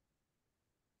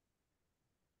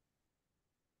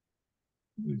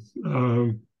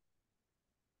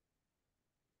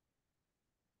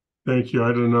 Thank you.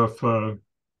 I don't know if Paul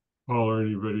or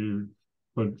anybody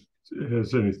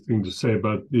has anything to say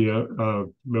about the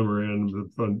memorandum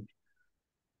of fund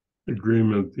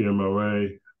agreement, the MOA.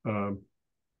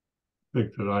 I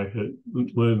think that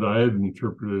Lynn, I had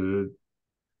interpreted it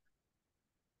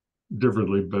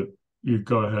differently, but you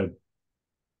go ahead.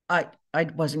 I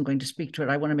wasn't going to speak to it.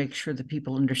 I want to make sure that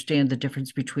people understand the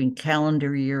difference between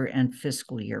calendar year and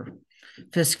fiscal year.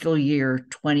 Fiscal year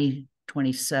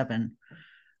 2027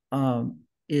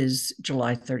 is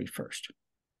July 31st.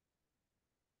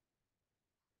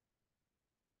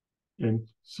 And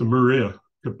so Maria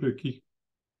Kapicki.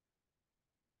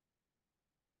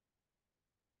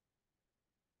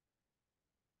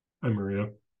 Hi, Maria.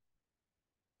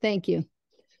 Thank you.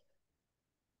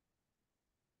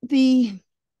 The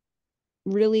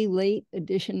really late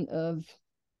addition of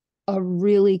a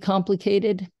really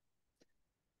complicated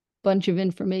bunch of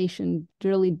information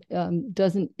really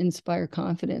doesn't inspire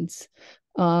confidence.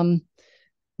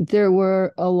 There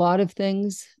were a lot of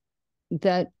things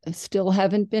that still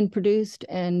haven't been produced,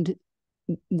 and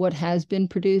what has been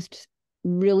produced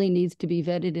really needs to be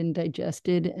vetted and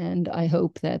digested. And I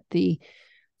hope that the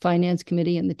Finance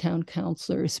Committee and the town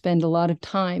councilors spend a lot of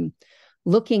time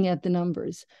looking at the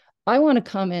numbers. I want to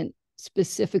comment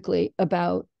specifically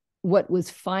about what was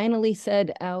finally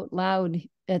said out loud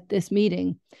at this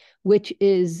meeting, which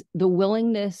is the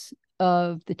willingness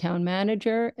of the town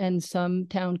manager and some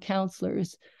town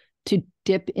councilors to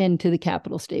dip into the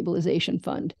capital stabilization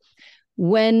fund.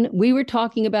 When we were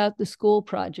talking about the school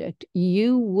project,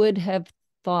 you would have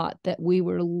thought that we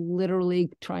were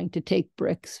literally trying to take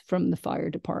bricks from the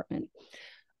fire department.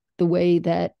 The way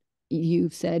that you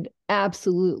said,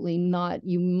 absolutely not,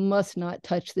 you must not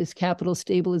touch this capital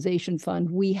stabilization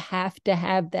fund. We have to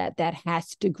have that. That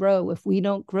has to grow. If we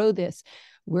don't grow this,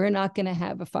 we're not going to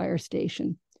have a fire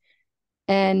station.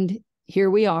 And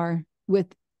here we are with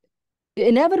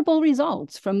inevitable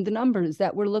results from the numbers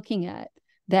that we're looking at,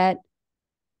 that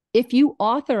if you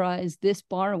authorize this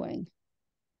borrowing,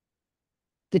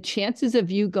 the chances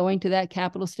of you going to that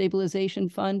capital stabilization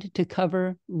fund to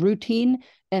cover routine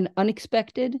and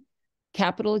unexpected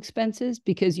capital expenses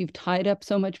because you've tied up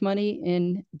so much money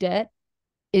in debt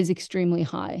is extremely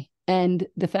high. And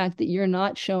the fact that you're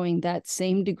not showing that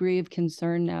same degree of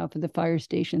concern now for the fire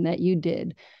station that you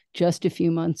did just a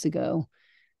few months ago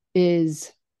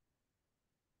is,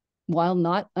 while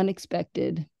not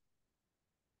unexpected,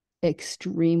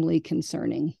 extremely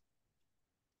concerning.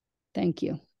 Thank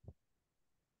you.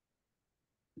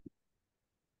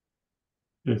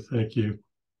 Yes, thank you.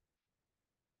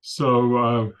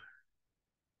 So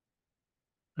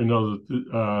I know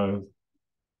that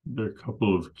there are a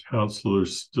couple of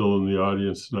counselors still in the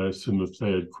audience, and I assume if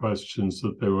they had questions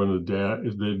that they wanted to ask,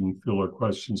 if they didn't feel our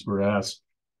questions were asked,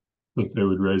 that they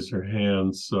would raise their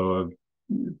hands. So I'm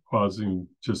pausing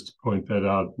just to point that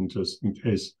out, and just in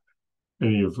case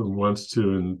any of them wants to,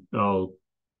 and I'll,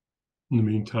 in the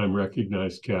meantime,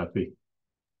 recognize Kathy.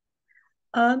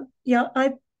 Yeah,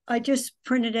 I just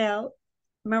printed out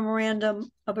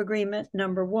memorandum of agreement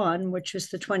number 1, which is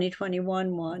the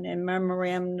 2021 one, and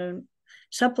memorandum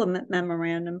supplement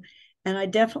memorandum. And I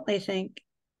definitely think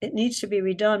it needs to be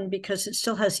redone because it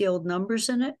still has the old numbers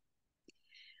in it.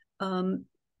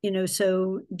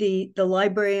 So the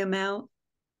library amount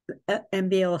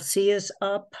MBLC is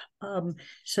up.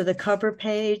 So the cover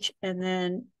page and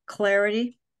then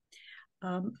clarity.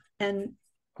 And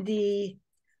the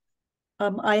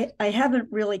I haven't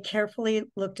really carefully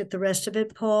looked at the rest of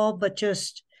it, Paul, but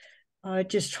just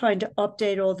trying to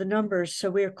update all the numbers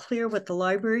so we're clear what the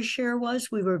library share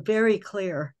was. We were very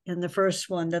clear in the first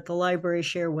one that the library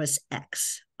share was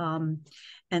X.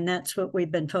 And that's what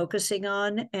we've been focusing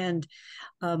on. And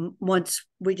once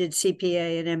we did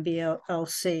CPA and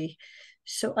MBLC.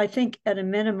 So I think at a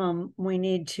minimum, we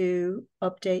need to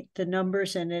update the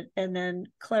numbers in it and then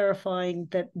clarifying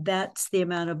that that's the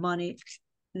amount of money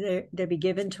that be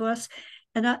given to us.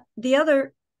 And the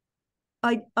other,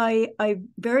 I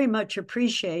very much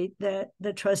appreciate that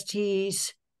the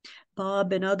trustees,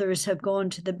 Bob and others, have gone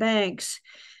to the banks.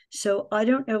 So I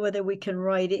don't know whether we can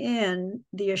write in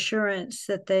the assurance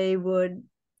that they would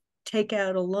take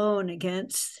out a loan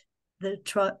against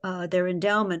their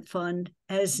endowment fund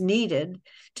as needed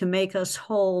to make us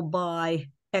whole by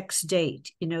X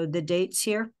date. You know, the dates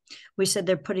here. We said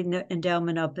they're putting the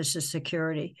endowment up as a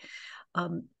security.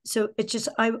 So it's just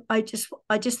I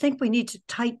just think we need to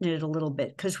tighten it a little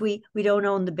bit because we don't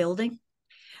own the building.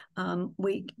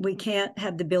 We can't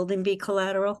have the building be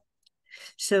collateral.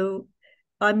 So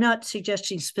I'm not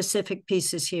suggesting specific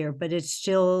pieces here, but it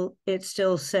still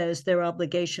says their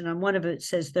obligation on one of it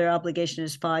says their obligation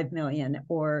is 5 million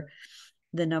or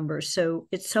the number. So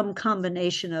it's some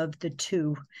combination of the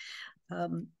two.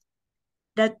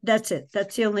 That's it.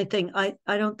 That's the only thing. I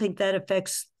don't think that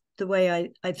affects the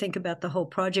way I think about the whole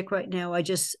project right now. I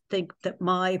just think that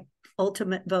my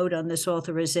ultimate vote on this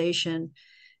authorization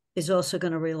is also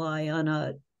going to rely on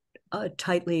a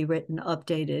tightly written,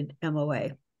 updated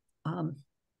MOA.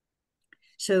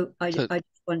 So I just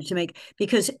wanted to make,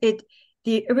 because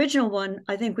the original one,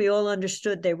 I think we all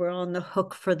understood they were on the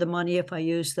hook for the money if I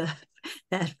use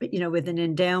that, you know, with an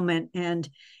endowment. And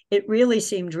it really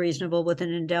seemed reasonable with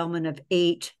an endowment of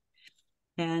 8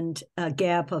 and a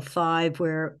gap of 5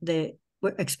 where they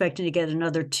were expecting to get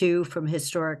another 2 from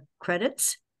historic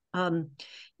credits.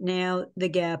 Now the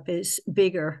gap is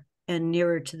bigger and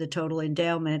nearer to the total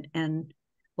endowment. And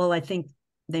well, I think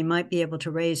they might be able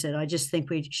to raise it. I just think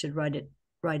we should write it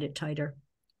tighter.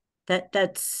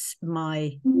 That's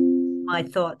my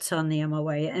thoughts on the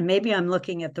MOA. And maybe I'm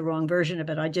looking at the wrong version of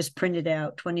it. I just printed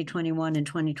out 2021 and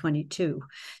 2022.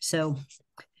 So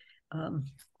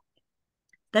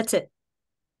that's it.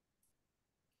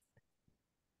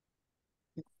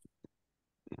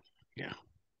 Yeah.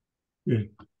 Okay.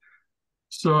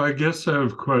 So I guess I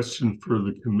have a question for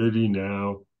the committee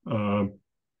now.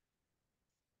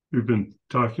 We've been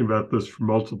talking about this for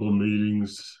multiple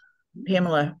meetings.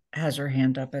 Pamela has her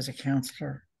hand up as a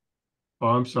counselor. Oh,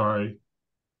 I'm sorry.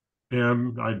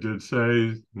 Pam, I did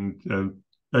say, and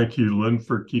thank you, Lynn,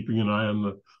 for keeping an eye on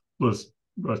the list,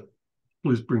 but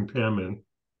please bring Pam in.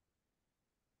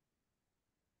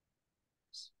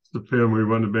 So Pam, we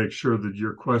want to make sure that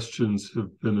your questions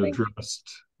have been addressed.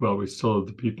 Well, we still have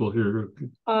the people here.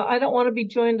 I don't want to be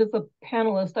joined as a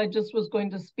panelist. I just was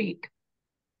going to speak.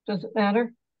 Does it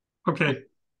matter? Okay.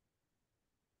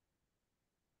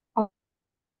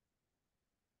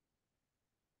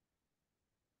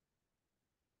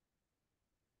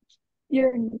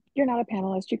 You're not a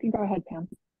panelist. You can go ahead, Pam.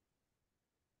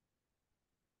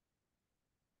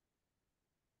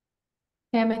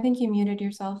 Pam, I think you muted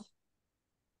yourself.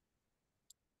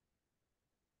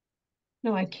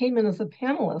 No, I came in as a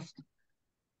panelist.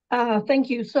 Thank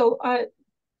you. So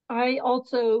I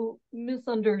also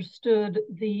misunderstood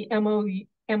the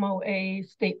MOA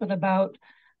statement about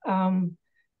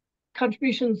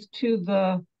contributions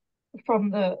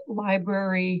from the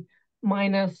library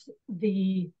minus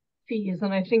the fees,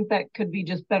 and I think that could be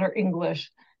just better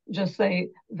English. Just say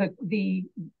the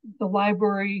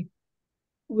library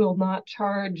will not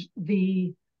charge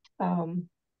the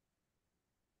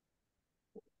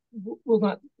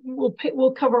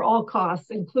will cover all costs,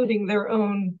 including their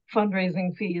own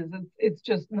fundraising fees. It's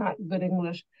just not good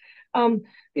English.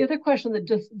 The other question that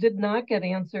just did not get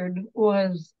answered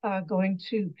was going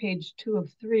to page 2 of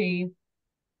 3,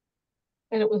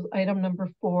 and it was item number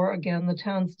 4. Again, the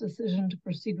town's decision to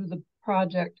proceed with the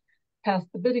project past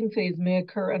the bidding phase may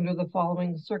occur under the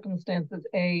following circumstances: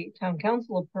 A, town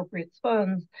council appropriates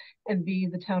funds, and B,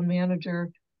 the town manager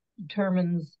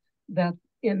determines that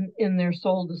in their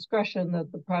sole discretion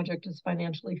that the project is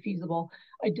financially feasible.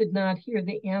 I did not hear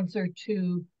the answer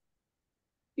to,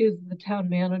 is the town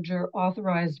manager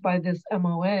authorized by this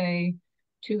MOA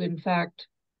to in fact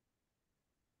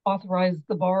authorize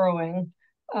the borrowing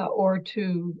or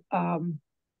to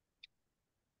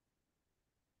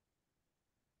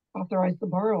authorize the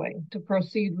borrowing to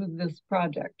proceed with this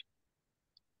project.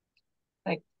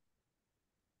 Thanks.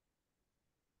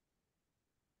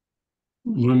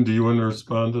 Lynn, do you want to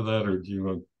respond to that, or do you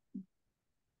want?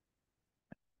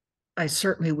 I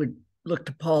certainly would look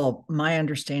to Paul. My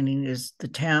understanding is the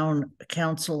town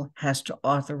council has to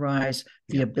authorize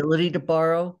the ability to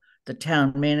borrow. The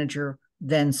town manager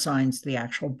then signs the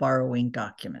actual borrowing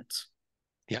documents.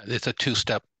 Yeah, it's a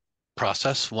two-step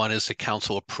process. One is the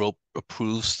council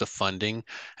approves the funding,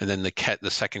 and then the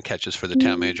second catch is for the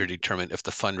town manager to determine if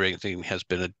the fundraising has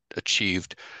been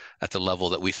achieved at the level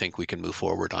that we think we can move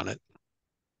forward on it.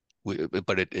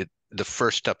 But the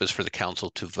first step is for the council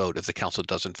to vote. If the council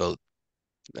doesn't vote,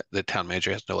 the town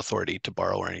manager has no authority to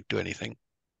borrow or do anything.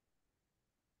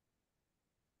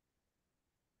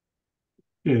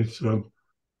 Okay, so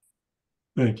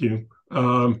thank you.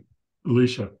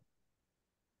 Alicia.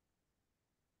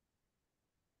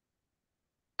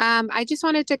 I just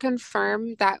wanted to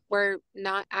confirm that we're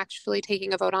not actually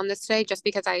taking a vote on this today, just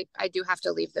because I do have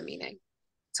to leave the meeting.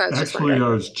 So I was just wondering. I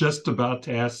was just about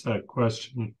to ask that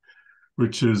question,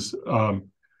 which is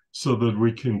so that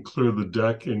we can clear the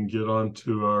deck and get on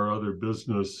to our other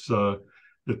business at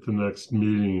the next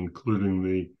meeting,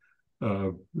 including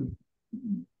the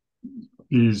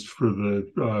fees for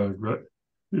the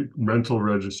rental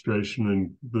registration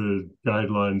and the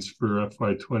guidelines for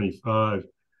FY25,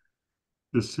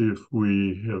 to see if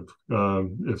we have,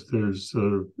 if there's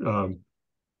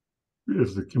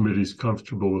if the committee's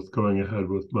comfortable with going ahead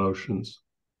with motions.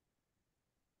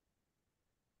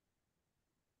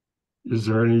 Is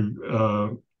there any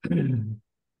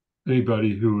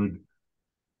anybody who would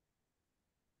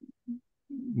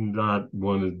not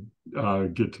want to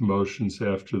get to motions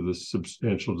after the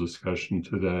substantial discussion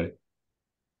today?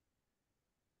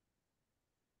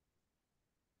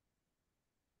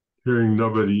 Hearing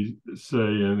nobody say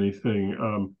anything,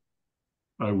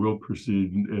 I will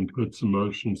proceed and put some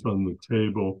motions on the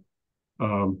table.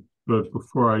 But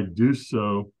before I do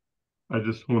so, I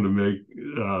just want to make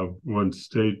one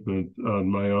statement on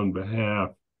my own behalf,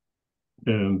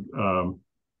 and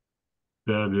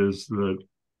that is that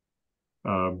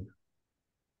I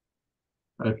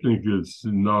think it's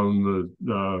known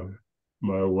that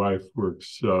my wife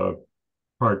works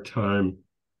part-time,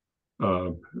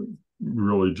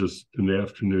 really just an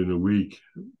afternoon a week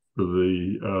for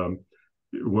the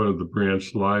one of the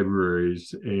branch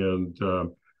libraries, and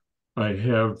I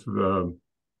have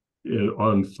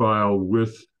on file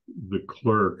with the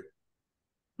clerk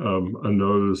a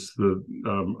notice that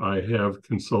I have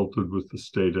consulted with the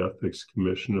State Ethics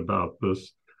Commission about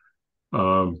this,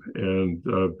 and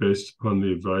based upon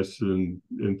the advice and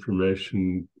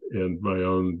information and my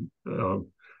own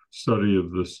study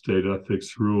of the state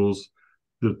ethics rules,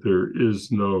 that there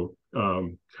is no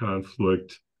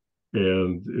conflict,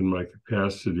 and in my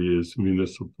capacity as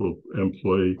municipal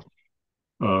employee,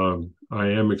 I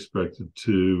am expected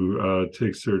to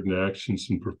take certain actions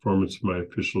in performance of my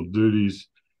official duties.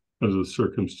 Under the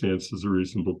circumstances, a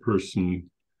reasonable person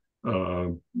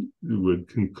would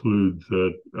conclude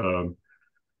that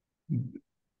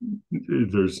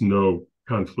there's no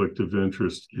conflict of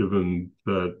interest, given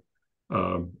that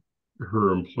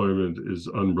her employment is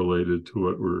unrelated to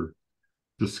what we're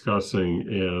discussing,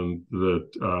 and that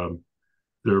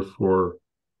therefore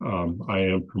I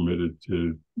am permitted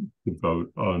to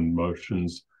vote on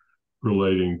motions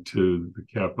relating to the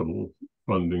capital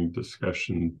funding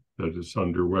discussion that is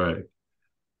underway.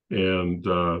 And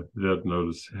that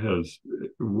notice has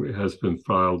been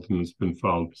filed, and has been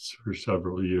filed for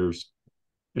several years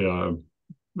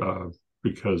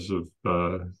because of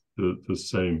the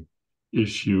same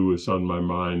issue was on my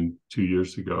mind 2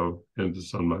 years ago, and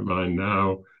is on my mind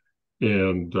now.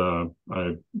 And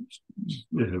I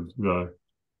have,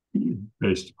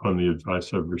 based upon the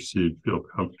advice I've received, feel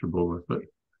comfortable with it.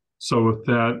 So with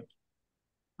that,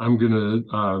 I'm going to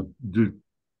do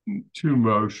two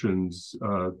motions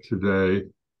today.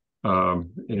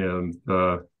 And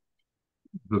the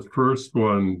first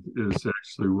one is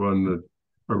actually one that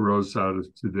arose out of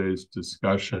today's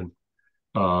discussion.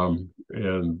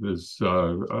 And is,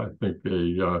 I think,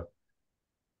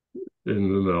 and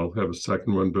then I'll have a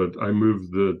second one, but I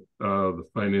move that the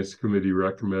Finance Committee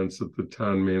recommends that the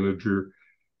town manager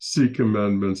seek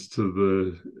amendments to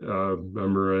the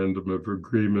memorandum of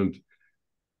agreement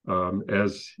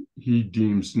as he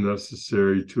deems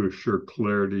necessary to assure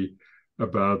clarity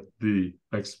about the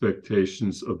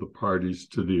expectations of the parties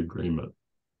to the agreement.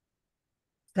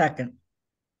 Second.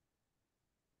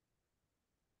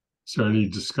 Is there any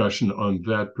discussion on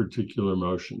that particular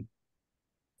motion?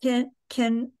 Can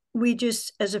we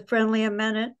just, as a friendly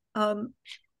amendment,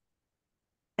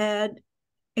 add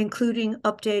including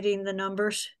updating the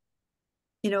numbers,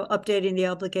 updating the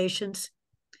obligations.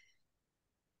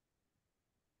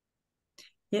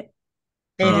 Yeah.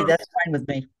 Andy, that's fine with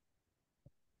me.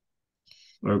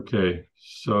 Okay,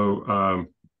 so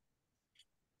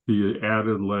the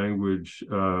added language,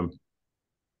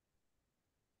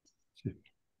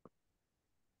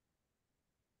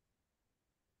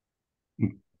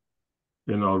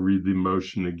 and I'll read the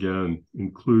motion again,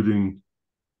 including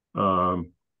how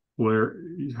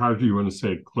do you want to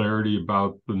say it? Clarity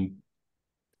about the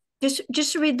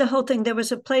just to read the whole thing. There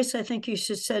was a place I think you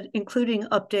should said including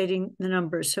updating the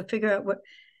numbers. So figure out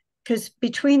because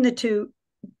between the two,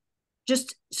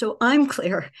 just so I'm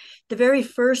clear, the very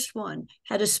first one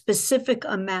had a specific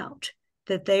amount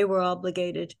that they were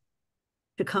obligated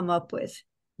to come up with.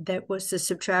 That was the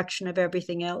subtraction of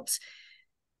everything else.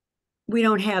 We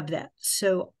don't have that.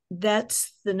 So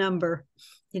that's the number,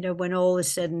 when all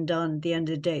is said and done at the end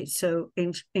of the day. So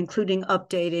including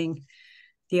updating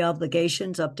the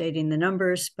obligations, updating the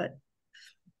numbers. But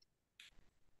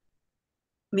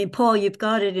I mean, Paul, you've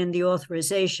got it in the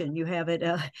authorization. You have it,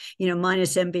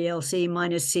 minus MBLC,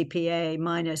 minus CPA,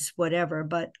 minus whatever.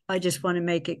 But I just want to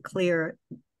make it clear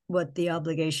what the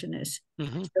obligation is.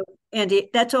 Mm-hmm. So, Andy,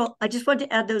 that's all. I just want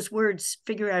to add those words,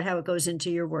 figure out how it goes into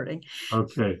your wording.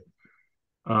 Okay.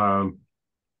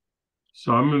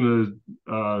 So I'm going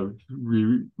to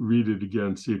read it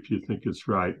again, see if you think it's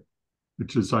right,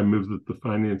 which is I move that the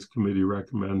Finance Committee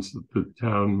recommends that the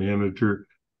town manager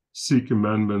seek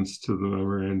amendments to the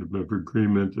memorandum of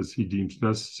agreement as he deems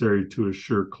necessary to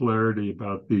assure clarity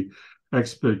about the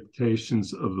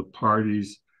expectations of the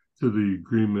parties to the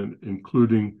agreement,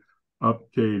 including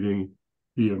updating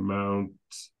the amount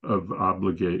of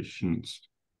obligations.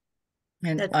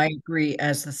 And I agree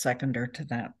as the seconder to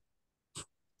that.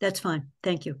 That's fine.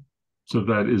 Thank you. So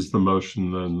that is the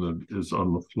motion then that is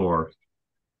on the floor.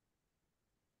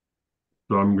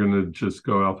 So I'm going to just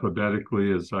go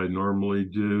alphabetically as I normally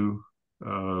do.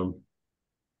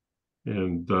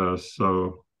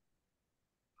 So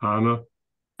Hannah?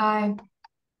 Aye.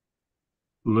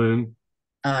 Lynn?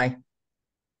 Aye.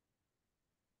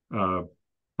 Bob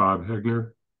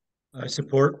Hegner? I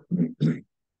support.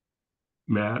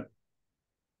 Matt?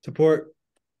 Support.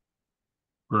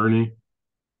 Bernie?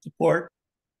 Support.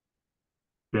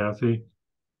 Kathy?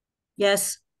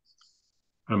 Yes.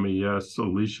 I'm a yes.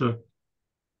 Alicia?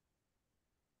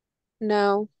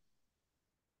 No.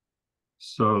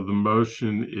 So the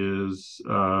motion is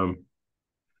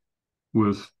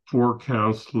with 4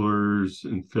 counselors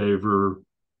in favor,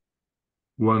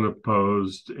 1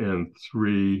 opposed, and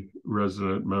 3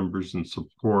 resident members in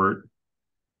support,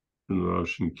 and the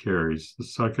motion carries. The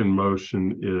second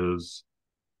motion is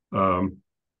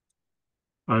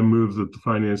I move that the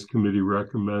Finance Committee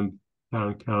recommend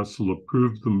Town Council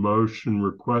approve the motion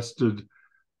requested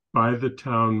by the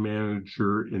town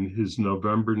manager in his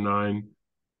November 9,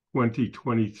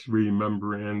 2023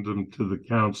 memorandum to the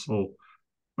council,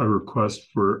 a request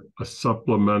for a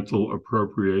supplemental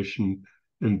appropriation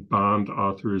and bond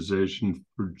authorization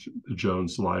for the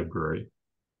Jones Library.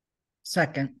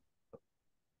 Second.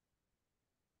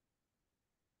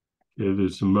 Okay,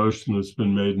 there's a motion that's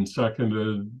been made and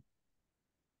seconded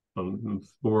on the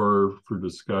floor for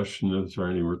discussion. Is there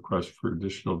any request for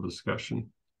additional discussion?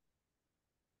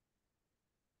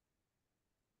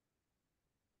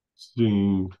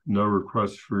 Seeing no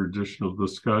request for additional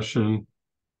discussion,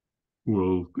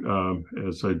 we'll,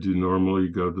 as I do normally,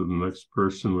 go to the next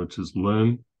person, which is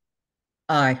Lynn.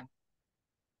 Aye.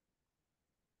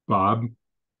 Bob?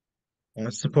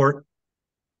 Support.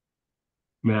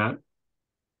 Matt?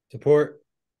 Support.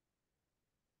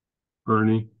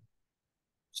 Bernie?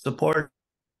 Support.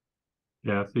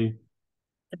 Kathy?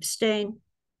 Abstain.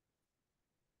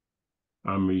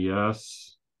 I'm a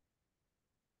yes.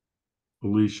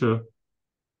 Alicia?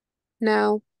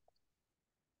 No.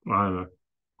 Anna?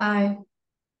 Aye.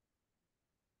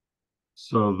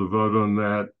 So the vote on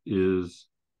that is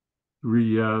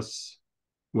 3 yes,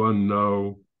 1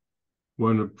 no,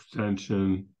 1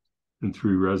 abstention, and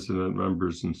 3 resident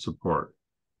members in support.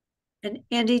 And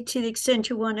Andy, to the extent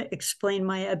you want to explain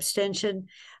my abstention,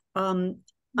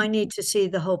 I need to see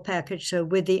the whole package. So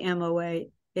with the MOA,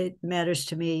 it matters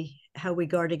to me how we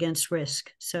guard against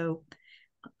risk. So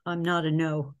I'm not a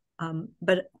no.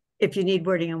 But if you need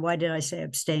wording on why did I say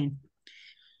abstain?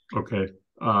 Okay.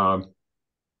 And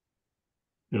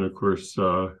of course,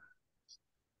 the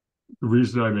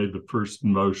reason I made the first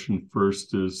motion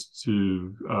first is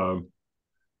to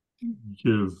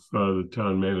give the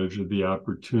town manager the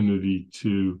opportunity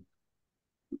to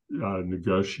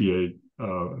negotiate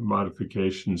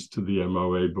modifications to the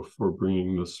MOA before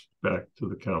bringing this back to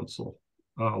the council.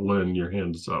 Lynn, your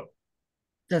hand's up.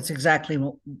 That's exactly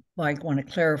what I want to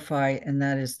clarify, and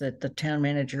that is that the town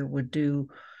manager would do,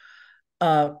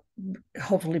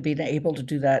 hopefully being able to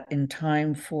do that in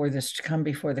time for this to come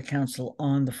before the council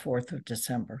on the 4th of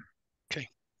December. Okay.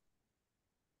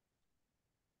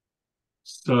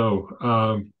 So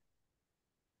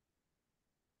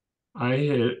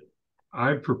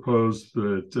I propose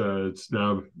that it's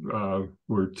now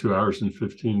we're 2 hours and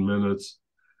 15 minutes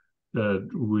that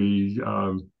we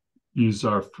use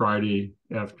our Friday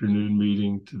afternoon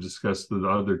meeting to discuss the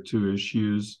other 2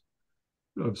 issues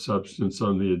of substance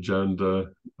on the agenda.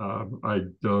 I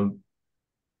don't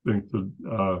think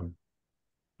that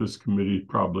this committee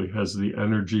probably has the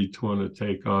energy to want to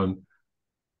take on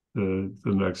the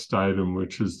next item,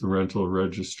 which is the rental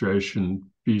registration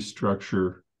fee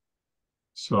structure.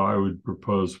 So I would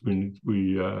propose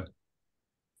we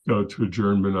go to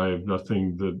adjournment. I have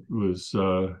nothing that was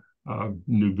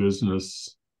new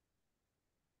business.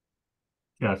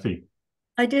 Kathy.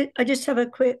 I just have a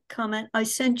quick comment. I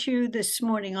sent you this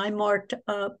morning, I marked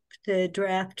up the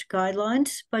draft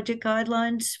guidelines, budget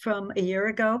guidelines from a year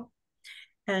ago,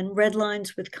 and red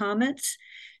lines with comments.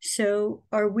 So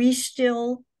are we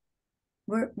still,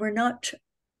 we're not,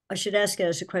 I should ask it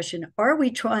as a question, are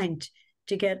we trying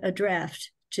to get a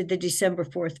draft to the December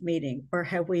 4th meeting, or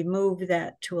have we moved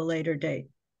that to a later date?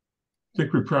 I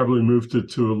think we probably moved it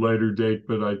to a later date,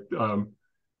 but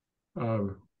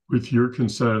with your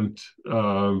consent,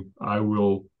 I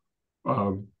will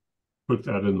put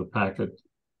that in the packet.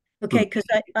 Okay, because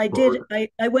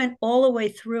I went all the way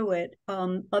through it,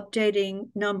 updating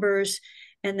numbers,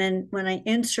 and then when I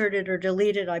inserted or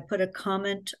deleted, I put a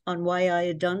comment on why I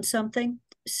had done something.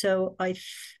 So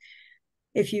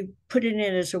if you put it in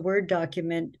as a Word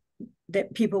document,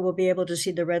 that people will be able to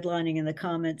see the redlining in the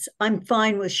comments. I'm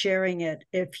fine with sharing it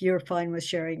if you're fine with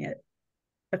sharing it.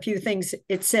 A few things,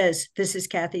 it says, this is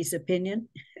Kathy's opinion.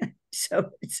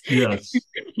 So it's, yes,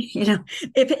 you know,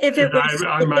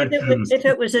 if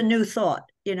it was a new thought,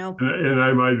 you know, and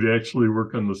I might actually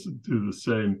work on this, do the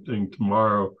same thing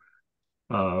tomorrow.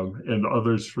 And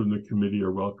others from the committee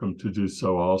are welcome to do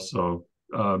so also,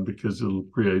 because it'll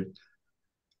create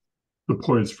the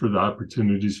points for the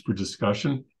opportunities for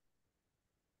discussion.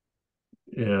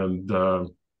 And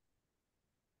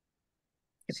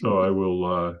so I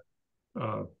will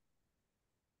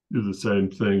do the same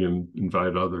thing and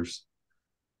invite others,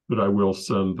 but I will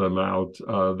send them out.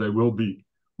 They will be,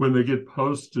 when they get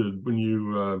posted, when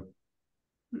you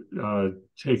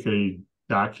take a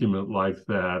document like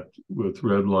that with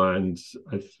red lines,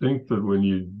 I think that when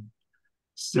you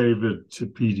save it to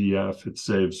PDF, it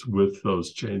saves with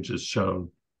those changes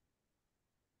shown.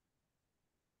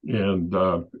 And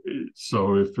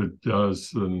so if it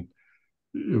does, then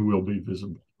it will be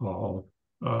visible to all,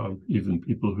 even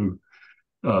people who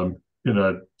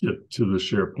cannot get to the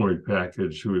SharePoint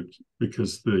package,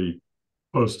 because the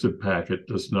posted packet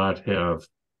does not have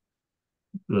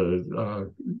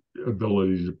the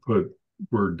ability to put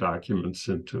Word documents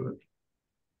into it.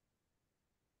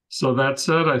 So that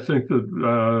said, I think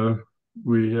that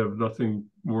we have nothing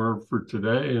more for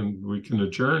today and we can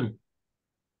adjourn.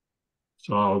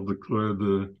 So I'll declare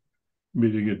the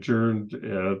meeting adjourned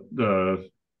at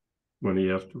 20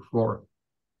 after 4.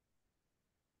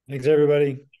 Thanks,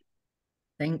 everybody.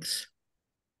 Thanks.